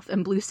himself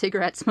and blew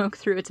cigarette smoke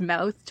through its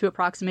mouth to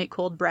approximate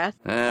cold breath.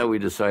 We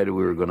decided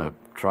we were going to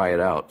try it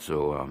out,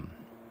 so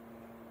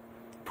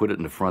put it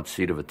in the front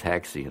seat of a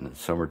taxi in the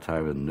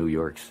summertime in New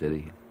York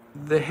City.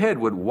 The head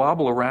would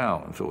wobble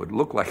around, so it would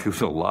look like it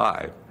was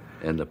alive.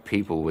 And the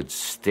people would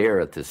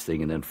stare at this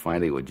thing, and then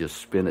finally it would just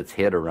spin its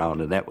head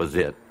around, and that was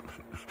it.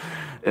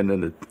 And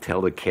then tell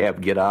the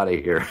cab, get out of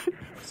here.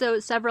 So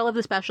several of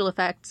the special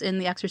effects in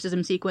the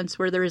exorcism sequence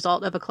were the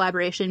result of a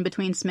collaboration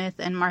between Smith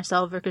and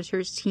Marcel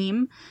Verkerter's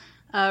team.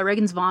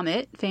 Reagan's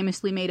vomit,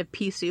 famously made of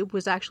pea soup,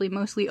 was actually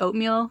mostly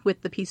oatmeal,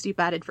 with the pea soup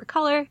added for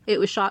color. It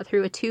was shot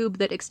through a tube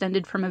that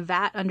extended from a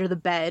vat under the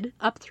bed,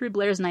 up through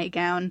Blair's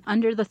nightgown,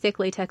 under the thick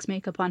latex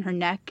makeup on her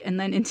neck, and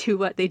then into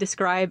what they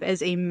describe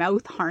as a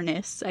mouth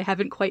harness. I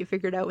haven't quite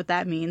figured out what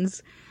that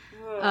means.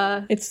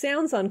 It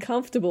sounds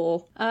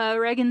uncomfortable.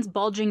 Reagan's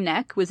bulging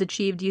neck was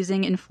achieved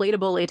using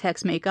inflatable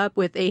latex makeup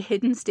with a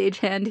hidden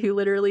stagehand who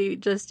literally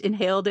just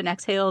inhaled and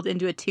exhaled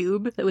into a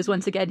tube that was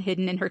once again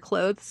hidden in her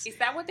clothes. Is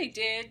that what they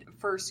did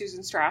for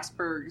Susan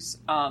Strasberg's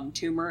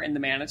tumor in The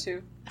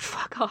Manitou?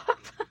 Fuck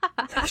off.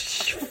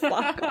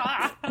 Fuck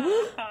off.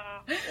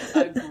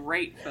 A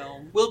great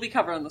film. We'll be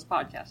covering on this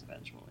podcast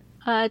eventually.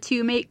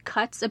 To make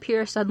cuts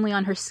appear suddenly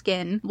on her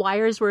skin,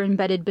 wires were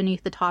embedded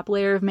beneath the top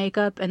layer of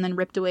makeup and then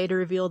ripped away to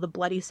reveal the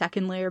bloody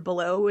second layer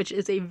below, which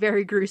is a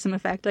very gruesome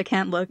effect. I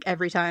can't look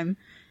every time.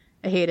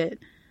 I hate it.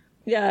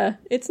 Yeah,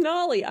 it's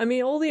gnarly. I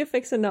mean, all the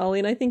effects are gnarly,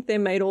 and I think they're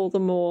made all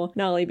the more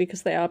gnarly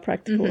because they are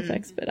practical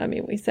effects, but I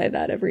mean, we say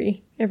that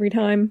every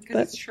time.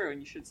 Because it's true, and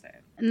you should say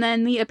it. And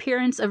then the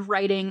appearance of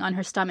writing on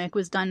her stomach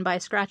was done by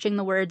scratching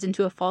the words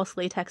into a false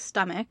latex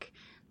stomach,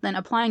 then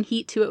applying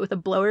heat to it with a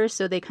blower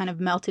so they kind of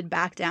melted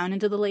back down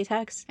into the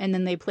latex, and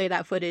then they play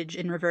that footage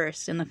in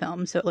reverse in the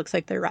film, so it looks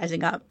like they're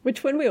rising up.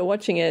 Which, when we were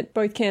watching it,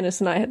 both Candace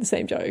and I had the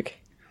same joke.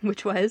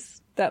 Which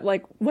was? That,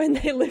 like, when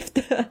they lift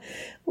the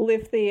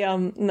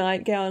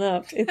nightgown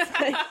up, it's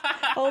like,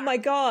 oh my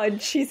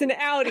god, she's an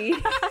outie.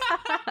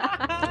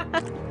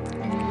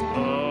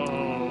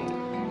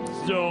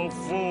 Oh, so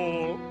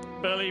full.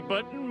 Belly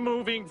button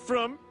moving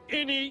from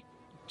innie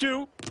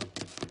to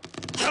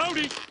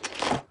outie.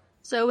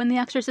 So when the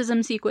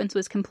exorcism sequence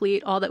was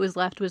complete, all that was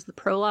left was the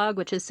prologue,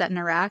 which is set in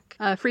Iraq.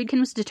 Friedkin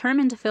was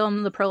determined to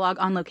film the prologue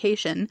on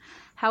location.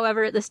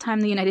 However, at this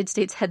time, the United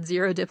States had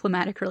zero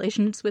diplomatic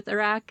relations with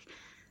Iraq.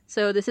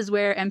 So this is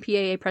where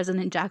MPAA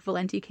President Jack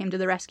Valenti came to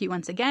the rescue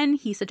once again.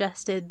 He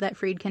suggested that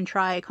Friedkin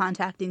try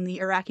contacting the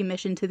Iraqi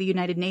mission to the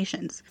United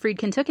Nations.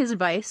 Friedkin took his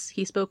advice.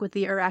 He spoke with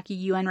the Iraqi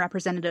UN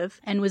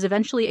representative and was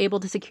eventually able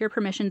to secure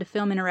permission to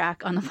film in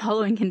Iraq on the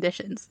following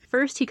conditions.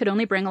 First, he could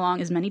only bring along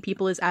as many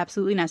people as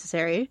absolutely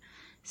necessary.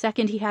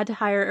 Second, he had to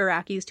hire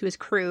Iraqis to his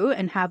crew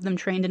and have them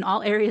trained in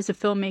all areas of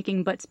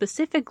filmmaking, but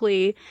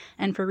specifically,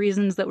 and for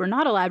reasons that were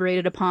not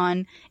elaborated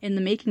upon, in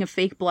the making of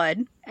fake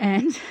blood.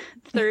 And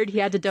third, he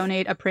had to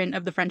donate a print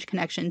of The French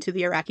Connection to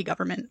the Iraqi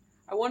government.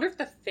 I wonder if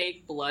the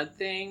fake blood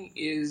thing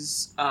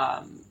is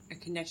a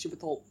connection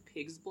with the whole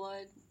pig's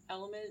blood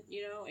element,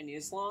 you know, in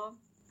Islam.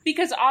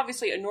 Because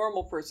obviously a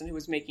normal person who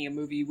was making a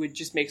movie would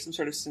just make some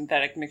sort of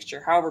synthetic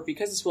mixture. However,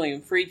 because it's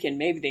William Friedkin,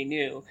 maybe they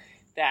knew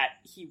that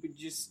he would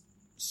just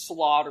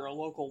slaughter a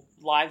local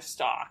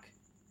livestock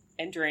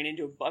and drain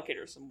into a bucket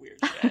or some weird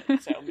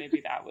shit. So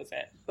maybe that was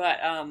it.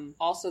 But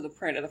also the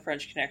print of The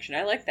French Connection.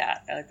 I like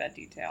that. I like that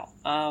detail.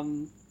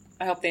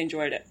 I hope they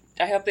enjoyed it.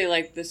 I hope they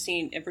liked the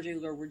scene in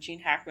particular where Gene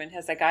Hackman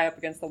has that guy up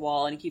against the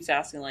wall and he keeps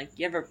asking, like,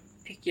 you ever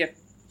pick your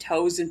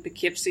toes in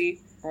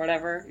Poughkeepsie or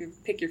whatever. You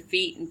pick your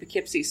feet in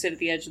Poughkeepsie, sit at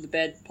the edge of the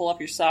bed, pull up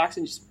your socks,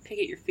 and just pick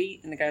at your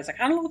feet. And the guy's like,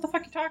 I don't know what the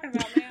fuck you're talking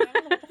about, man. I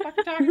don't know what the fuck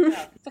you're talking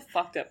about. It's a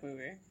fucked up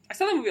movie. I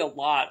saw that movie a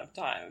lot of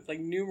times, like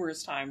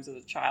numerous times as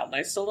a child, and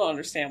I still don't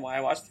understand why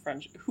I watched The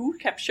French. Who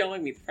kept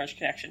showing me The French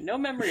Connection? No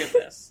memory of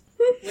this.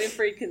 William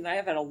Friedkin and I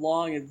have had a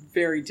long and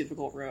very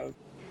difficult road.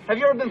 Have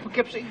you ever been to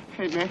Poughkeepsie?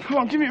 Hey, man, come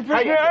on, give me a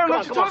break. Hey, Hey, come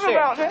what you on, talking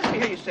about, say it. man? Let me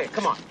hear you say it.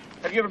 Come on.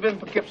 Have you ever been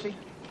to Poughkeepsie?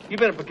 You've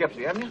been to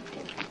Poughkeepsie, haven't you?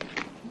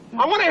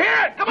 I want to hear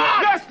it. Come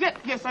on.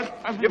 Yes,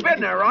 I've You've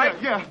been there, right?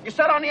 Yeah. You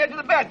sat on the edge of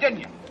the bed, didn't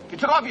you? You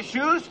took off your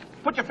shoes,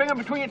 put your finger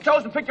between your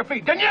toes, and picked your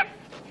feet, didn't you?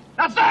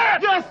 Now say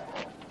it. Yes.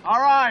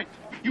 All right.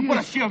 You put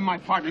a shield in my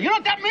partner. You know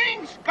what that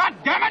means? God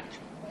damn it!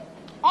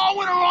 All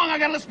winter long, I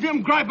gotta listen to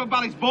him gripe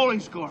about his bowling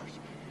scores.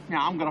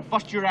 Now, I'm gonna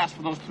bust your ass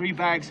for those 3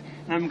 bags,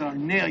 and I'm gonna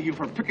nail you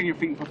for picking your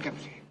feet in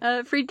Poughkeepsie.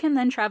 Friedkin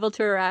then traveled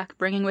to Iraq,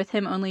 bringing with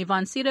him only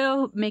Von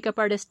Sydow, makeup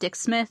artist Dick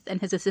Smith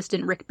and his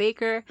assistant Rick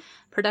Baker,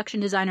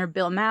 production designer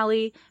Bill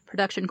Malley,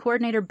 production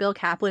coordinator Bill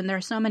Kaplan. There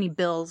are so many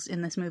Bills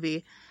in this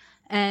movie.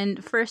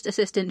 And first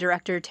assistant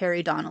director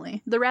Terry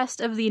Donnelly. The rest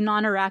of the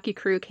non-Iraqi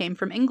crew came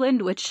from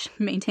England, which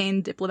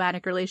maintained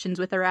diplomatic relations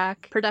with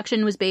Iraq.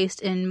 Production was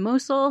based in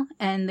Mosul,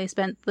 and they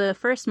spent the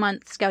first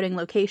month scouting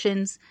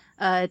locations: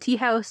 a tea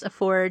house, a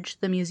forge,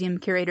 the museum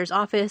curator's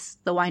office,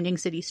 the winding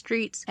city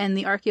streets, and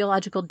the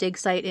archaeological dig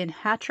site in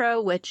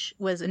Hatra, which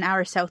was an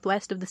hour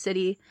southwest of the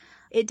city.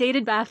 It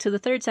dated back to the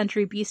 3rd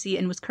century BC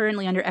and was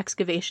currently under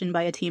excavation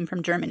by a team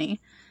from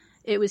Germany.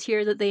 It was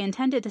here that they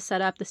intended to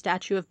set up the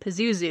statue of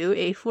Pazuzu,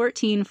 a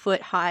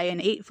 14-foot high and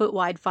 8-foot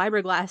wide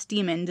fiberglass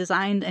demon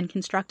designed and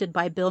constructed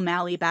by Bill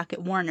Malley back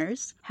at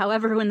Warner's.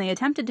 However, when they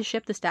attempted to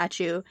ship the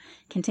statue,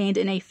 contained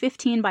in a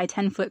 15 by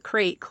 10-foot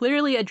crate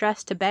clearly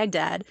addressed to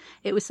Baghdad,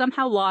 it was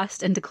somehow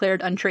lost and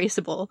declared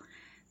untraceable.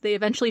 They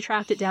eventually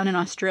tracked it down in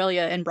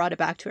Australia and brought it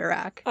back to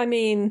Iraq. I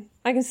mean,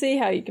 I can see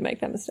how you can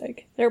make that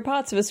mistake. There are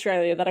parts of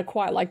Australia that are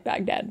quite like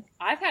Baghdad.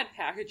 I've had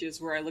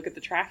packages where I look at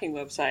the tracking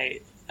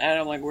website and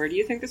I'm like, where do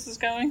you think this is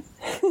going?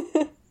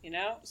 You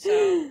know?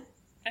 So,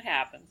 it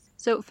happens.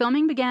 So,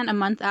 filming began a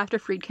month after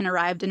Friedkin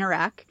arrived in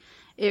Iraq.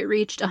 It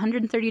reached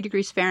 130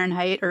 degrees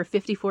Fahrenheit or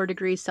 54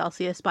 degrees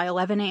Celsius by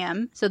 11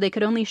 a.m., so they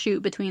could only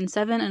shoot between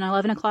 7 and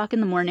 11 o'clock in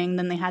the morning.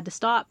 Then they had to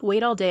stop,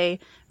 wait all day,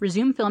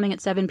 resume filming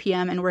at 7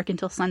 p.m., and work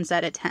until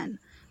sunset at 10.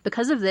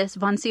 Because of this,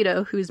 Von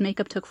Sydow, whose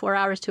makeup took 4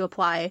 hours to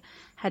apply,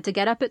 had to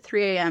get up at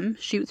 3 a.m.,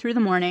 shoot through the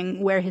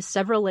morning, wear his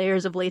several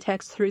layers of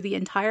latex through the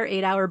entire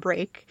 8-hour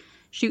break,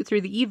 shoot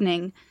through the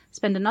evening,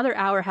 spend another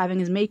hour having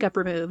his makeup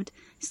removed,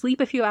 sleep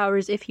a few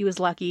hours if he was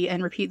lucky,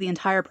 and repeat the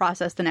entire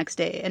process the next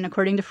day. And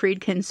according to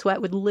Friedkin,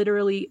 sweat would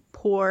literally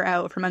pour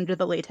out from under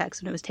the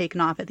latex when it was taken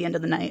off at the end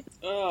of the night.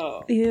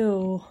 Oh.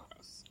 Ew.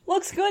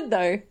 Looks good,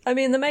 though. I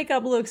mean, the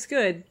makeup looks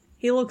good.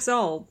 He looks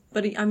old,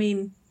 but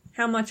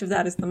how much of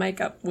that is the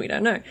makeup? We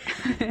don't know.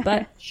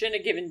 But shouldn't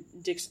have given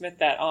Dick Smith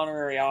that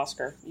honorary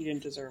Oscar. You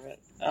didn't deserve it.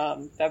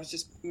 That was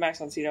just Max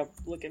von Sydow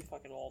looking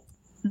fucking old.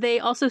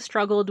 They also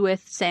struggled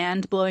with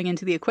sand blowing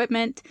into the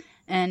equipment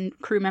and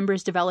crew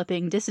members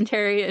developing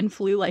dysentery and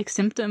flu-like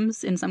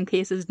symptoms, in some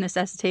cases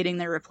necessitating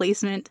their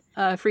replacement.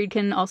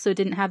 Friedkin also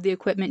didn't have the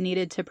equipment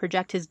needed to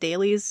project his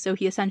dailies, so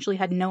he essentially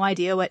had no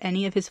idea what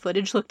any of his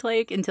footage looked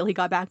like until he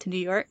got back to New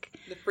York.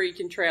 The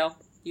Friedkin Trail.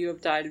 You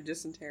have died of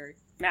dysentery.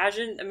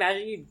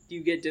 Imagine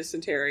you get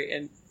dysentery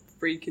and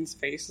Friedkin's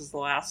face is the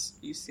last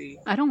you see.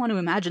 I don't want to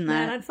imagine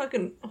that. Man, I'd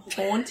fucking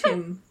haunt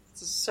him.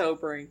 It's a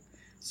sobering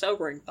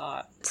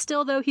thought.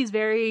 Still, though, he's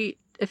very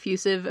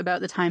effusive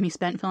about the time he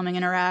spent filming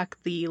in Iraq,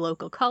 the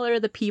local color,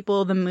 the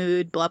people, the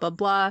mood, blah, blah,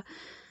 blah.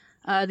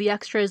 The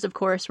extras, of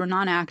course, were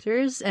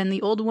non-actors, and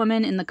the old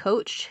woman in the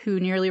coach who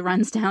nearly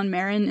runs down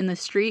Marin in the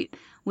street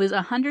was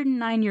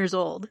 109 years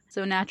old.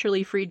 So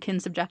naturally,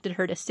 Friedkin subjected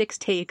her to 6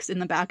 takes in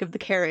the back of the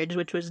carriage,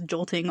 which was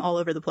jolting all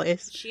over the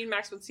place. She and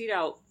Max von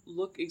Sydow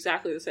look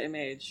exactly the same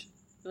age.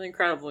 Really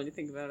incredible when you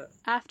think about it.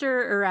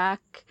 After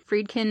Iraq,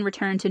 Friedkin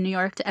returned to New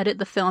York to edit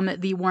the film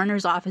at the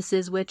Warner's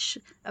offices, which,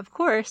 of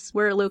course,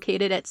 were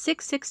located at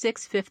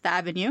 666 Fifth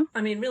Avenue.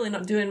 I mean, really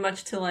not doing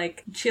much to,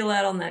 chill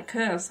out on that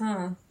curse,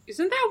 huh?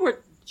 Isn't that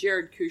where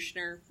Jared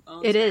Kushner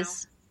owns It now?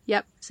 is.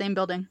 Yep, same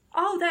building.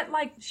 Oh, that,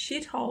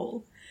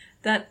 shithole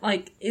that,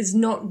 is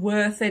not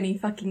worth any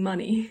fucking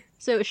money.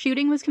 So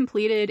shooting was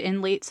completed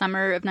in late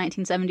summer of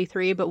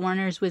 1973, but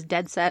Warner's was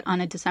dead set on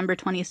a December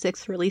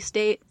 26th release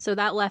date. So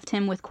that left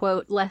him with,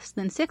 quote, less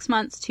than 6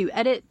 months to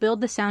edit,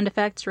 build the sound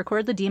effects,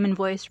 record the demon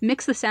voice,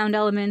 mix the sound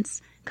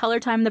elements, color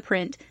time the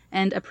print,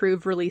 and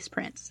approve release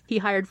prints. He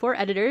hired 4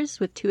 editors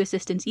with 2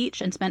 assistants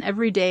each and spent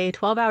every day,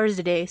 12 hours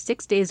a day,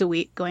 6 days a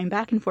week, going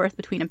back and forth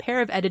between a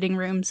pair of editing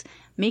rooms,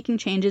 making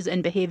changes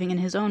and behaving in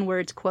his own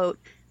words, quote,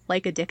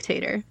 like a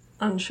dictator.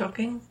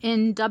 Unshocking.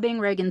 In dubbing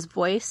Reagan's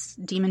voice,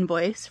 demon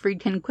voice,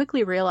 Friedkin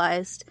quickly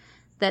realized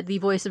that the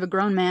voice of a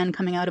grown man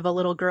coming out of a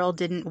little girl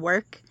didn't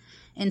work.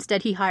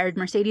 Instead, he hired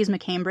Mercedes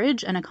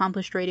McCambridge, an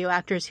accomplished radio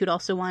actress who'd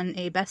also won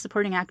a Best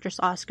Supporting Actress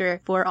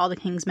Oscar for All the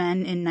King's Men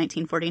in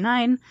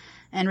 1949,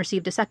 and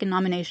received a second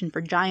nomination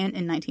for Giant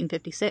in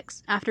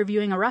 1956. After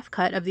viewing a rough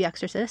cut of The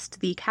Exorcist,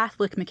 the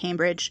Catholic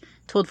McCambridge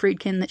told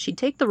Friedkin that she'd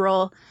take the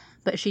role,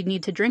 but she'd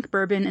need to drink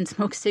bourbon and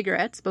smoke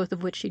cigarettes, both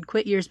of which she'd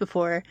quit years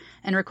before,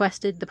 and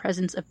requested the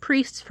presence of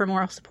priests for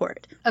moral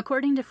support.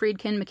 According to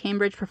Friedkin,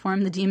 McCambridge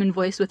performed the demon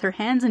voice with her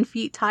hands and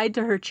feet tied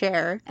to her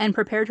chair, and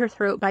prepared her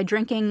throat by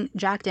drinking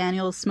Jack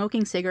Daniels,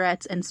 smoking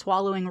cigarettes, and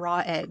swallowing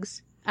raw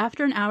eggs.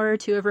 After an hour or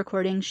two of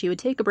recording, she would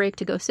take a break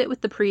to go sit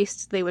with the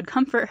priests. They would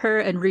comfort her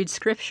and read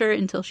scripture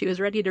until she was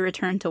ready to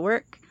return to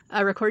work.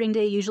 A recording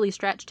day usually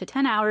stretched to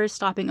 10 hours,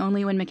 stopping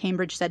only when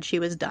McCambridge said she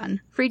was done.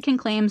 Friedkin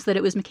claims that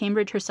it was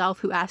McCambridge herself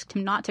who asked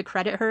him not to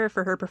credit her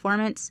for her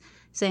performance,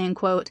 saying,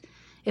 quote,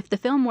 "If the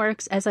film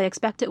works, as I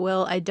expect it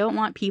will, I don't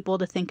want people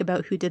to think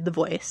about who did the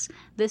voice.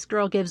 This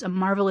girl gives a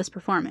marvelous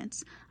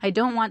performance. I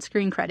don't want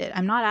screen credit.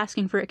 I'm not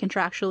asking for it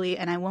contractually,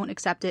 and I won't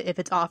accept it if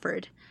it's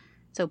offered."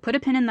 So put a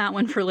pin in that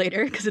one for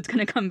later, because it's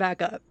going to come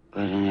back up.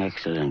 What an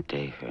excellent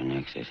day for an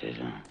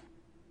exorcism.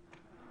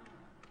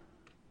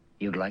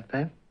 You'd like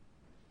that?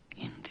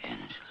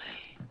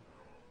 Intensely.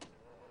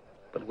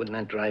 But wouldn't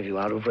that drive you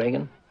out of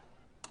Reagan?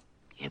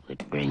 It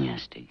would bring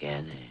us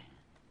together.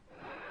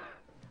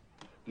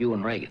 You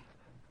and Reagan?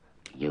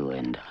 You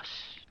and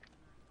us.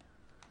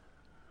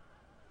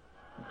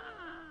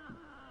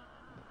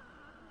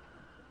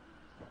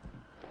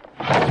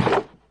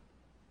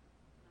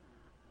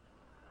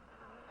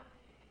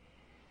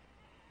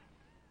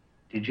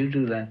 Did you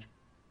do that?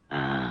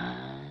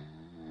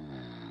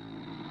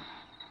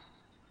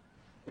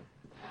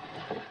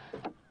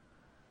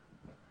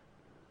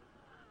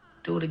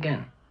 Do it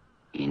again.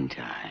 In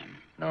time.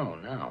 No,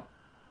 now.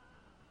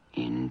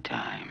 In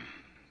time.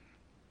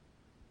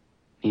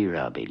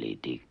 Mirabile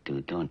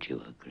dictu, don't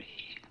you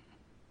agree?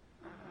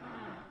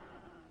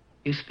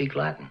 You speak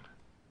Latin.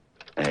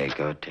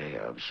 Ego te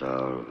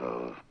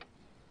absolvo.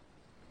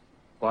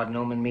 Quod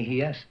nomen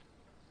mihi est?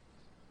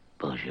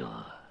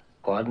 Bonjour.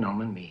 Quod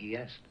nomen mihi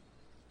est?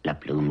 La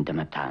plume de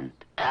ma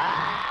tante.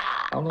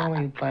 How long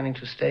are you planning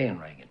to stay in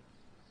Reagan?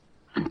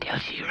 Until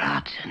she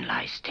rots and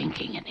lies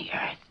stinking in the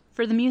earth.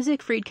 For the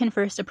music, Friedkin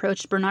first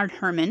approached Bernard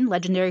Herrmann,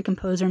 legendary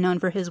composer known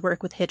for his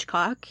work with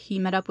Hitchcock. He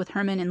met up with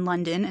Herrmann in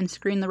London and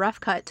screened the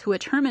rough cut, to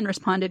which Herrmann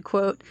responded,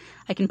 quote,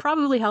 "I can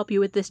probably help you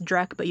with this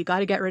Drek, but you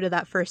gotta get rid of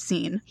that first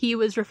scene." He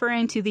was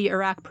referring to the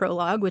Iraq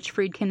prologue, which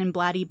Friedkin and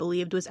Blatty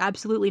believed was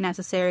absolutely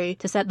necessary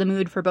to set the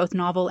mood for both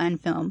novel and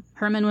film.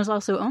 Herrmann was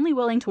also only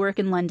willing to work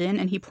in London,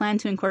 and he planned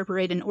to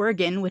incorporate an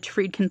organ, which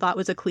Friedkin thought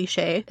was a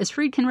cliché. As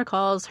Friedkin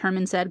recalls,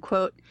 Herrmann said,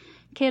 quote,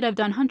 "Kid, I've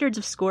done hundreds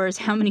of scores.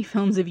 How many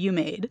films have you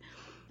made?"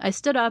 I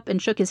stood up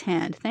and shook his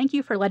hand. "Thank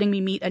you for letting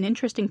me meet an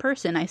interesting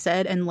person," I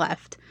said, and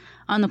left.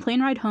 On the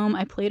plane ride home,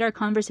 I played our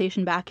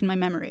conversation back in my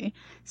memory.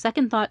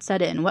 Second thought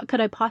set in. What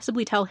could I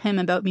possibly tell him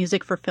about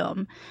music for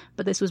film?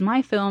 But this was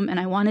my film, and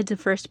I wanted to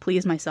first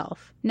please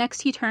myself.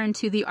 Next, he turned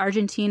to the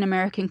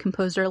Argentine-American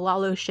composer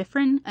Lalo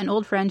Schifrin, an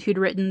old friend who'd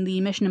written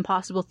the Mission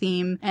Impossible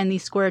theme and the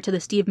score to the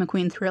Steve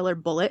McQueen thriller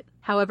Bullet.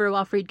 However,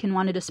 while Friedkin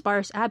wanted a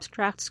sparse,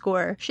 abstract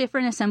score,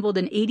 Schifrin assembled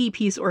an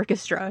 80-piece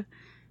orchestra.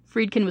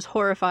 Friedkin was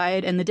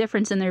horrified, and the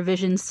difference in their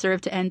visions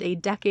served to end a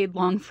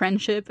decade-long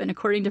friendship, and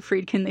according to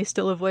Friedkin, they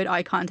still avoid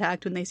eye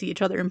contact when they see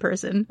each other in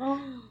person. Wow.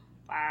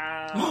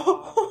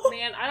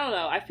 Man, I don't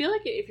know. I feel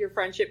like if your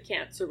friendship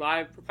can't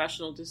survive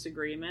professional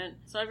disagreement,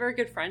 it's not a very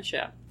good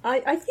friendship.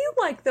 I feel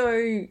like,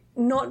 though,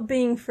 not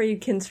being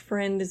Friedkin's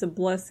friend is a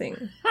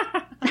blessing.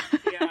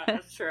 Yeah,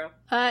 that's true.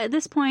 At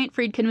this point,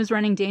 Friedkin was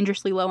running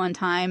dangerously low on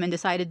time and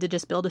decided to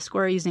just build a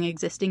score using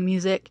existing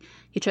music.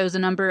 He chose a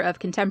number of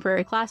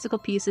contemporary classical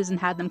pieces and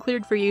had them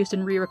cleared for use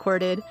and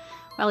re-recorded.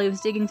 While he was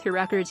digging through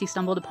records, he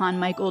stumbled upon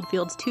Mike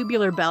Oldfield's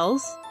Tubular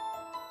Bells.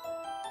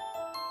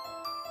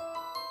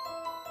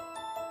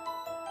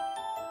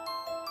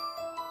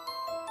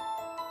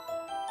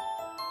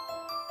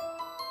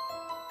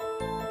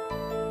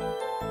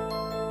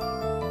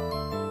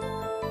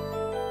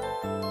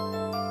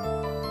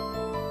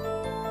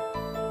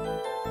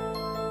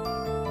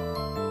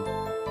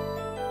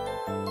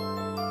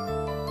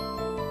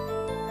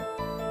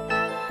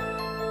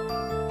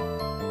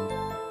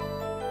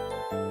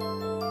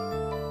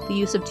 The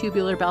use of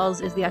Tubular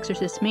Bells as The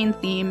Exorcist's main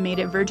theme made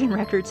it Virgin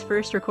Records'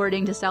 first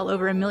recording to sell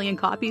over 1 million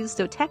copies,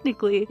 so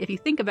technically, if you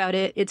think about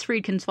it, it's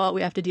Friedkin's fault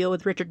we have to deal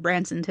with Richard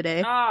Branson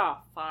today. Oh,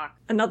 fuck.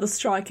 Another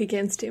strike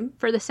against him.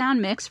 For the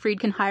sound mix,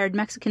 Friedkin hired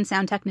Mexican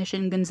sound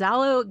technician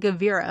Gonzalo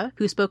Gavira,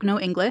 who spoke no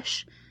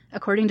English.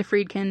 According to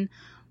Friedkin,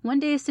 one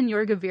day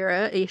Senor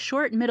Gavira, a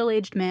short,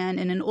 middle-aged man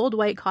in an old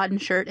white cotton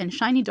shirt and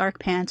shiny dark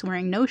pants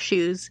wearing no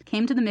shoes,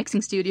 came to the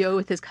mixing studio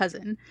with his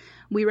cousin.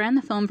 We ran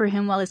the film for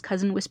him while his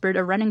cousin whispered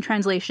a running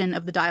translation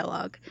of the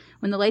dialogue.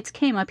 When the lights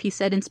came up, he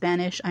said in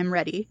Spanish, "I'm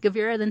ready."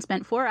 Gavira then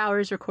spent 4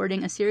 hours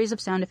recording a series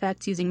of sound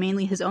effects using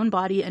mainly his own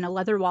body and a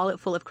leather wallet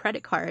full of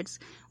credit cards,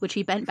 which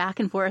he bent back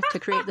and forth to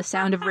create the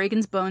sound of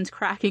Reagan's bones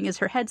cracking as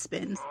her head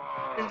spins.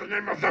 In the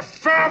name of the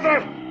Father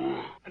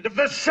and of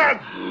the Son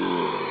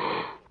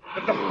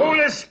and the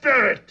Holy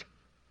Spirit,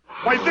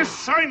 by this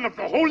sign of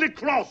the Holy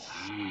Cross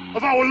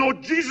of our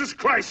Lord Jesus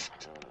Christ,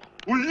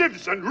 who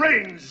lives and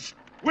reigns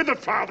with the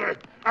Father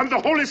and the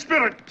Holy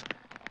Spirit.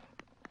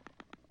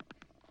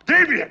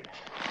 Damien!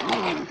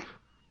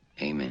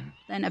 Amen.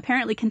 Then,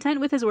 apparently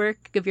content with his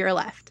work, Gavira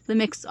left. The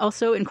mix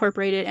also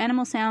incorporated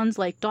animal sounds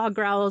like dog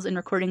growls and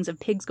recordings of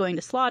pigs going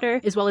to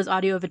slaughter, as well as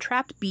audio of a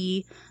trapped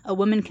bee, a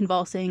woman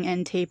convulsing,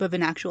 and tape of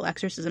an actual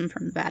exorcism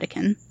from the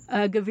Vatican.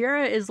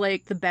 Gavira is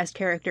like the best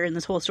character in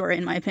this whole story,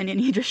 in my opinion.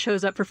 He just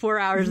shows up for 4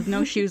 hours with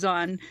no shoes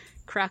on,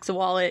 cracks a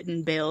wallet,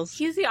 and bails.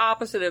 He's the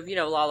opposite of,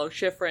 Lalo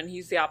Schifrin.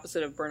 He's the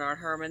opposite of Bernard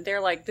Herrmann. They're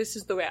like, this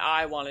is the way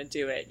I want to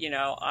do it.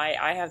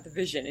 I have the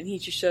vision. And he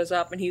just shows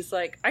up and he's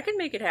like, I can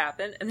make it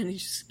happen. And then he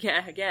just,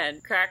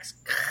 again, cracks.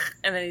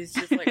 And then he's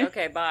just like,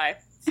 okay, bye.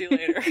 See you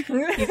later. He's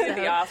at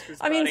the Oscars.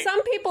 I mean,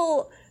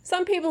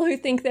 some people who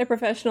think they're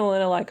professional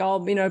and are like, oh,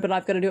 but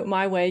I've got to do it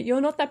my way.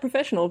 You're not that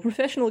professional. A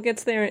professional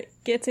gets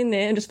in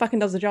there and just fucking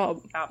does the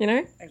job. Oh,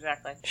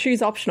 exactly.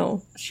 Shoes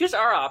optional. Shoes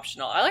are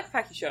optional. I like the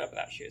fact he showed up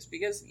without shoes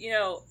because,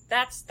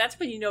 that's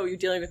when you're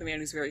dealing with a man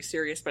who's very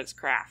serious about his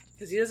craft.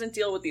 Because he doesn't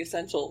deal with the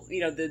essential,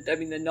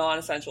 the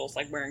non-essentials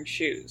like wearing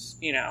shoes,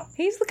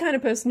 He's the kind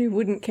of person who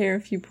wouldn't care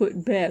if you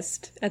put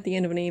best at the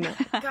end of an email.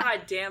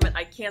 God damn it,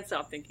 I can't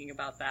stop thinking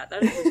about that.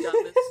 That is the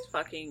dumbest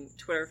fucking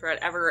Twitter thread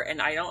ever, and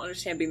I don't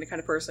understand being the kind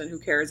of person who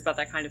cares about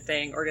that kind of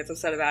thing or gets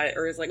upset about it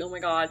or is like, oh my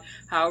god,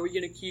 how are we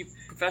going to keep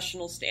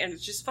professional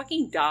standards? Just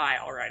fucking die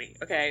already,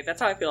 okay?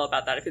 That's how I feel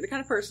about that. If you're the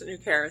kind of person who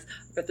cares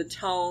about the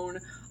tone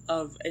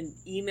of an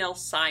email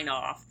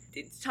sign-off,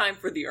 it's time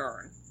for the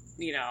urn.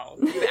 You've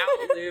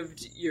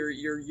outlived your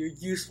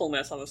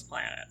usefulness on this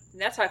planet.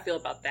 And that's how I feel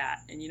about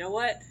that. And you know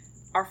what?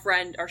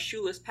 Our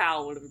shoeless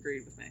pal would have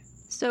agreed with me.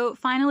 So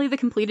finally, the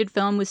completed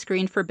film was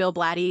screened for Bill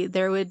Blatty.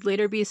 There would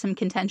later be some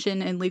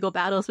contention and legal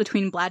battles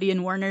between Blatty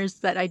and Warner's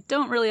that I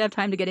don't really have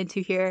time to get into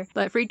here.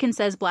 But Friedkin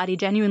says Blatty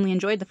genuinely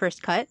enjoyed the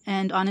first cut.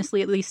 And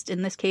honestly, at least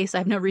in this case, I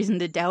have no reason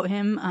to doubt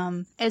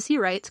him. As he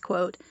writes,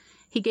 quote,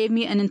 "He gave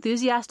me an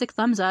enthusiastic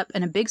thumbs up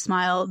and a big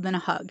smile, then a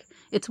hug.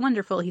 It's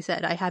wonderful," he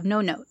said. "I have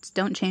no notes.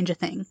 Don't change a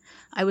thing."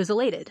 I was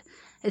elated.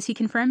 As he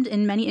confirmed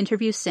in many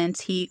interviews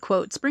since, he,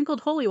 quote, "sprinkled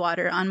holy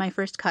water on my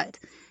first cut."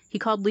 He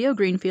called Leo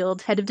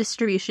Greenfield, head of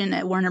distribution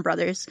at Warner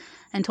Brothers,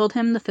 and told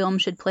him the film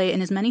should play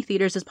in as many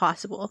theaters as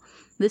possible.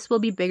 "This will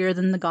be bigger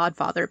than The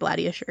Godfather,"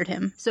 Blatty assured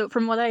him. So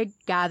from what I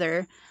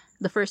gather,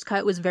 the first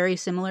cut was very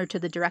similar to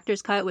the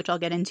director's cut, which I'll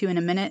get into in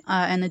a minute,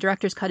 and the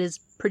director's cut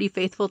is pretty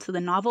faithful to the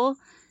novel.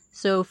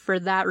 So for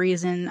that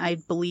reason, I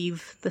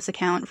believe this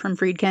account from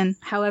Friedkin.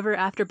 However,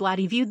 after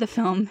Blatty viewed the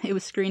film, it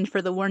was screened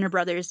for the Warner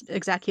Brothers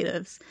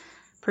executives.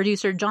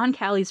 Producer John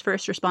Calley's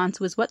first response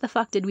was, "What the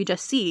fuck did we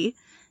just see?"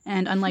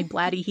 And unlike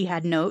Blatty, he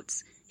had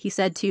notes. He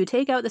said to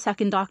take out the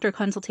second doctor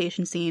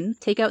consultation scene,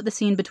 take out the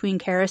scene between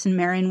Karras and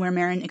Marin where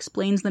Marin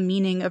explains the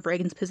meaning of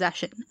Regan's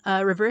possession,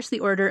 reverse the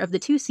order of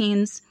two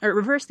scenes,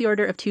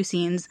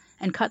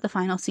 and cut the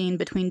final scene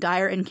between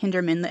Dyer and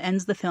Kinderman that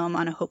ends the film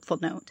on a hopeful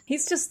note.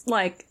 He's just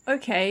like,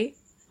 okay,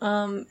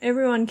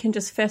 everyone can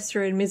just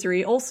fester in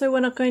misery. Also, we're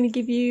not going to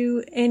give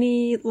you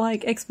any,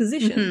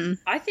 exposition. Mm-hmm.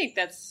 I think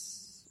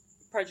that's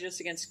prejudice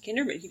against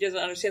Kinderman. He doesn't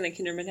understand that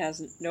Kinderman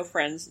has no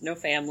friends, no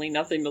family,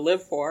 nothing to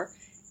live for.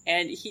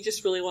 And he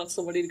just really wants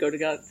somebody to go to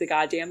the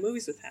goddamn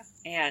movies with him.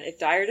 And if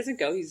Dyer doesn't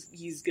go,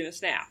 he's gonna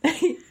snap.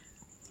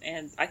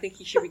 And I think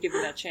he should be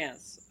given that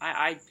chance.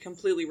 I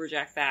completely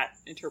reject that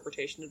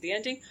interpretation of the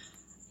ending.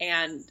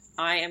 And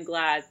I am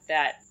glad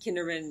that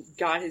Kinderman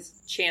got his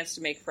chance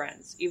to make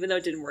friends, even though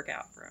it didn't work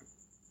out for him.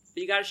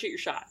 But you gotta shoot your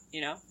shot,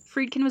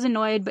 Friedkin was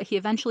annoyed, but he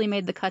eventually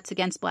made the cuts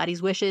against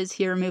Blatty's wishes.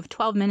 He removed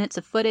 12 minutes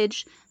of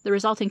footage. The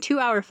resulting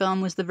 2-hour film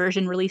was the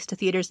version released to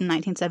theaters in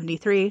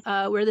 1973,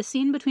 where the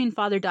scene between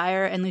Father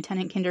Dyer and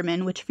Lieutenant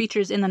Kinderman, which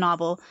features in the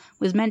novel,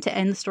 was meant to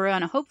end the story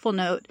on a hopeful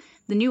note.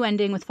 The new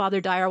ending with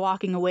Father Dyer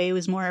walking away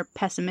was more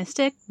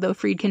pessimistic, though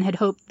Friedkin had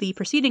hoped the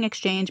preceding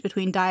exchange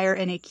between Dyer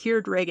and a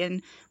cured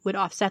Regan would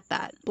offset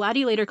that.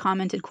 Blatty later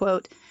commented,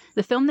 quote,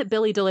 "The film that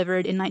Billy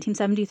delivered in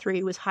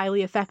 1973 was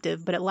highly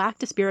effective, but it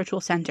lacked a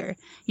spiritual center.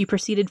 You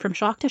proceeded from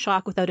shock to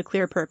shock without a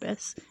clear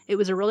purpose. It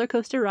was a roller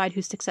coaster ride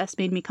whose success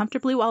made me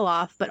comfortably well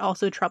off, but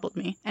also troubled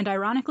me. And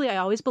ironically, I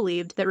always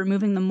believed that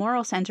removing the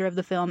moral center of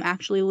the film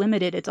actually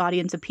limited its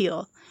audience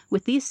appeal.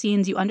 With these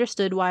scenes, you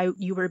understood why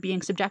you were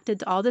being subjected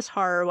to all this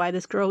horror, why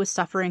this girl was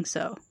suffering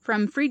so."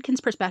 From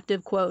Friedkin's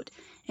perspective, quote,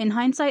 "In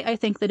hindsight, I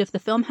think that if the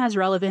film has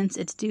relevance,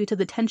 it's due to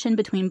the tension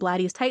between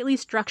Blatty's tightly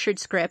structured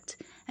script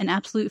and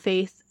absolute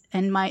faith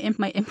and my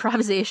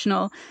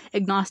improvisational,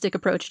 agnostic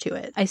approach to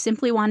it. I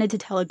simply wanted to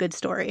tell a good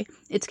story.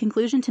 Its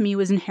conclusion to me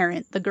was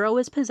inherent. The girl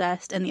was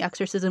possessed and the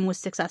exorcism was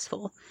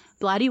successful.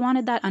 Blatty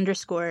wanted that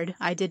underscored.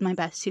 I did my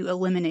best to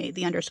eliminate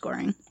the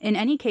underscoring. In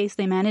any case,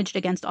 they managed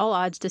against all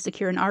odds to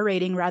secure an R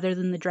rating rather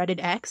than the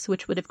dreaded X,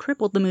 which would have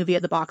crippled the movie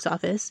at the box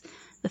office.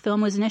 The film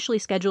was initially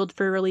scheduled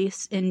for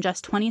release in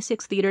just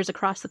 26 theaters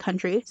across the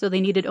country, so they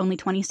needed only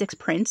 26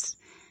 prints.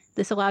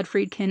 This allowed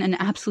Friedkin an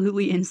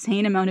absolutely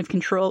insane amount of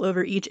control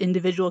over each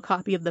individual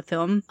copy of the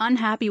film.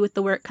 Unhappy with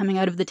the work coming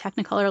out of the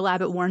Technicolor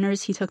lab at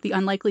Warner's, he took the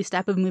unlikely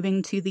step of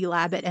moving to the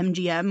lab at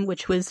MGM,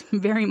 which was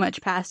very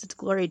much past its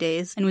glory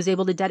days, and was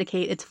able to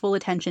dedicate its full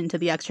attention to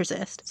The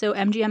Exorcist. So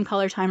MGM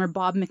color timer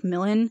Bob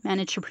McMillan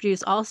managed to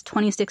produce all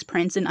 26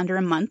 prints in under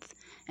a month,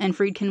 and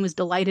Friedkin was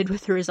delighted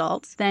with the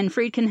results. Then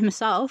Friedkin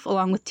himself,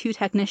 along with 2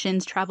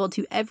 technicians, traveled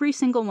to every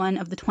single one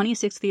of the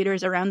 26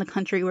 theaters around the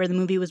country where the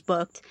movie was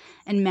booked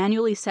and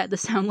manually set the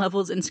sound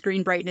levels and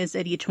screen brightness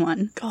at each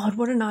one. God,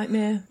 what a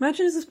nightmare.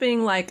 Imagine this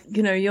being like,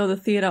 you're the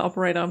theater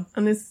operator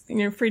and this,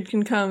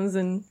 Friedkin comes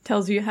and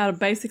tells you how to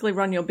basically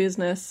run your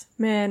business.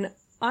 Man,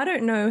 I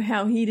don't know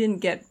how he didn't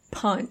get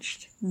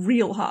punched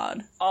real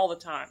hard. All the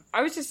time.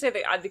 I was just saying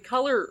the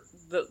color,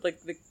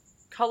 the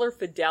color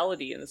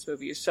fidelity in this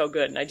movie is so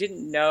good, and I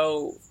didn't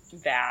know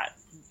that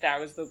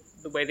was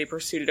the way they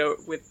pursued it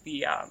with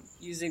the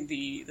using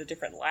the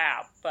different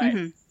lab, but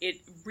it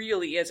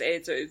really is.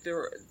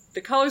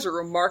 The colors are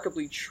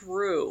remarkably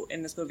true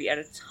in this movie at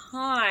a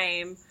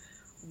time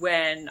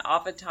when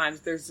oftentimes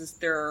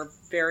there are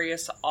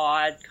various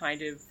odd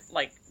kind of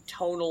like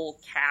tonal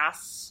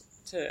casts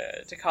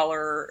to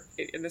color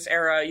in this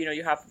era.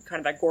 You have kind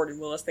of that Gordon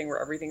Willis thing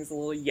where everything's a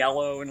little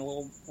yellow and a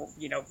little,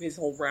 his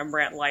whole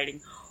Rembrandt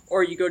lighting.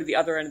 Or you go to the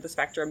other end of the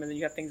spectrum, and then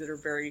you have things that are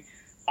very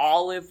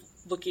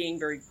olive-looking,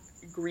 very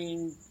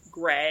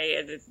green-gray,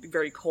 and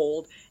very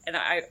cold. And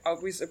I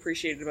always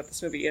appreciated about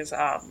this movie is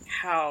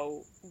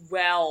how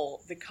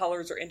well the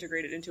colors are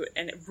integrated into it.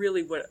 And it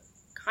really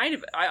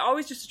I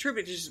always just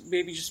attribute it to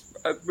maybe just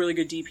a really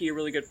good DP, a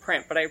really good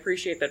print. But I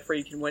appreciate that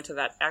Friedkin went to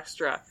that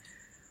extra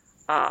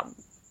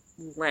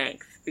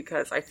length,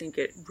 because I think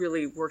it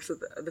really works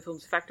with the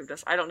film's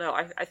effectiveness. I don't know.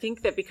 I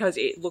think that because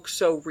it looks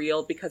so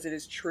real, because it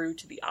is true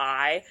to the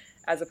eye,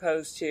 as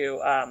opposed to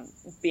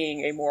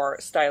being a more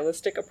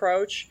stylistic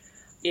approach,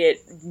 it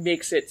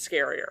makes it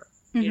scarier.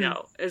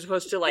 As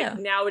opposed to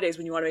nowadays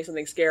when you want to make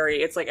something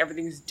scary, it's like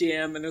everything's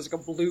dim and there's like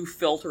a blue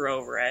filter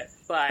over it.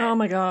 But oh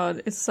my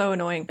god, it's so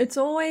annoying. It's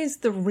always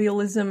the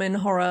realism in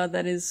horror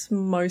that is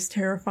most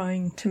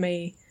terrifying to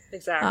me.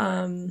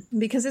 Exactly.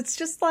 Because it's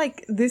just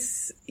like,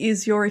 this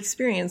is your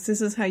experience.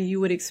 This is how you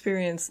would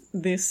experience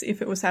this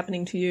if it was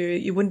happening to you.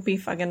 You wouldn't be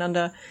fucking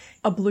under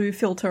a blue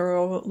filter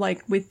or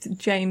like with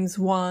James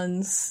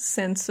Wan's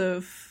sense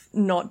of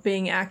not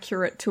being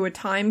accurate to a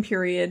time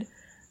period,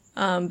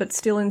 but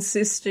still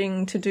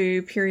insisting to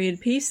do period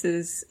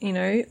pieces,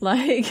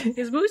 like...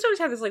 His movies always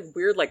have this like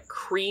weird like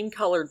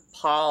cream-colored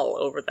pall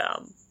over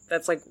them.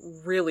 That's like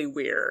really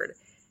weird.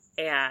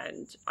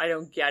 And I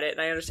don't get it,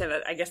 and I understand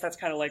that. I guess that's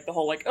kind of like the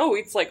whole like, oh,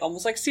 it's like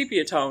almost like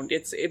sepia toned.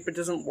 It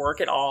doesn't work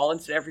at all.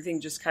 Instead,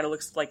 everything just kind of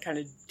looks like kind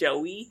of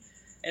doughy,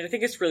 and I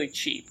think it's really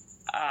cheap.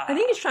 I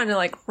think he's trying to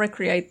like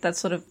recreate that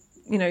sort of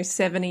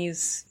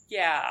 70s.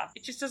 Yeah,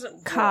 it just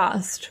doesn't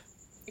cast.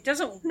 Work. It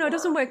doesn't. No, it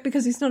doesn't work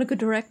because he's not a good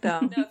director.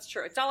 No, that's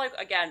true. It's not like,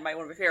 again, one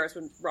of my favorites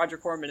when Roger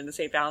Corman in the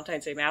St.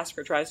 Valentine's Day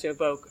Massacre tries to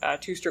evoke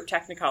two-strip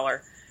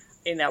Technicolor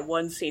in that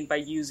one scene by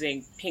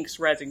using pinks,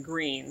 reds, and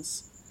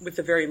greens. With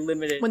the very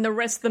limited... When the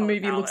rest of the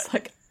movie looks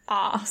like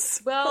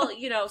ass. Well,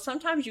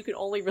 sometimes you can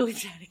only really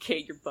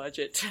dedicate your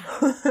budget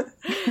to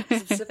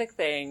specific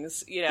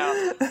things,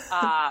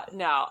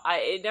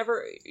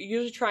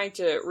 usually trying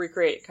to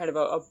recreate kind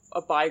of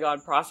a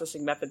bygone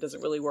processing method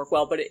doesn't really work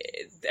well. But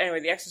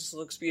anyway, The Exorcist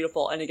looks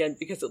beautiful. And again,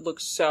 because it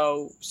looks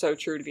so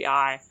true to the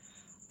eye.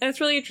 And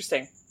it's really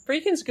interesting.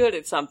 Friedkin's good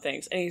at some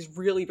things, and he's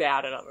really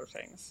bad at other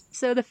things.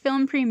 So the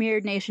film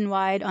premiered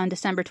nationwide on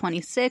December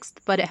 26th,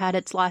 but it had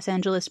its Los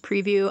Angeles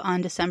preview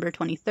on December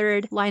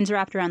 23rd. Lines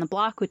wrapped around the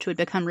block, which would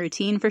become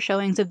routine for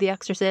showings of The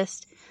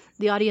Exorcist.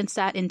 The audience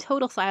sat in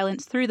total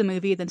silence through the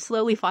movie, then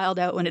slowly filed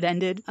out when it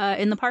ended.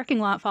 In the parking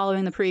lot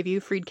following the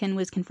preview, Friedkin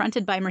was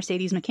confronted by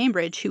Mercedes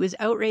McCambridge, who was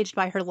outraged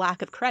by her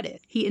lack of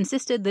credit. He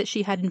insisted that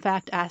she had in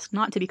fact asked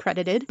not to be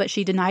credited, but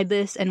she denied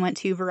this and went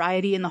to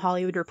Variety and The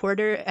Hollywood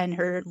Reporter, and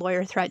her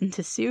lawyer threatened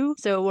to sue.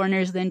 So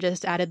Warner's then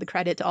just added the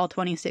credit to all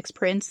 26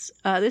 prints.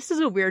 This is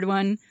a weird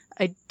one.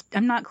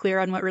 I'm not clear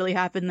on what really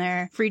happened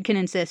there. Friedkin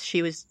insists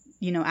she was,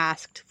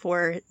 asked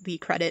for the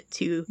credit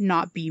to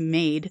not be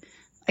made.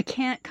 I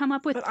can't come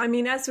up with... But,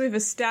 as we've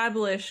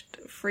established,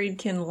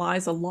 Friedkin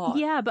lies a lot.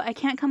 Yeah, but I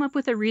can't come up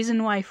with a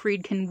reason why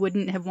Friedkin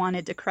wouldn't have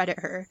wanted to credit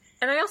her.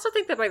 And I also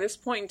think that by this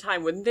point in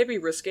time, wouldn't they be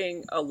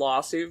risking a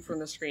lawsuit from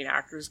the Screen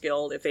Actors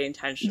Guild if they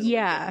intentionally...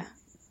 Yeah.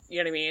 You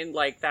know what I mean?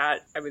 Like,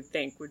 that, I would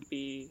think, would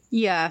be...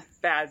 Yeah.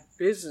 Bad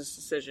business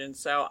decision.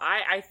 So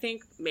I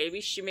think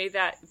maybe she made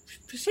that...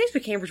 Mercedes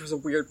McCambridge was a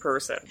weird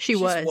person. She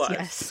was,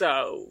 yes.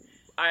 So...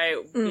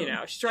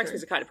 she strikes me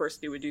as the kind of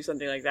person who would do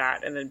something like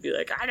that and then be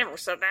like, I never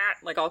said that,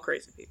 like all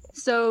crazy people.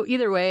 So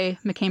either way,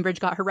 McCambridge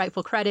got her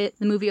rightful credit.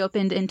 The movie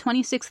opened in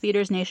 26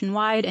 theaters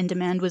nationwide and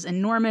demand was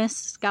enormous.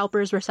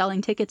 Scalpers were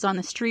selling tickets on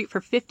the street for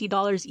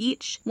 $50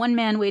 each. One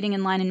man waiting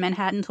in line in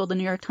Manhattan told the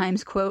New York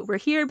Times, quote, "We're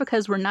here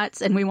because we're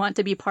nuts and we want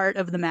to be part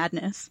of the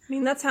madness."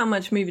 That's how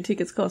much movie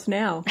tickets cost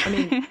now.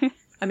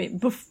 I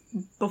mean,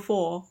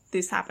 before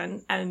this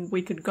happened and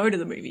we could go to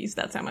the movies,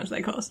 that's how much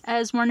they cost.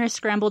 As Warner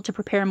scrambled to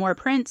prepare more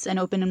prints and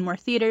open in more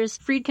theaters,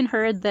 Friedkin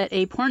heard that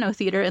a porno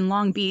theater in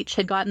Long Beach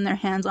had gotten their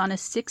hands on a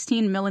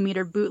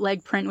 16mm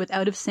bootleg print with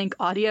out-of-sync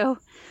audio.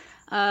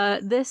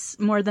 This,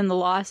 more than the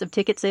loss of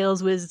ticket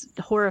sales, was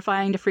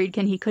horrifying to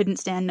Friedkin. He couldn't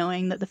stand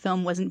knowing that the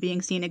film wasn't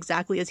being seen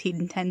exactly as he'd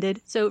intended.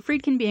 So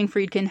Friedkin, being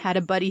Friedkin, had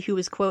a buddy who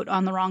was, quote,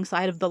 on the wrong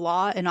side of the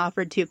law and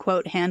offered to,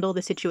 quote, handle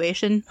the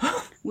situation.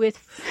 What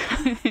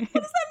does that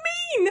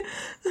mean?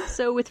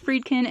 So with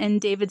Friedkin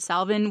and David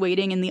Salvin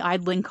waiting in the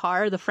idling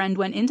car, the friend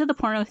went into the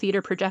porno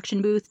theater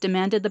projection booth,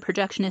 demanded the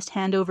projectionist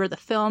hand over the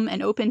film,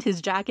 and opened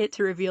his jacket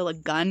to reveal a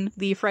gun.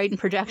 The frightened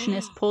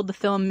projectionist pulled the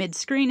film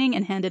mid-screening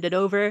and handed it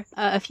over.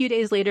 A few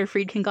days later,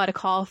 Friedkin got a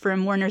call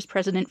from Warner's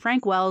president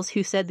Frank Wells,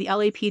 who said the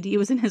LAPD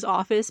was in his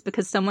office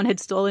because someone had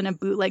stolen a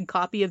bootleg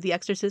copy of The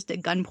Exorcist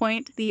at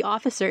gunpoint. The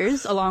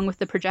officers, along with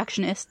the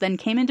projectionist, then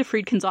came into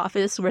Friedkin's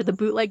office where the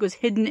bootleg was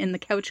hidden in the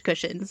couch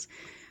cushions.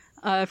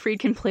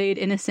 Friedkin played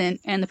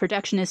innocent, and the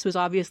projectionist was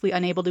obviously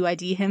unable to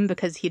ID him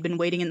because he'd been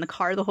waiting in the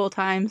car the whole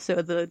time,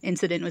 so the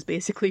incident was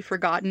basically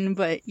forgotten.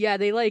 But yeah,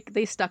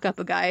 they stuck up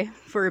a guy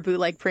for a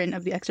bootleg print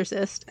of The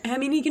Exorcist. I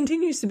mean, he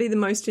continues to be the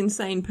most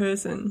insane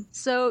person.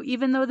 So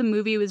even though the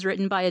movie was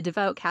written by a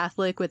devout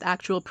Catholic with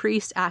actual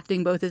priests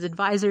acting both as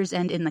advisors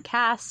and in the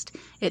cast,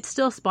 it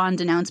still spawned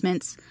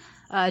denouncements.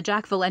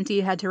 Jack Valenti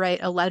had to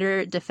write a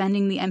letter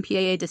defending the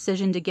MPAA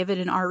decision to give it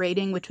an R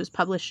rating, which was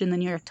published in the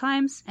New York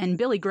Times. And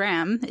Billy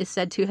Graham is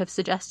said to have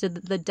suggested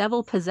that the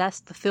devil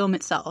possessed the film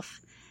itself.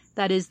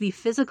 That is, the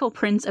physical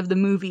prints of the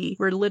movie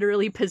were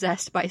literally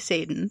possessed by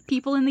Satan.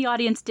 People in the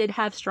audience did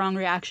have strong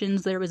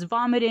reactions. There was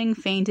vomiting,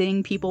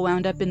 fainting, people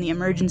wound up in the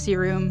emergency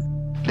room.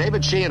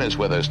 David Sheehan is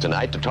with us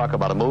tonight to talk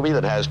about a movie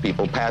that has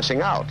people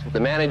passing out. The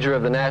manager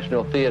of the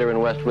National Theater in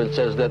Westwood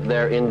says that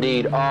there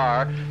indeed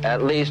are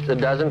at least a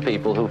dozen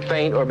people who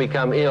faint or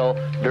become ill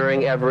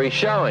during every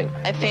showing.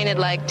 I fainted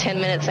like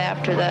 10 minutes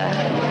after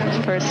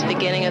the first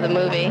beginning of the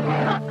movie.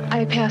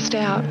 I passed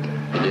out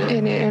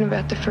in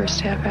about the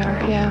first half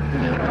hour, yeah.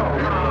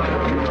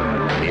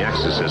 The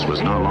Exorcist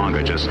was no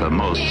longer just the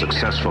most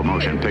successful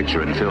motion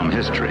picture in film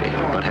history,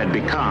 but had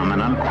become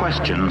an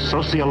unquestioned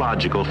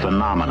sociological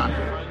phenomenon.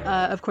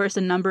 Of course,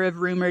 a number of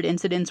rumored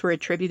incidents were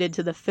attributed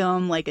to the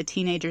film, like a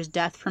teenager's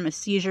death from a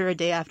seizure a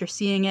day after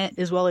seeing it,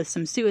 as well as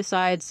some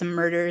suicides, some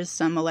murders,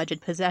 some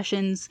alleged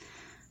possessions.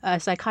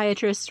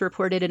 Psychiatrists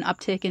reported an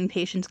uptick in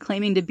patients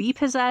claiming to be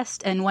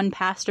possessed, and one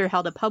pastor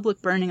held a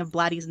public burning of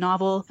Blatty's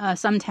novel.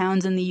 Some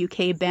towns in the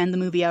UK banned the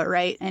movie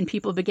outright, and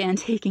people began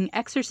taking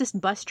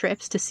Exorcist bus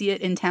trips to see it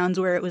in towns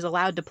where it was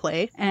allowed to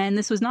play. And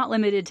this was not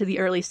limited to the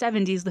early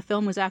 70s. The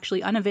film was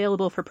actually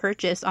unavailable for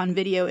purchase on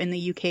video in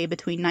the UK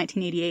between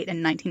 1988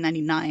 and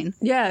 1999.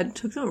 Yeah, it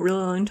took them a really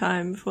long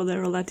time before they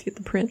were allowed to get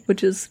the print,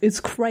 which is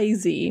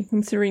crazy,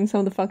 considering some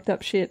of the fucked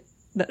up shit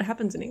that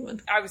happens in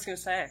England. I was going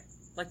to say,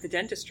 like the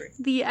dentistry.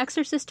 The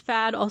exorcist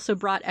fad also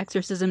brought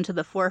exorcism to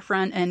the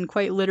forefront and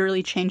quite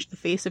literally changed the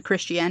face of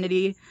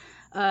Christianity.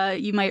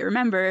 You might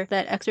remember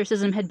that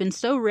exorcism had been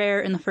so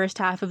rare in the first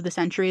half of the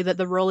century that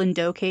the Roland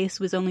Doe case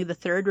was only the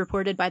third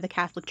reported by the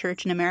Catholic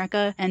Church in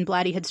America, and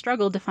Blatty had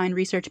struggled to find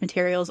research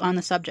materials on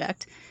the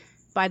subject.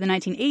 By the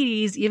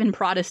 1980s, even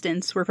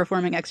Protestants were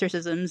performing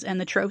exorcisms,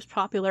 and the tropes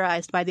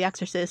popularized by The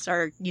Exorcist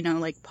are,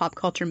 like pop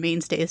culture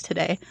mainstays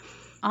today.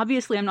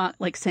 Obviously, I'm not,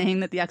 saying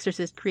that The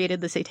Exorcist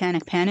created the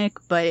satanic panic,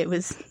 but it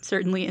was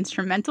certainly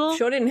instrumental.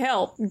 Sure didn't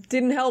help.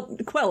 Didn't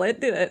help quell it,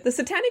 did it? The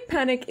satanic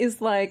panic is,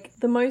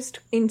 the most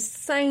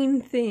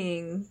insane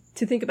thing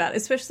to think about,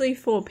 especially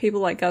for people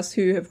like us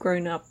who have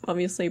grown up,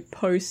 obviously,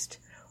 post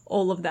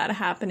all of that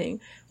happening,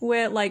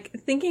 where,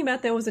 thinking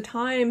about there was a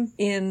time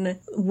in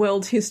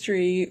world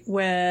history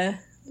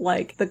where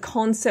the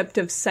concept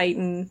of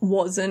Satan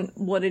wasn't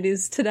what it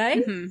is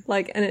today. Mm-hmm.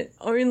 And it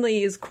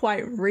only is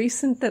quite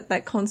recent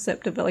that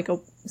concept of a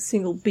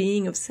single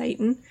being of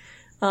Satan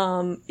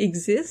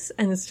exists.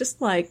 And it's just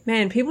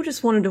man, people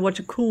just wanted to watch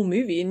a cool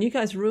movie and you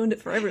guys ruined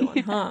it for everyone,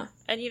 huh?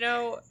 And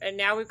and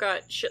now we've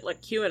got shit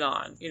like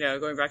QAnon,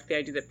 going back to the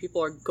idea that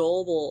people are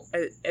gullible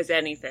as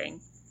anything.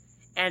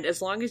 And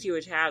as long as you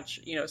attach,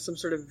 some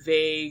sort of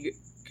vague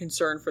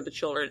concern for the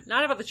children,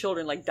 not about the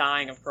children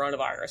dying of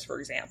coronavirus, for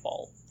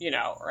example,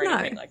 or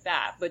anything like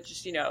that, but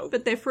just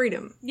but their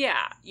freedom,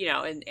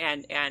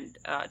 and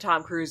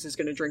Tom Cruise is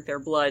going to drink their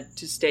blood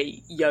to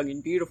stay young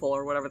and beautiful,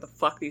 or whatever the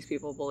fuck these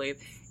people believe.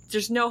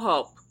 There's no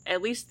hope.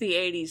 At least the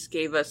 80s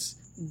gave us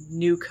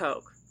new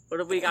Coke. What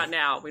have we got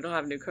now? We don't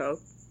have new Coke.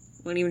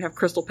 We don't even have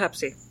Crystal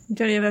Pepsi. We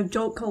don't even have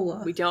Jolt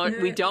Cola. We don't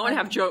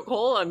have Jolt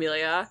Cola,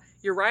 Amelia.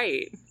 You're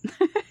right.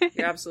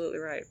 You're absolutely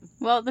right.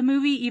 Well, the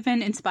movie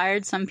even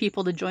inspired some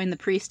people to join the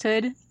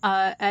priesthood.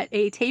 At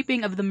a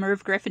taping of the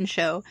Merv Griffin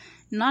show,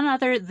 none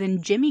other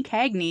than Jimmy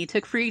Cagney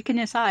took Friedkin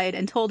aside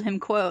and told him,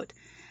 quote,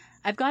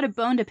 I've got a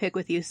bone to pick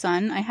with you,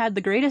 son. I had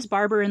the greatest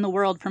barber in the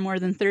world for more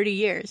than 30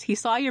 years. He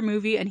saw your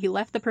movie and he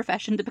left the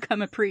profession to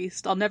become a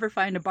priest. I'll never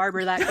find a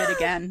barber that good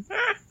again.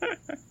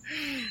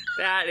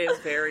 That is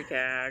very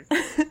Cag.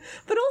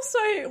 But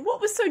also,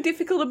 what was so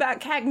difficult about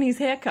Cagney's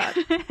haircut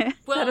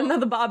that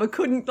another barber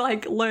couldn't,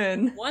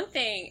 learn? One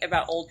thing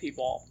about old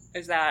people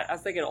is that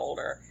as they get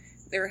older,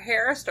 their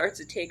hair starts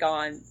to take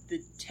on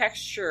the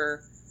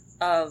texture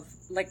of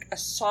a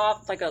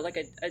soft,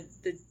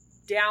 the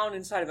down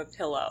inside of a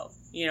pillow.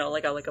 You know,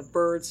 like a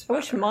bird's feather.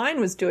 I wish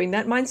mine was doing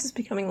that. Mine's just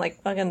becoming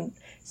fucking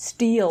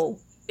steel.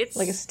 It's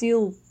like a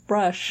steel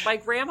brush. My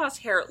grandma's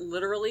hair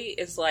literally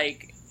is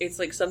it's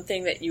like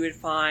something that you would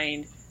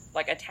find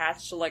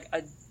attached to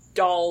a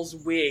doll's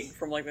wig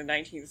from the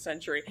 19th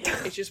century.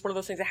 It's just one of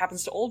those things that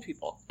happens to old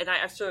people. And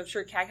I'm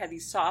sure Cag had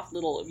these soft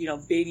little,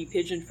 baby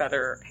pigeon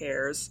feather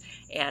hairs,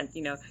 and,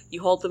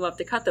 you hold them up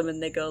to cut them and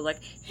they go and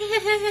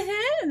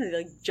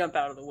they jump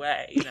out of the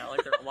way,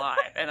 like they're alive.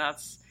 And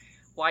that's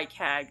why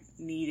Cag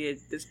needed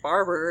this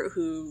barber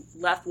who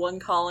left one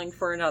calling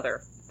for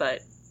another.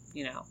 But,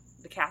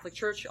 the Catholic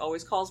Church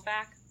always calls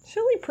back.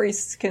 Surely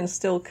priests can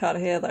still cut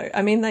hair, though.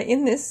 I mean,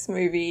 in this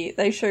movie,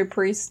 they show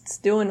priests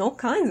doing all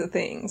kinds of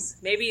things.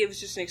 Maybe it was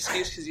just an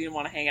excuse because you didn't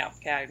want to hang out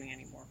with Cagney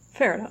anymore.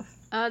 Fair enough.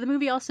 The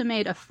movie also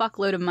made a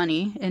fuckload of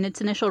money. In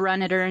its initial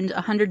run, it earned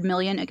 $100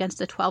 million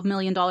against a $12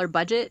 million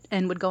budget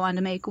and would go on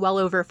to make well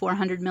over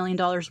 $400 million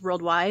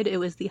worldwide. It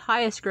was the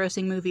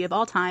highest-grossing movie of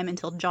all time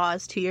until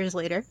Jaws 2 years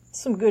later.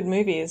 Some good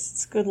movies.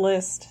 It's a good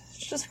list.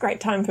 It's just a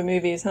great time for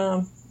movies,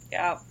 huh?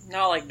 Yeah,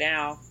 not like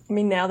now. I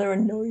mean, now there are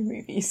no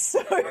movies,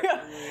 so...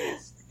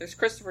 There's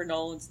Christopher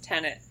Nolan's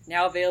Tenet,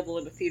 now available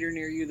in a theater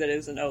near you that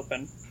isn't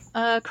open.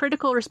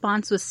 Critical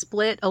response was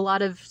split. A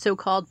lot of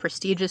so-called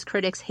prestigious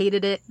critics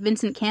hated it.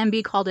 Vincent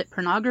Canby called it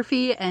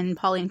pornography, and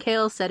Pauline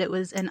Kael said it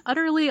was an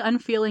utterly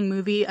unfeeling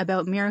movie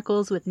about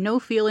miracles with no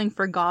feeling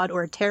for God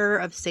or terror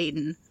of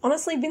Satan.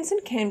 Honestly,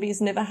 Vincent Canby's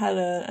never had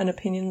an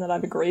opinion that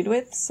I've agreed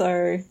with,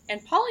 so...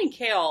 And Pauline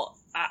Kael,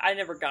 I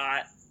never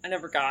got.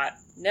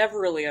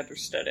 Never really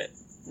understood it.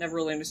 Never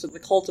really understood the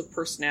cult of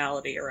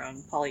personality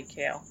around Pauline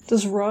Kael.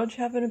 Does Raj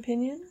have an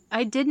opinion?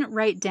 I didn't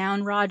write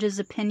down Raj's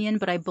opinion,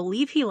 but I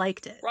believe he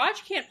liked it.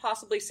 Raj can't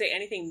possibly say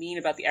anything mean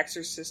about The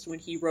Exorcist when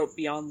he wrote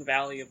Beyond the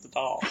Valley of the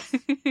Dolls.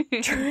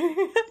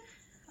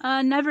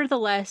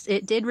 Nevertheless,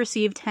 it did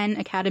receive 10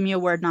 Academy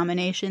Award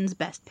nominations: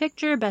 Best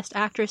Picture, Best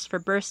Actress for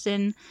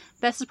Burstyn,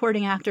 Best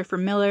Supporting Actor for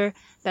Miller,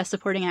 Best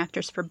Supporting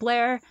Actress for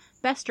Blair,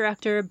 Best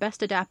Director,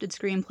 Best Adapted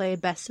Screenplay,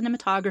 Best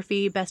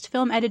Cinematography, Best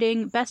Film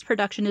Editing, Best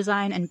Production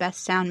Design, and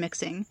Best Sound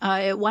Mixing.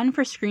 It won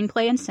for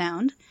Screenplay and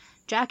Sound.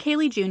 Jack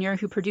Haley Jr.,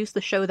 who produced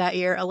the show that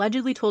year,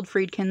 allegedly told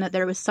Friedkin that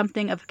there was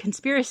something of a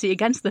conspiracy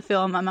against the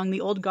film among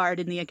the old guard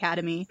in the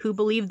Academy, who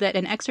believed that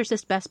an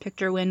Exorcist Best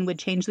Picture win would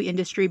change the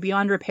industry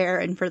beyond repair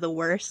and for the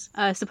worse.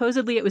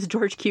 Supposedly it was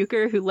George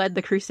Cukor who led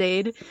the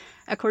crusade.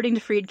 According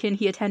to Friedkin,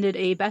 he attended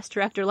a Best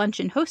Director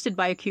luncheon hosted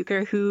by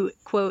Cukor who,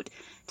 quote,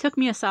 took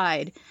me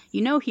aside.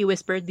 You know, he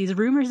whispered, these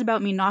rumors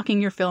about me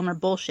knocking your film are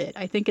bullshit.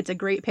 I think it's a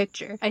great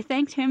picture. I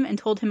thanked him and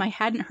told him I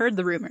hadn't heard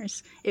the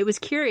rumors. It was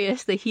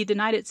curious that he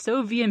denied it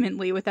so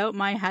vehemently without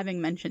my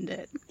having mentioned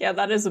it. Yeah,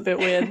 that is a bit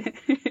weird.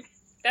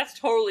 That's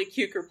totally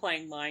Cukor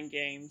playing mind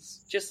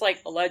games. Just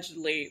like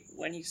allegedly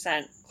when he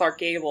sent Clark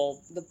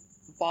Gable the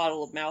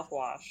bottle of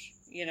mouthwash.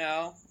 You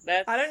know?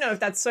 I don't know if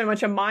that's so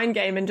much a mind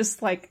game and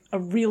just a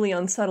really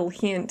unsubtle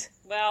hint.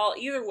 Well,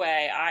 either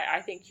way,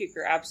 I think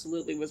Cukor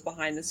absolutely was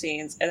behind the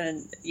scenes. And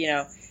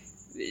then,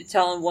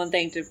 telling one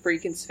thing to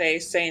Friedkin's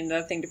face, saying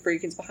another thing to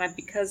Friedkin's behind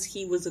because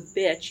he was a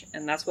bitch,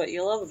 and that's what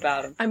you love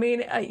about him. I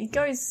mean, it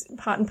goes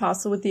part and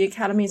parcel with the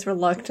Academy's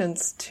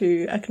reluctance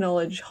to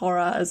acknowledge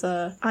horror as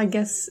a, I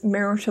guess,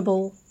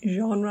 meritable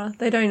genre.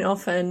 They don't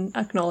often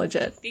acknowledge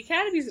it. The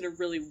Academy's in a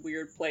really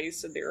weird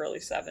place in the early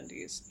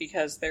 70s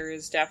because there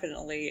is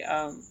definitely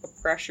a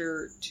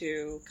pressure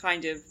to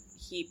kind of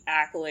heap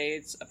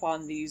accolades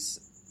upon these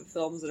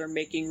films that are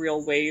making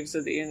real waves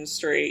of the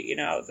industry,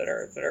 that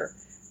are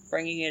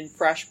bringing in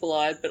fresh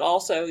blood, but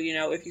also,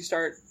 if you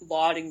start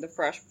lauding the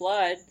fresh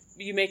blood,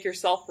 you make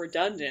yourself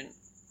redundant.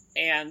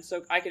 And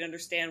so I can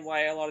understand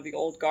why a lot of the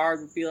old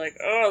guard would be like,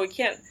 oh, we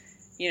can't,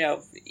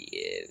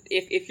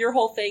 if your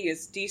whole thing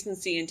is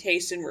decency and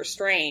taste and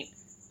restraint,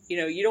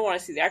 you don't want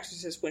to see The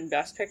Exorcist win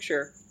Best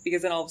Picture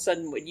because then all of a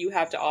sudden what you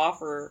have to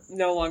offer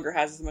no longer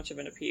has as much of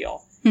an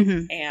appeal.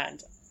 Mm-hmm.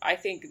 And I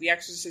think The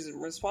Exorcist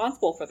isn't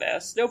responsible for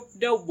this.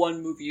 No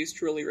one movie is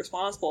truly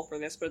responsible for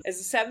this, but as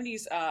the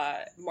 70s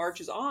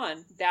marches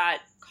on,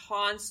 that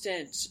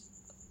constant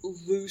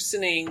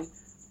loosening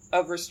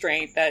of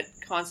restraint, that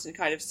constant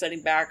kind of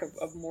setting back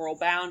of moral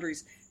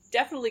boundaries,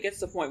 definitely gets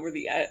to the point where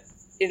the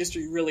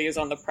industry really is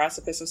on the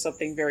precipice of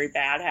something very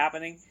bad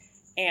happening.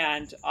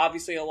 And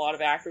obviously a lot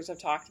of actors have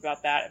talked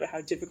about that, about how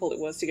difficult it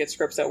was to get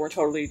scripts that were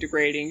totally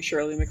degrading.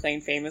 Shirley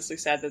MacLaine famously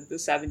said that the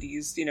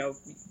 70s,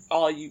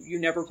 you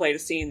never played a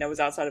scene that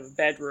was outside of a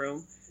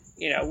bedroom,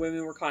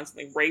 women were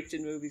constantly raped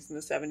in movies in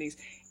the 70s.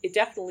 It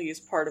definitely is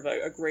part of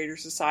a greater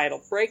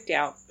societal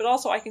breakdown. But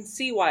also I can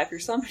see why, if you're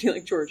somebody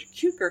like George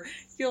Cukor,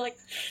 you're like,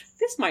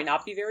 this might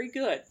not be very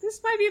good.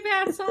 This might be a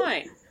bad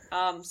sign.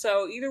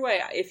 So either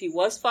way, if he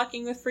was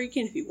fucking with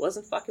Friedkin, if he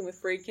wasn't fucking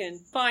with Friedkin,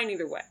 fine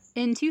either way.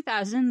 In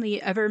 2000,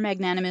 the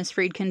ever-magnanimous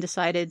Friedkin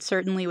decided,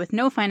 certainly with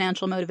no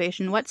financial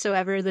motivation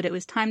whatsoever, that it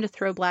was time to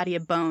throw Blatty a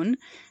bone.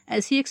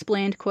 As he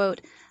explained,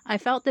 quote, "I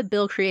felt that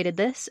Bill created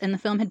this, and the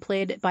film had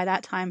played by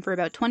that time for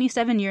about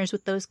 27 years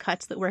with those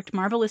cuts that worked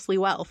marvelously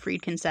well,"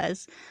 Friedkin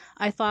says.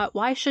 "I thought,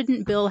 why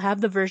shouldn't Bill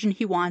have the version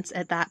he wants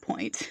at that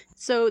point?"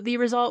 So the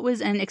result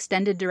was an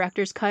extended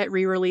director's cut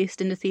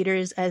re-released into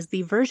theaters as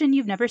the version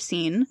you've never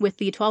seen, with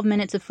the 12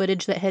 minutes of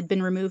footage that had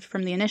been removed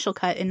from the initial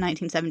cut in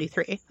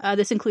 1973.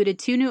 This included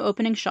 2 new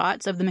opening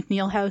shots of the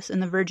McNeil House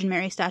and the Virgin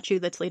Mary statue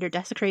that's later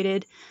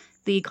desecrated,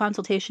 the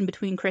consultation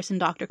between Chris and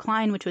Dr.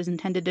 Klein, which was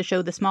intended to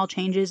show the small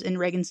changes in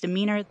Reagan's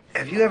demeanor.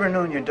 Have you ever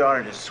known your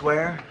daughter to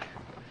swear?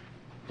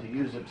 To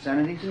use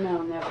obscenities?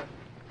 No, never.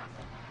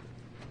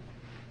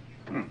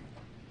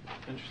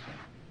 Interesting.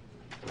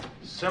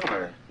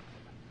 Similar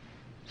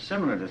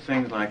to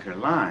things like her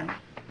line.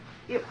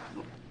 You,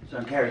 It's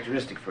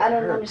uncharacteristic for I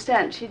her. don't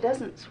understand. She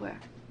doesn't swear.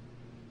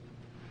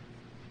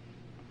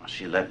 Well,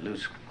 she let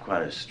loose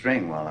quite a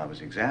string while I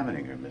was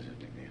examining her, Mrs.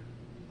 McNeil.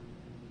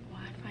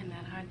 Well, I find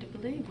that hard to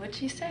believe. What'd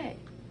she say?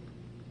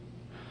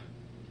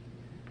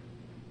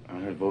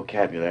 Her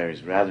vocabulary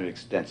is rather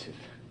extensive.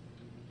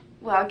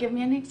 Well, give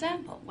me an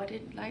example. What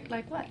did,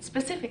 like what?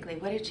 Specifically,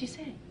 what did she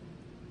say?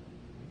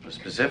 Well,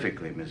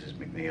 specifically, Mrs.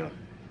 McNeil,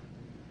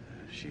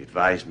 she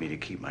advised me to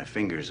keep my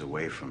fingers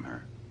away from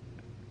her.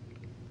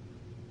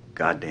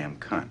 Goddamn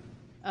cunt.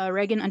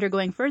 Reagan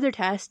undergoing further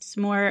tests,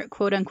 more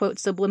quote-unquote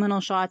subliminal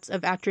shots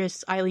of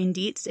actress Eileen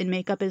Dietz in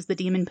makeup as the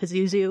demon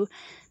Pazuzu,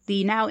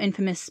 the now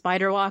infamous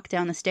spider walk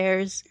down the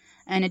stairs,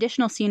 an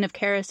additional scene of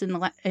Karras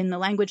in the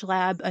language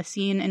lab, a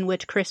scene in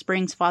which Chris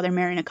brings Father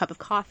Merrin a cup of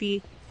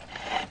coffee.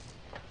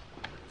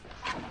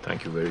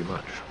 Thank you very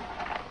much.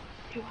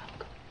 You're welcome.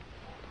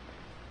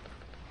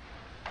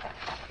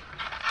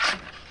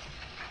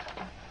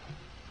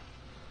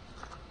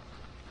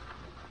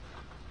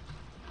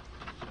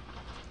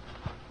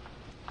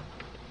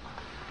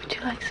 Would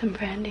you like some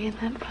brandy in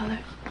that, brother?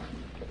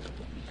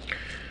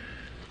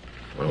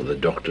 Well, the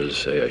doctors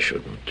say I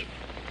shouldn't.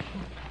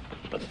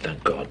 But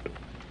thank God,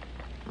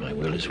 my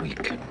will is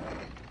weak.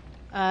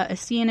 A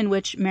scene in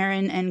which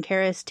Merrin and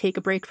Karras take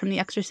a break from the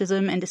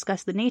exorcism and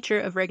discuss the nature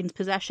of Reagan's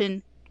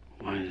possession.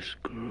 Why this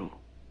girl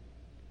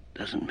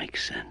doesn't make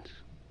sense.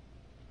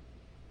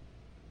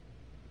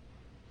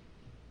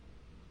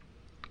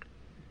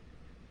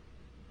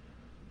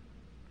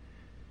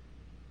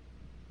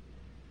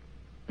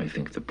 I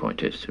think the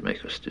point is to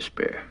make us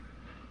despair.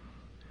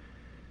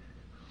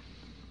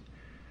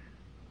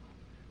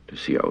 To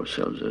see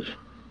ourselves as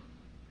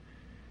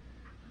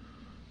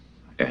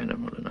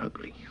animal and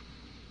ugly.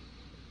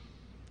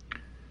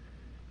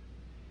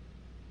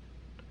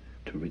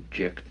 To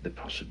reject the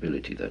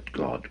possibility that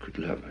God could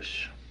love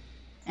us.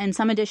 And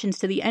some additions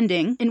to the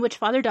ending, in which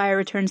Father Dyer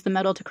returns the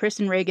medal to Chris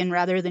and Reagan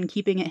rather than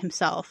keeping it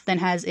himself, then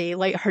has a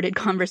lighthearted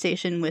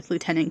conversation with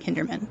Lieutenant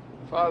Kinderman.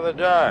 Father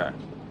Dyer,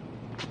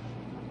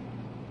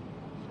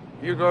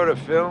 you go to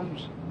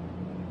films?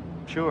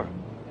 Sure.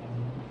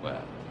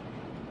 Well,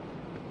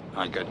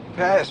 I got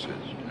passes,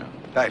 you know.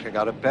 In fact, I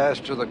got a pass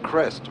to the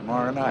Crest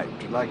tomorrow night.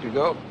 Would you like to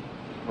go?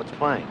 What's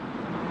playing?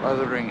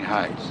 Wuthering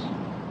Heights.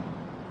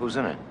 Who's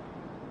in it?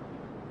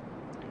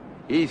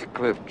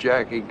 Heathcliff,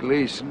 Jackie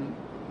Gleason,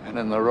 and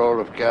in the role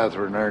of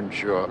Catherine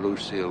Earnshaw,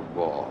 Lucille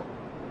Ball.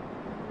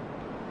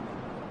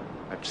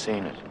 I've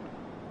seen it.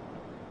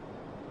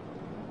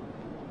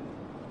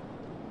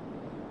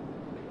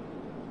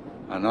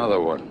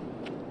 Another one.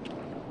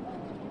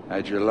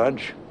 Had your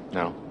lunch?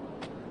 No.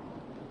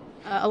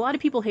 A lot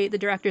of people hate the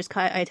director's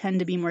cut. I tend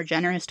to be more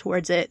generous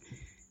towards it.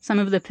 Some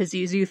of the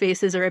Pazuzu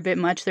faces are a bit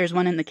much. There's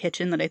one in the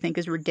kitchen that I think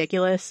is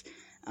ridiculous.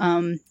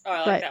 I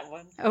like that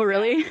one. Oh,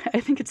 really? Yeah.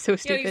 I think it's so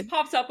stupid. He just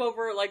pops up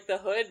over, like, the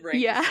hood, right?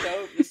 Yeah.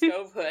 The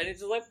stove hood.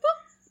 It's just like,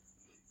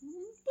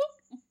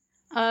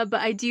 boop. But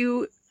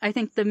I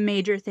think the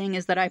major thing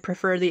is that I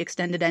prefer the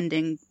extended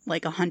ending,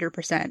 like,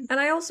 100%. And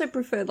I also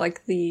prefer,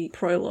 like, the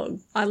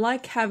prologue. I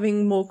like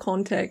having more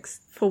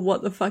context for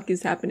what the fuck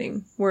is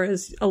happening.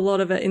 Whereas a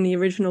lot of it in the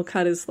original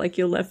cut is, like,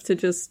 you're left to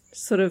just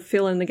sort of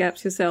fill in the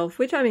gaps yourself.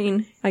 Which, I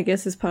mean, I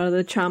guess is part of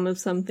the charm of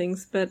some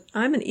things. But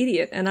I'm an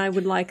idiot, and I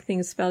would like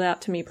things spelled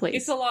out to me, please.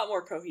 It's a lot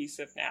more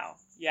cohesive now.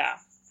 Yeah,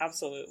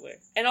 absolutely.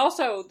 And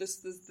also,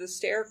 the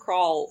stair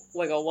crawl,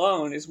 like,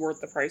 alone is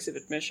worth the price of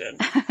admission.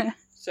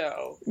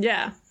 So...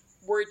 yeah.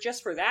 Were it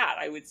just for that,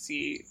 I would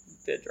see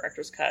the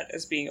director's cut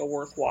as being a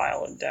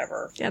worthwhile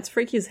endeavor. Yeah, it's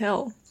freaky as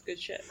hell. It's good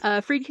shit.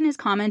 Friedkin has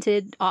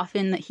commented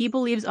often that he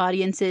believes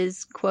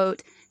audiences,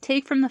 quote,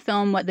 take from the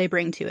film what they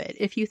bring to it.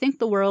 If you think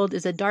the world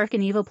is a dark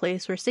and evil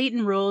place where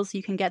Satan rules,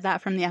 you can get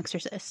that from The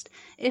Exorcist.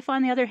 If,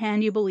 on the other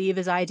hand, you believe,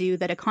 as I do,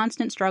 that a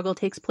constant struggle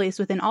takes place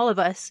within all of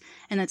us,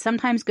 and that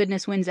sometimes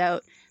goodness wins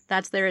out,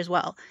 That's there as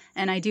well.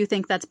 And I do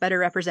think that's better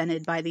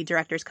represented by the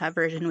director's cut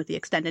version with the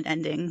extended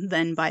ending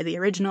than by the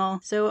original.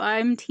 So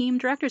I'm team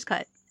director's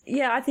cut.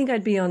 Yeah, I think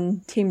I'd be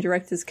on team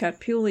director's cut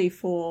purely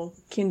for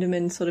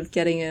Kinderman sort of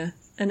getting an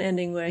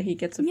ending where he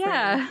gets a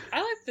friend.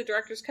 I like the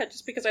director's cut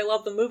just because I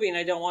love the movie and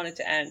I don't want it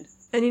to end.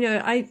 And,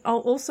 I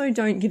also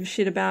don't give a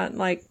shit about,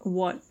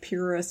 what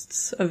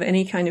purists of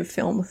any kind of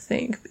film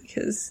think,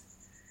 because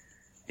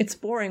it's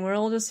boring. We're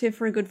all just here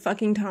for a good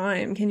fucking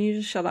time. Can you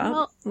just shut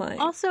up? Well,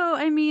 also,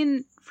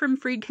 from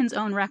Friedkin's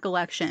own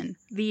recollection,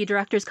 the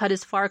director's cut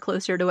is far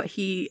closer to what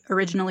he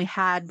originally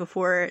had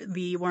before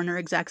the Warner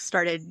execs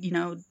started,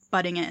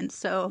 butting in,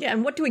 so... Yeah,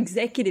 and what do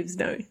executives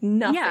know?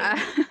 Nothing.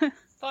 Yeah.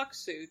 Fuck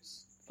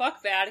Suits.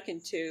 Fuck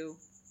Vatican II.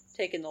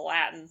 Taking the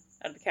Latin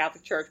out of the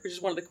Catholic Church, which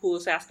is one of the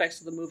coolest aspects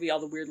of the movie, all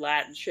the weird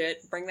Latin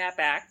shit. Bring that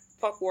back.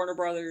 Fuck Warner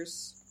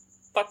Brothers.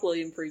 Fuck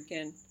William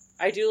Friedkin.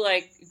 I do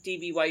like,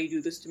 DB, why you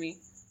do this to me?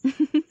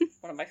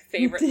 One of my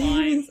favorite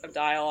lines of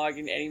dialogue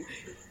in any... DB,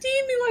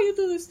 why you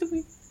do this to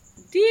me?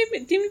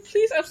 DB,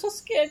 please, I'm so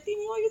scared. DB,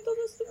 why you do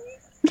this to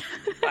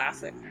me?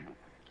 Classic.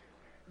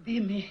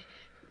 DB,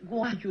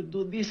 why you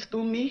do this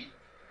to me?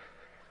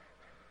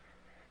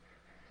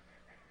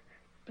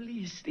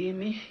 Please,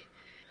 DB.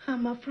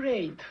 I'm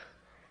afraid.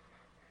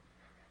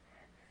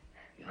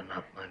 You're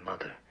not my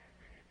mother.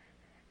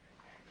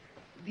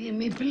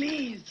 Demi,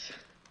 please.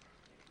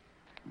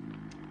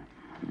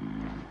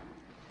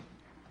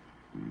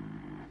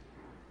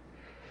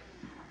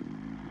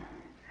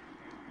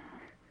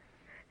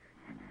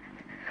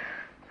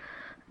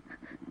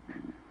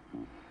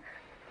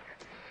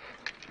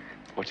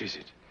 What is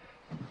it?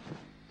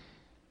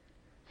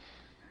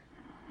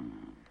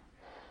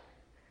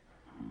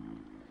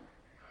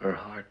 Her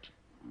heart.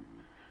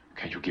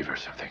 Can you give her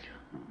something?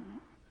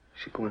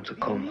 She's going to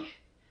coma.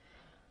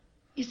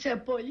 Isso é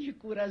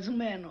polícuras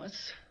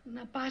menos.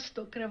 Na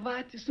pasto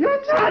crevatis.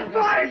 You're not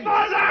my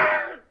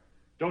mother!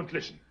 Don't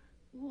listen.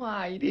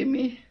 Why,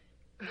 Demi?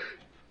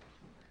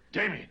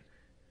 Damien.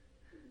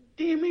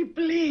 Demi,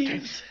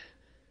 please.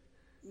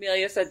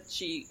 Amelia said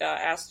she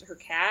asked her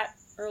cat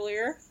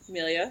earlier.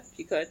 Amelia, if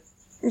you could.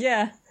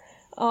 Yeah.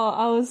 Oh,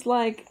 I was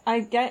like,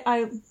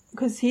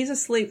 because he's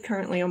asleep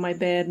currently on my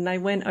bed, and I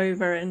went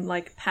over and,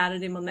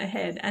 patted him on the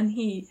head, and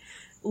he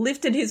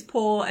lifted his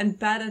paw and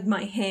batted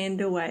my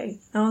hand away.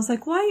 And I was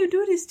like, why you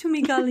do this to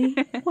me, Gully?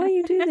 Why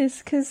you do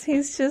this? Because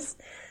he's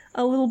just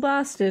a little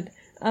bastard.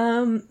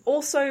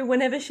 Also,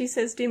 whenever she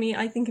says Dimmy,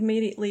 I think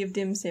immediately of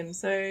Dim Sim,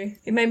 so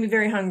it made me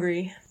very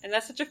hungry. And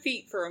that's such a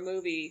feat for a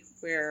movie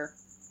where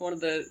one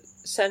of the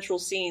central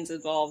scenes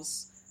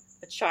involves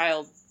a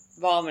child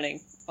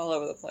vomiting all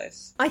over the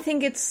place. I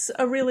think it's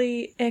a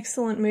really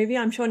excellent movie.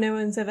 I'm sure no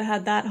one's ever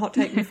had that hot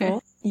take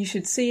before. You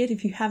should see it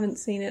if you haven't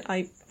seen it.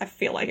 I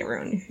feel like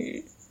everyone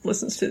who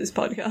listens to this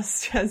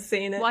podcast has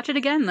seen it. Watch it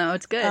again, though.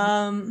 It's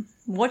good.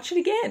 Watch it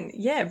again.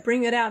 Yeah,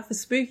 bring it out for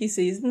spooky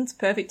season. It's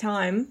perfect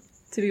time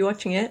to be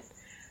watching it.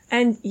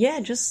 And yeah,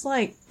 just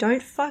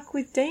don't fuck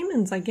with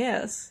demons, I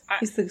guess,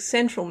 is the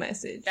central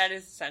message. That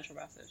is the central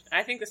message. And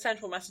I think the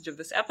central message of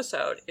this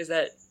episode is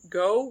that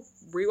go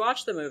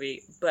rewatch the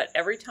movie, but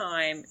every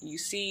time you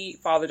see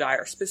Father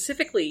Dyer,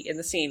 specifically in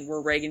the scene where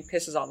Reagan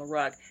pisses on the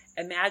rug,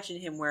 imagine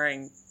him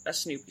wearing a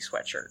Snoopy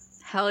sweatshirt.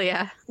 Hell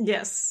yeah.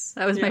 Yes.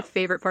 That was my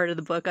favorite part of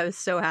the book. I was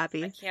so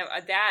happy. I can't,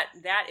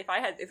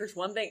 if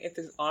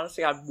there's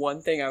honestly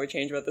one thing I would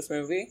change about this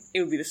movie,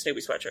 it would be the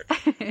Snoopy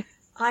sweatshirt.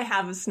 I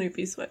have a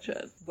Snoopy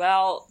sweatshirt.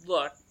 Well,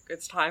 look,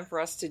 it's time for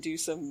us to do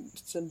some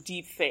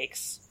deep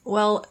fakes.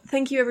 Well,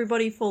 thank you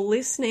everybody for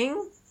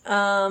listening.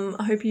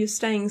 I hope you're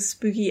staying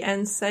spooky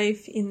and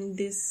safe in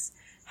this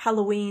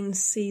Halloween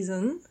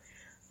season.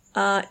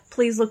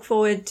 Please look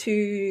forward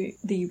to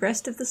the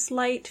rest of the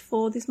slate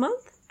for this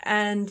month.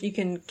 And you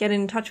can get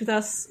in touch with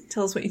us,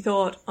 tell us what you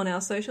thought on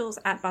our socials,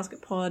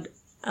 @BasketPod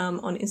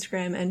on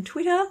Instagram and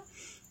Twitter.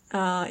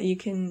 You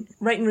can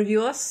rate and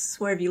review us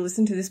wherever you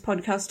listen to this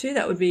podcast too.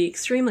 That would be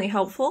extremely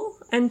helpful.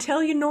 And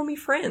tell your normie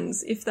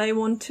friends if they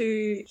want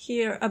to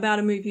hear about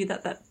a movie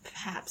that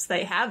perhaps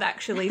they have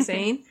actually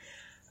seen,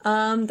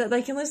 that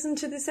they can listen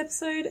to this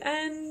episode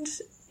and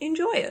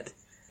enjoy it.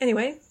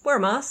 Anyway, wear a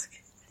mask.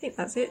 I think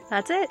that's it.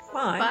 That's it.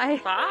 Bye.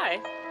 Bye.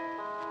 Bye.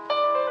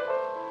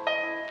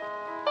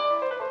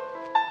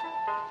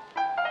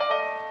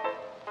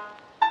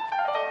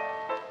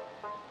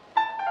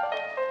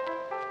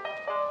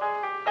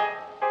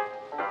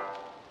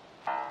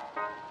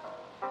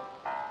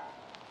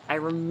 I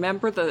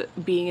remember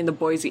being in the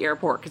Boise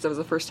airport because it was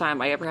the first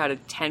time I ever had a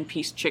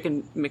 10-piece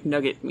chicken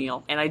McNugget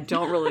meal, and I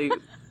don't really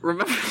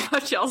remember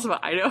much else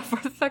about it. I know for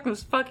the fact it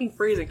was fucking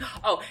freezing.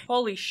 Oh,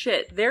 holy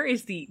shit. There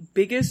is the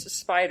biggest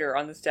spider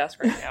on this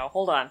desk right now.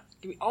 Hold on.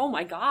 Oh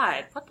my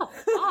god. What the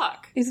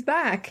fuck? He's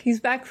back. He's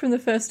back from the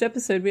first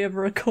episode we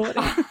ever recorded.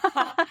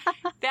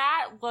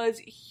 That was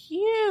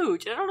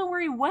huge. I don't know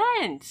where he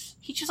went.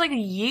 He just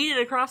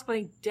yeeted across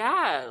my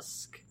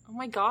desk. Oh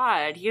my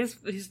god, he has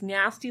his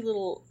nasty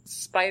little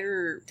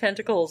spider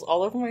tentacles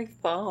all over my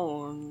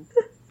phone.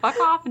 Fuck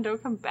off and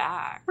don't come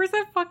back. Where's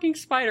that fucking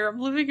spider? I'm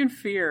living in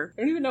fear.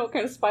 I don't even know what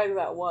kind of spider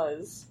that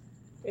was.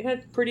 It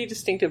had pretty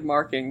distinctive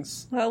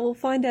markings. Well, we'll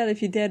find out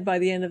if you're dead by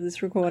the end of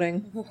this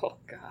recording. Oh,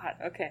 God.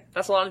 Okay.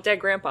 That's a lot of dead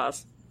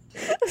grandpas.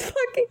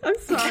 I'm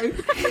sorry.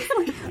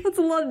 That's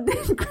a lot of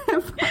dead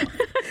grandpas.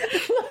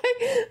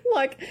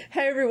 like,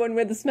 hey everyone,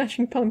 we're the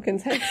Smashing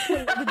Pumpkins. Hey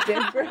everyone, we're the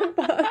dead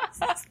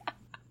grandpas.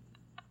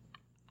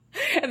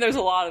 And there's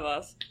a lot of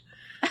us.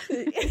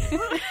 We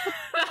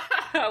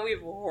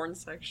have a horn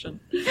section.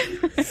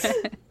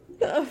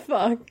 Oh,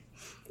 fuck.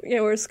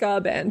 Yeah, we're a ska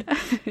band.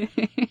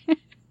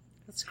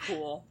 That's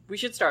cool. We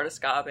should start a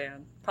ska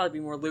band. Probably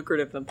be more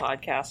lucrative than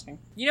podcasting.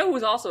 You know who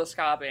was also a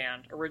ska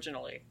band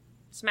originally?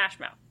 Smash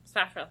Mouth.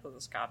 Smash Mouth was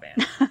a ska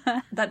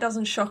band. That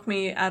doesn't shock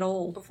me at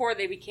all. Before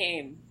they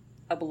became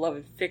a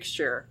beloved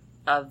fixture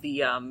of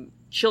the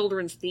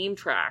children's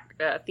soundtrack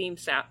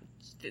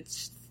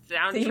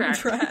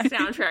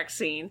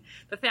scene.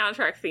 The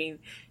soundtrack scene.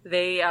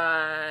 They,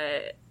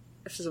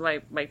 this is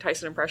my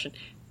Tyson impression.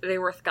 They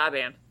were a ska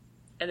band.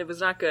 And it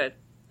was not good.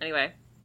 Anyway,